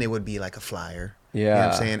back then, it would be like a flyer. You know what I'm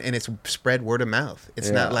Yeah. saying? And it's spread word of mouth. It's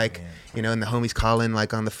Yeah. not like, and the homies calling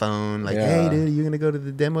like on the phone, like, Yeah. hey, dude, you going to go to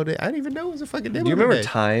the demo day? I didn't even know it was a fucking demo Do you remember today.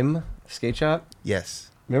 Time Skate Shop?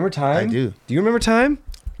 Yes. Remember Time? I do. Do you remember Time?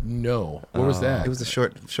 No. What was that? It was a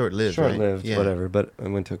short-lived, right? Short-lived, Yeah. whatever. But I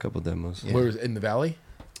went to a couple demos. Yeah. Where was it, in the valley?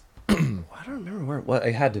 I don't remember where. What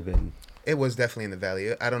it had to have been. It was definitely in the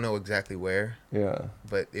valley. I don't know exactly where, Yeah.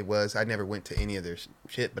 but it was. I never went to any of their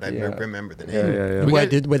shit, but I Yeah. remember the Yeah, name. yeah, yeah. We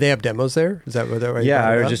got- Would they have demos there? Is that what they're Yeah,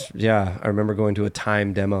 I remember going to a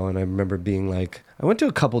Time demo, and I remember being like, I went to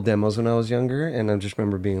a couple demos when I was younger, and I just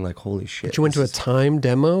remember being like, holy shit. But you went to a this is- Time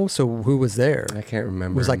demo, so who was there? I can't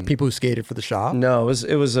remember. It was like people who skated for the shop. No,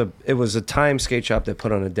 it was a Time skate shop that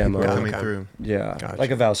put on a demo. People Yeah, coming okay. through. Yeah, Gotcha.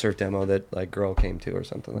 like a Val Surf demo that like girl came to or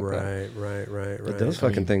something like that. Right. But those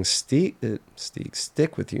fucking things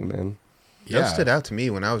stick with you, man. Those stood out to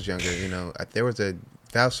me when I was younger. There was a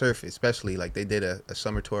Val Surf, especially like they did a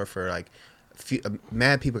summer tour for like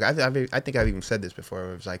mad people. I think I've even said this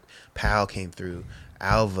before. It was like Pal came through,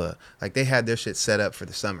 Alva, like they had their shit set up for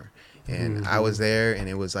the summer. And I was there, and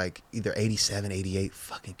it was like either 87, 88.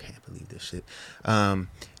 Fucking can't believe this shit.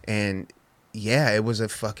 And yeah, it was a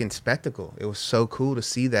fucking spectacle. It was so cool to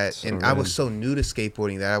see that. So and I was rad. so new to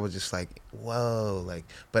skateboarding that I was just like, whoa, like,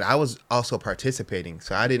 but I was also participating.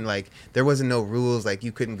 So I didn't there wasn't no rules. Like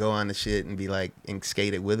you couldn't go on the shit and be like, and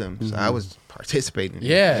skate it with them. So I was participating.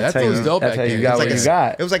 Yeah, that's what was dope That's back how you then. got It was what like you a-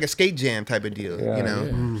 got. It was like a skate jam type of deal, Yeah.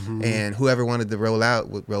 And whoever wanted to roll out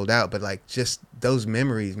rolled out. But like just those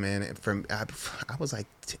memories, man. I was like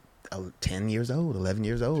 10 years old, 11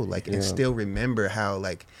 years old, like, and still remember how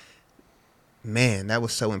like, man, that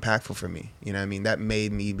was so impactful for me. You know what I mean? That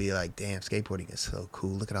made me be like, damn, skateboarding is so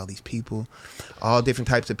cool. Look at all these people, all different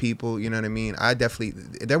types of people. You know what I mean?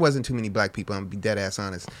 There wasn't too many black people, I'm gonna be dead ass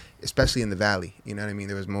honest, especially in the Valley. You know what I mean?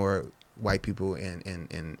 There was more white people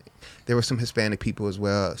and there were some Hispanic people as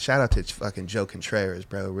well. Shout out to fucking Joe Contreras,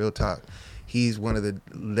 bro. Real talk. He's one of the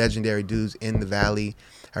legendary dudes in the Valley.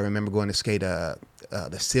 I remember going to skate the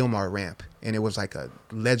Silmar ramp, and it was like a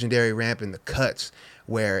legendary ramp in the cuts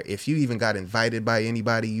where if you even got invited by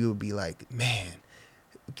anybody, you would be like, man,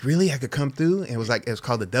 really? I could come through? And it was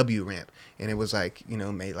called the W ramp, and it was like,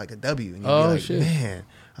 made like a W. And you'd be like, shit. man,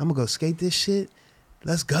 I'm going to go skate this shit.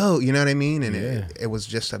 Let's go. You know what I mean? And Yeah. it was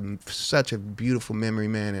just such a beautiful memory,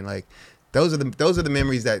 man. And like, those are the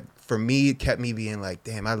memories that for me kept me being like,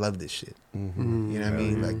 damn, I love this shit. You know what I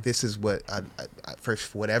mean? Like, this is what I for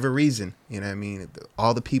whatever reason, you know what I mean?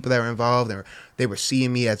 All the people that were involved, they were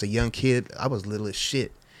seeing me as a young kid. I was little as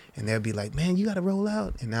shit. And they'd be like, man, you got to roll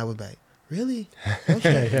out. And I was like, really?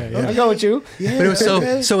 Okay. I go with you. Yeah, But it was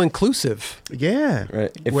okay. so inclusive. Yeah.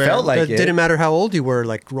 Right. It Where- felt like It it. didn't matter how old you were,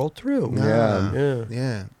 like roll through. Nah. Yeah.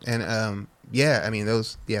 Yeah. And I mean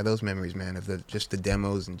those memories, man, of just the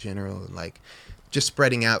demos in general, and like just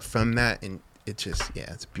spreading out from that, and it's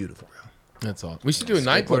beautiful, bro. That's all. We should do a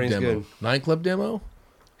nightclub Skateboarding's demo. good. Nightclub demo? We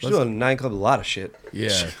should do a 9 Club, a lot of shit.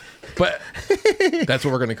 Yeah. But that's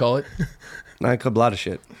what we're going to call it. 9 Club, a lot of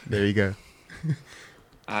shit. There you go.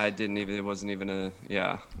 It wasn't even a,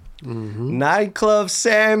 yeah. 9 Club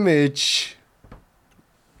sandwich.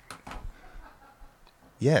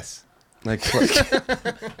 Yes. Like,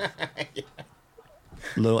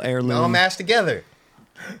 little heirloom. All mashed together.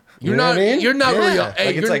 You're know not. what I mean? You're not really. Yeah. Hey,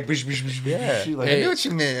 Like, you're, it's like, bish, bish, bish, bish, Yeah. bish, like, Hey, I knew what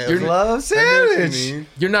you meant. you're- club I knew what you sandwich. mean.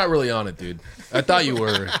 you're not really on it, dude. I thought you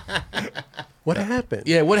were. What happened?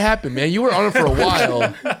 Yeah. What happened, man? You were on it for a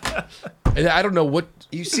while, and I don't know what.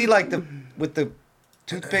 You see, like, with the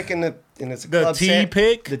toothpick and it's a The club tea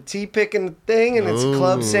pick? The tea pick and the thing, and it's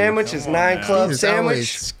club Ooh, sandwich. It's 9 Club He's sandwich.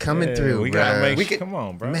 always coming Yeah, through, we bro. gotta make. We could- Come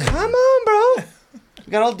on, bro. Man. Come on, bro.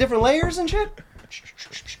 We got all different layers and shit.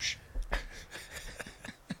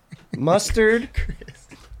 Mustard,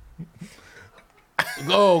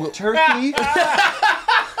 Oh, turkey,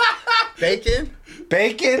 Bacon.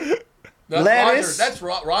 bacon. lettuce. That's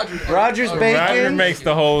Roger. Roger's bacon. Roger makes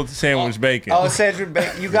the whole sandwich bacon. Oh, Cedric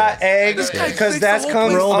bacon. You got eggs because that's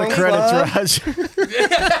comes Roll the on credits, Club. Raj.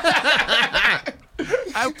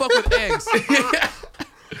 I fuck with eggs.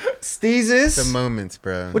 Steezus. The moments,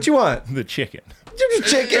 bro. What you want? The chicken.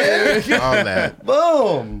 Chicken. All that.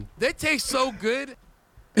 Boom. They taste so good.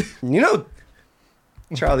 You know,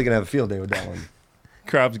 Charlie gonna have a field day with that one.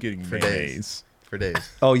 Crab's getting For mayonnaise. For days.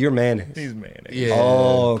 Oh, you're mayonnaise. He's mayonnaise. Yeah.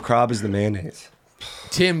 Oh, Crab is the mayonnaise.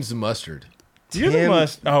 Tim's mustard. You're the Tim-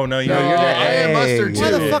 mustard. Oh no, you're No, the I am mustard egg.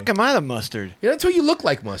 Why too. the fuck am I the mustard? Yeah, that's what you look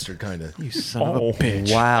like, mustard, kind of. You son of a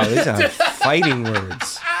bitch. Wow, these are fighting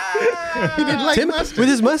words. Tim, with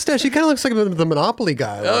his mustache, he kind of looks like the Monopoly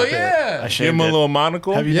guy. a Oh little bit. yeah. I Give shaved him a it. little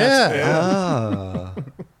monocle. Have you Yeah. Ah.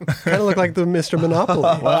 Kind of look like the Mr. Monopoly.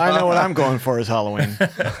 Well, I know what I'm going for is Halloween.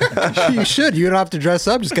 You should. You don't have to dress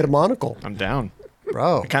up. Just get a monocle, I'm down.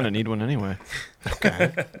 bro. I kind of need one anyway.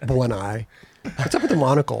 One eye. What's up with the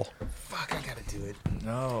monocle? Fuck, I gotta do it.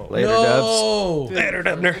 No. Later, Dubs. No. Later,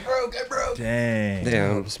 Dubner. I broke. Dang.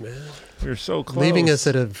 Damn. Dubs, man. You're so close. Leaving us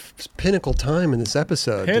at a pinnacle time in this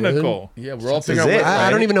episode. dude. pinnacle. Yeah, we're all This is figuring it. out.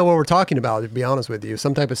 I don't even know what we're talking about, to be honest with you.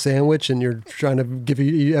 Some type of sandwich, and you're trying to give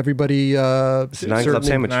everybody It's a 9 Club certain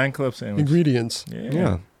sandwich. 9 Club sandwich. ingredients.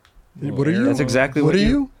 Yeah. What are you? That's exactly What what are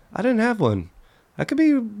you? I didn't have one. I could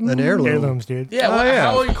be An heirloom. Heirlooms, dude. Yeah, Oh well, yeah,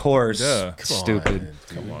 how are you? of course. Duh. Stupid.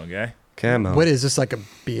 Come on, guy. Come on. What is this, like a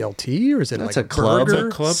BLT, or is it That's like a club, burger?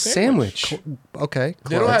 It's a club sandwich. Okay.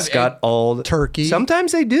 They don't It's have got egg. all the Turkey.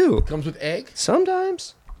 Sometimes they do. Comes with egg.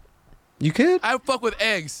 Sometimes. You could. I fuck with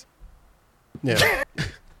eggs. Yeah.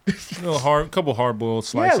 Couple hard boiled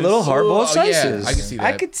slices. Yeah, little hard-boiled Oh, yeah, slices. I can see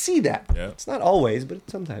I that. could see that. Yeah. It's not always, but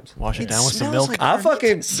sometimes. Wash it down with some milk. I'll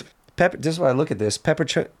fucking pepper. This is why I look at this.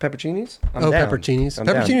 Pepperoncinis. I'm down. pepperoncinis. I'm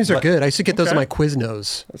down. Pepperoncinis are But good. I used to get those on Okay. my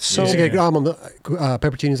Quiznos. So I used to get Yeah. on the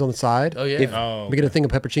pepperoncinis on the side. Oh yeah. If- Oh, We get a thing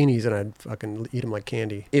of pepperoncinis, and I'd fucking eat them like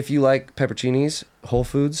candy. if you like pepperoncinis, Whole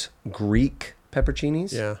Foods Greek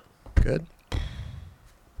pepperoncinis. Yeah. Good.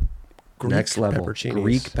 Greek Next level. pepperoncinis.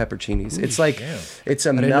 Greek pepperoncinis. It's like damn. it's a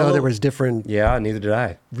I didn't mellow. know there was different Yeah, neither did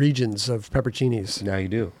I. regions of pepperoncinis. Now you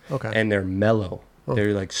do. Okay. And they're mellow. Oh.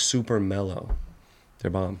 They're like super mellow.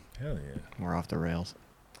 They're bomb. hell yeah. We're off the rails.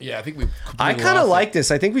 Yeah, I think we. I kind of like this.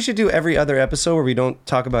 I think we should do every other episode where we don't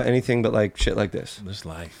talk about anything but like shit like this. This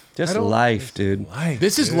life. Just life, dude. Life.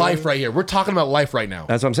 This is life right here. We're talking about life right now.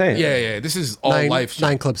 That's what I'm saying. Yeah, yeah. This is all life. Shit.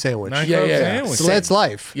 9 Club sandwich. Nine Yeah, Club yeah. sandwich. So that's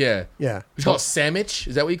life. Yeah. Yeah. It's called sandwich.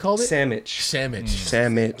 Is that what you called it? Sandwich. Sandwich.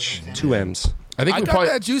 Sandwich. 2 M's. I think I we got probably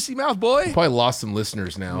that juicy mouth, boy. probably lost some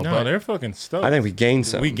listeners now. No, but they're fucking stoked. I think we gained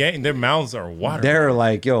some. we gained. Their mouths are watering. They're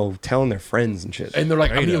like, yo, telling their friends and shit. and they're like,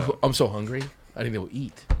 Straight up. I'm so hungry. I think they will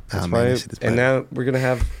eat. Oh, Why- this shit is and bad. now we're gonna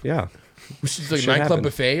have We should do like Should a 9 Club happen.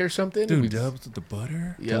 buffet or something. Dude, We- dubs with the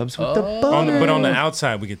butter. yeah. Dubs with the Oh. butter. But on the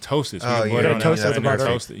outside, we get toasted. So we Oh, can yeah. put it Yeah, on the toasted outside and then butter.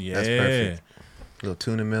 toast it. Yeah. That's perfect. Little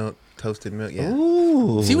tuna milk, toasted milk. Yeah.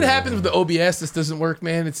 Ooh. See what happens with the OBS? This doesn't work,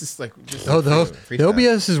 man. It's just like. Oh, the freestyle.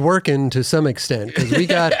 OBS is working to some extent because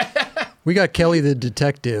we got Kelly the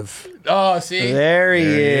detective. Oh, see. There he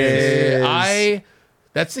is.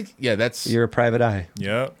 That's. You're a private eye.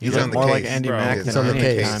 Yep. He's Look on the more case, like Andy bro. Mack He's than on the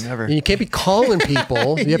any case. time ever. And you can't be calling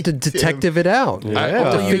people. You have to detective it out. I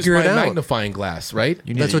have to use Figure my it out. magnifying glass, right?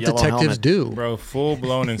 You need That's a what yellow detectives helmet. do. Bro, full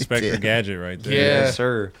blown Inspector Yeah. Gadget right there. Yeah. Yes,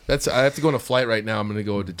 sir. I have to go on a flight right now. I'm gonna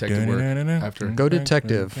go detective work after. Go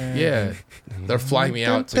detective. Yeah, they're flying me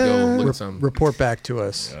out to go look at some. Report back to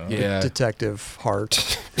us. Yeah. Detective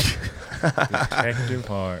Hart. Detective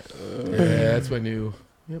Heart. Yeah, that's my new.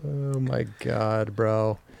 Oh my God,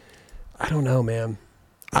 bro. I don't know, man.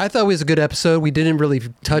 I thought it was a good episode. We didn't really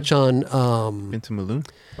touch on. Vincent Milou.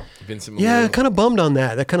 Vincent Yeah, Milou. kind of bummed on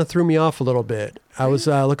that. That kind of threw me off a little bit. I was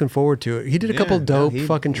looking forward to it. He did a couple Yeah, dope he-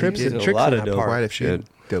 fucking he trips did and a tricks lot in of that dope. part. Quite a few Shit.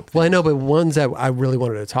 dope. Well, I things. know, but ones that I really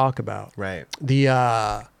wanted to talk about. Right. The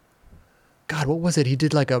God, what was it? He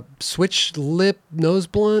did like a switch lip nose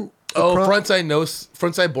blunt. Oh, across-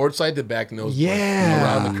 front side, board side to back nose. Yeah.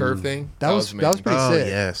 around the curve thing. That was amazing. pretty Oh sick.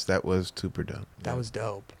 yes, that was super dope. That was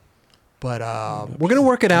dope. But we're gonna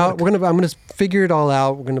work it out. I'm gonna figure it all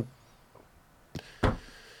out. We're gonna.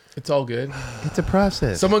 It's all good. It's a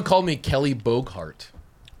process. Someone called me Kelly Bogart.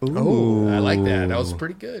 Oh, I like that. That was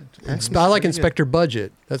pretty good. I like Inspector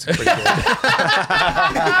Budget. That's pretty good.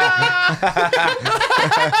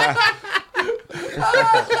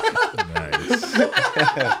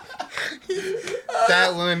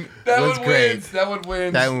 that one was great. That one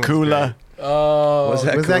wins. That one was Cooler. Oh, Was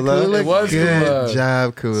that Was that Kula? Cooler? It was Good Cooler.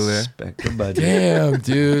 job, Cooler. Respect the budget. damn,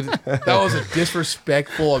 dude. That was a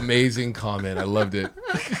disrespectful, amazing comment. I loved it.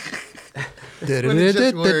 when it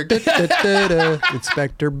just worked.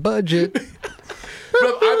 Inspector Budget.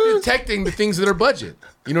 Bro, I'm detecting the things that are budget.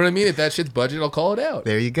 You know what I mean? If that shit's budget, I'll call it out.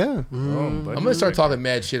 There you go. I'm gonna start talking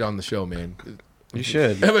mad shit on the show, man. You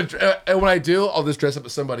should. And when I do, I'll just dress up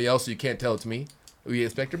as somebody else so you can't tell it's me. We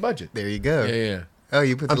Inspector Budget. There you go. Yeah. Oh,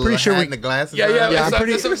 you put the I'm little pretty sure hat we- and the glasses Yeah, on? yeah. Yeah, I'm That's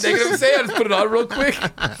pretty- what I'm gonna say. I just put it on real quick.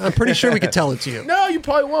 I'm pretty sure we could tell it's you. No, you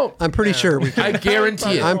probably won't. I'm pretty sure we can. I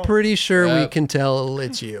guarantee it. I'm pretty sure we Uh, can tell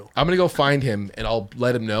it's you. I'm gonna go find him and I'll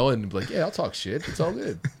let him know and be like, yeah, I'll talk shit. It's all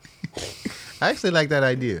good. I actually like that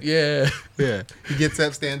idea. Yeah. Yeah. He gets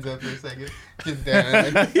up, stands up for a second, gets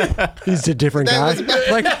down. Like, He's a different guy.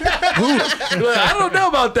 Like I don't know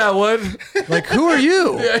about that one. who are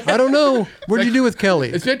you? I don't know. What did you do with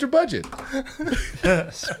Kelly? Inspector Budget.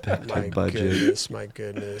 My Budget. My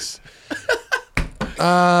goodness.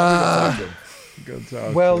 Good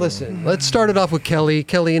talk. Well, listen. Let's start it off with Kelly.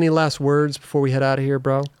 Kelly, any last words before we head out of here,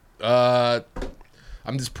 bro?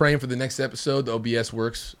 I'm just praying for the next episode. The OBS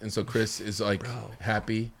works, and so Chris is like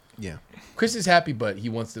happy. yeah. Chris is happy, but he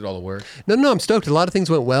wants it all to work. No, I'm stoked. A lot of things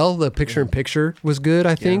went well. The picture-in-picture was good,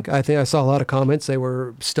 I think. I think I saw a lot of comments. They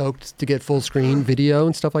were stoked to get full screen video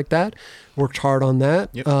and stuff like that. Worked hard on that.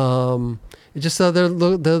 Yep. It just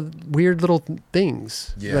the weird little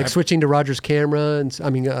things, Yeah. like switching to Roger's camera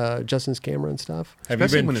and Justin's camera and stuff. Have you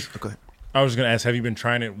Especially been? when it's... Go ahead. I was gonna ask. Have you been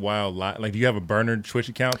trying it while live? Like, do you have a burner Twitch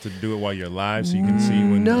account to do it while you're live, so you can see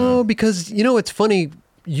when? No, because it's funny.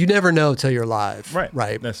 You never know till you're live, Right.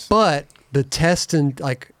 Right. That's- But the test and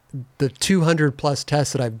like the 200 plus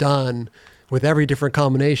tests that I've done with every different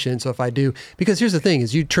combination. So if I do, because here's the thing: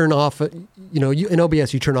 is you turn off, in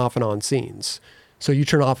OBS you turn off and on scenes. So you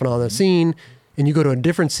turn off and on a scene, and you go to a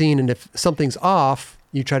different scene, and if something's off,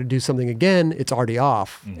 you try to do something again, it's already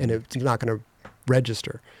off, and it's not going to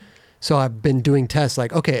register. So I've been doing tests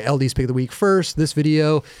like, okay, LD's pick of the week first, this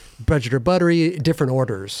video, budget or buttery, different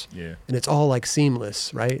orders. Yeah. And it's all like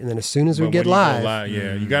seamless, right? And then as soon as we But get when you go live,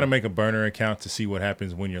 yeah, you got to make a burner account to see what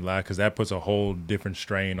happens when you're live, because that puts a whole different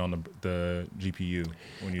strain on the GPU.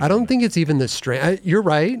 When you I don't think it's even the strain. You're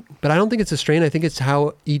right, but I don't think it's a strain. I think it's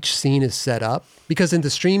how each scene is set up. Because in the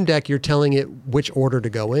Stream Deck, you're telling it which order to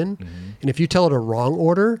go in. And if you tell it a wrong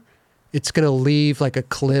order, it's going to leave like a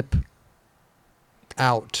clip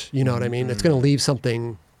out. You know what I mean? It's going to leave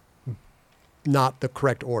something not the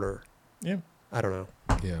correct order. Yeah. I don't know.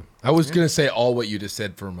 Yeah. I was gonna say all what you just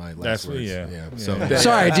said for my last That's words. yeah. So Yeah.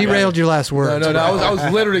 Sorry, I derailed your last word. No. I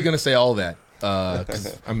was literally gonna say all that.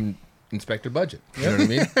 'Cause I'm Inspector Budget. You know what I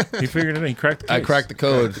mean? He figured it out. He cracked the case. I cracked the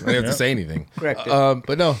code. I didn't have to say anything. Cracked it.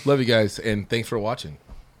 But no, love you guys and thanks for watching.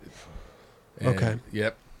 And, Okay.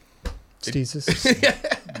 Yep. Jesus.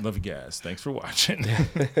 Love you guys. Thanks for watching.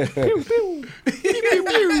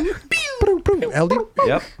 LD,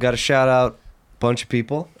 Yep. Got to shout out a bunch of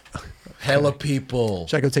people. Hella people.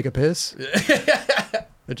 should I go take a piss?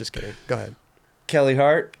 I'm just kidding. Go ahead. Kelly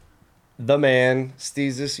Hart, the man.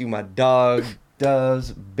 Steezus, you my dog.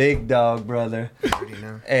 Doves, big dog, brother. Already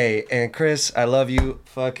know. Hey, and Chris, I love you.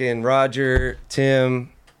 Fucking Roger,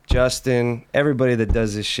 Tim, Justin, everybody that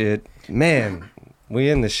does this shit. Man, we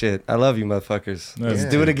in this shit. I love you, motherfuckers. Let's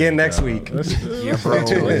do it again next week. Yeah, bro. Let's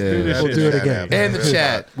do this We'll shit. do it again. And the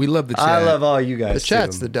chat. We love the chat. I love all you guys. The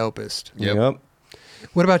chat's too. the dopest. Yep.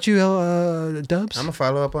 What about you, Dubs? I'm gonna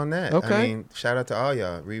follow up on that. Okay. I mean, shout out to all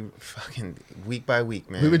y'all. Fucking week by week,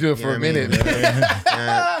 man. We've been doing it You for know a what I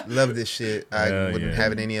mean? minute. Love this shit. I Hell wouldn't yeah.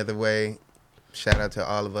 have it any other way. Shout out to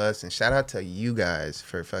all of us, and shout out to you guys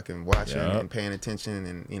for fucking watching Yeah. and paying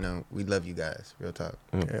attention. And we love you guys. Real talk.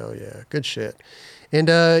 Hell yeah. Good shit. And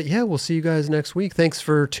we'll see you guys next week. Thanks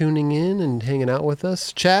for tuning in and hanging out with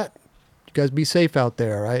us. Chat, you guys be safe out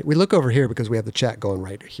there, all right? We look over here because we have the chat going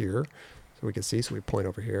right here. So we can see, so we point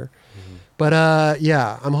over here. But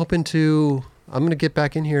I'm hoping I'm going to get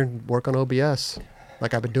back in here and work on OBS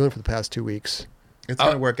like I've been doing for the past 2 weeks. It's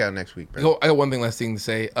gonna work out next week, bro. I got one last thing to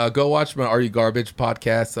say. Go watch my Are You Garbage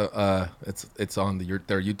podcast. It's on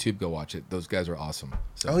their YouTube. Go watch it. Those guys are awesome.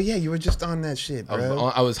 So Oh yeah, you were just on that shit, bro.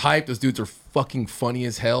 I was hyped. Those dudes are fucking funny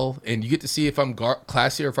as hell, and you get to see if I'm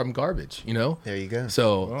classy or if I'm garbage. You know. There you go.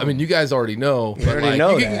 So I mean, you guys already know. We already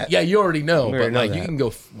know that. Yeah, you already know. We But already know like, you that. can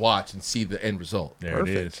go watch and see the end result. There it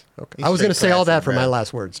is. Okay. He's I was going to straight say all that classy, for my bro.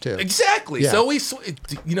 last words, too. Exactly. Yeah. So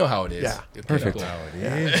you know how it is. Yeah. Okay, Perfect.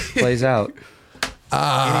 cool. Plays out. Any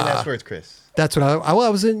last words, Chris? That's what I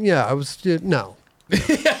was in. Yeah, I was. No.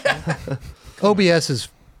 OBS has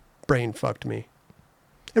brain fucked me.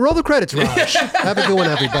 And roll the credits, Raj. Have a good one,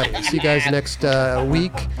 everybody. See you guys next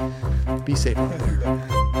week. Be safe out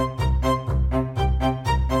there.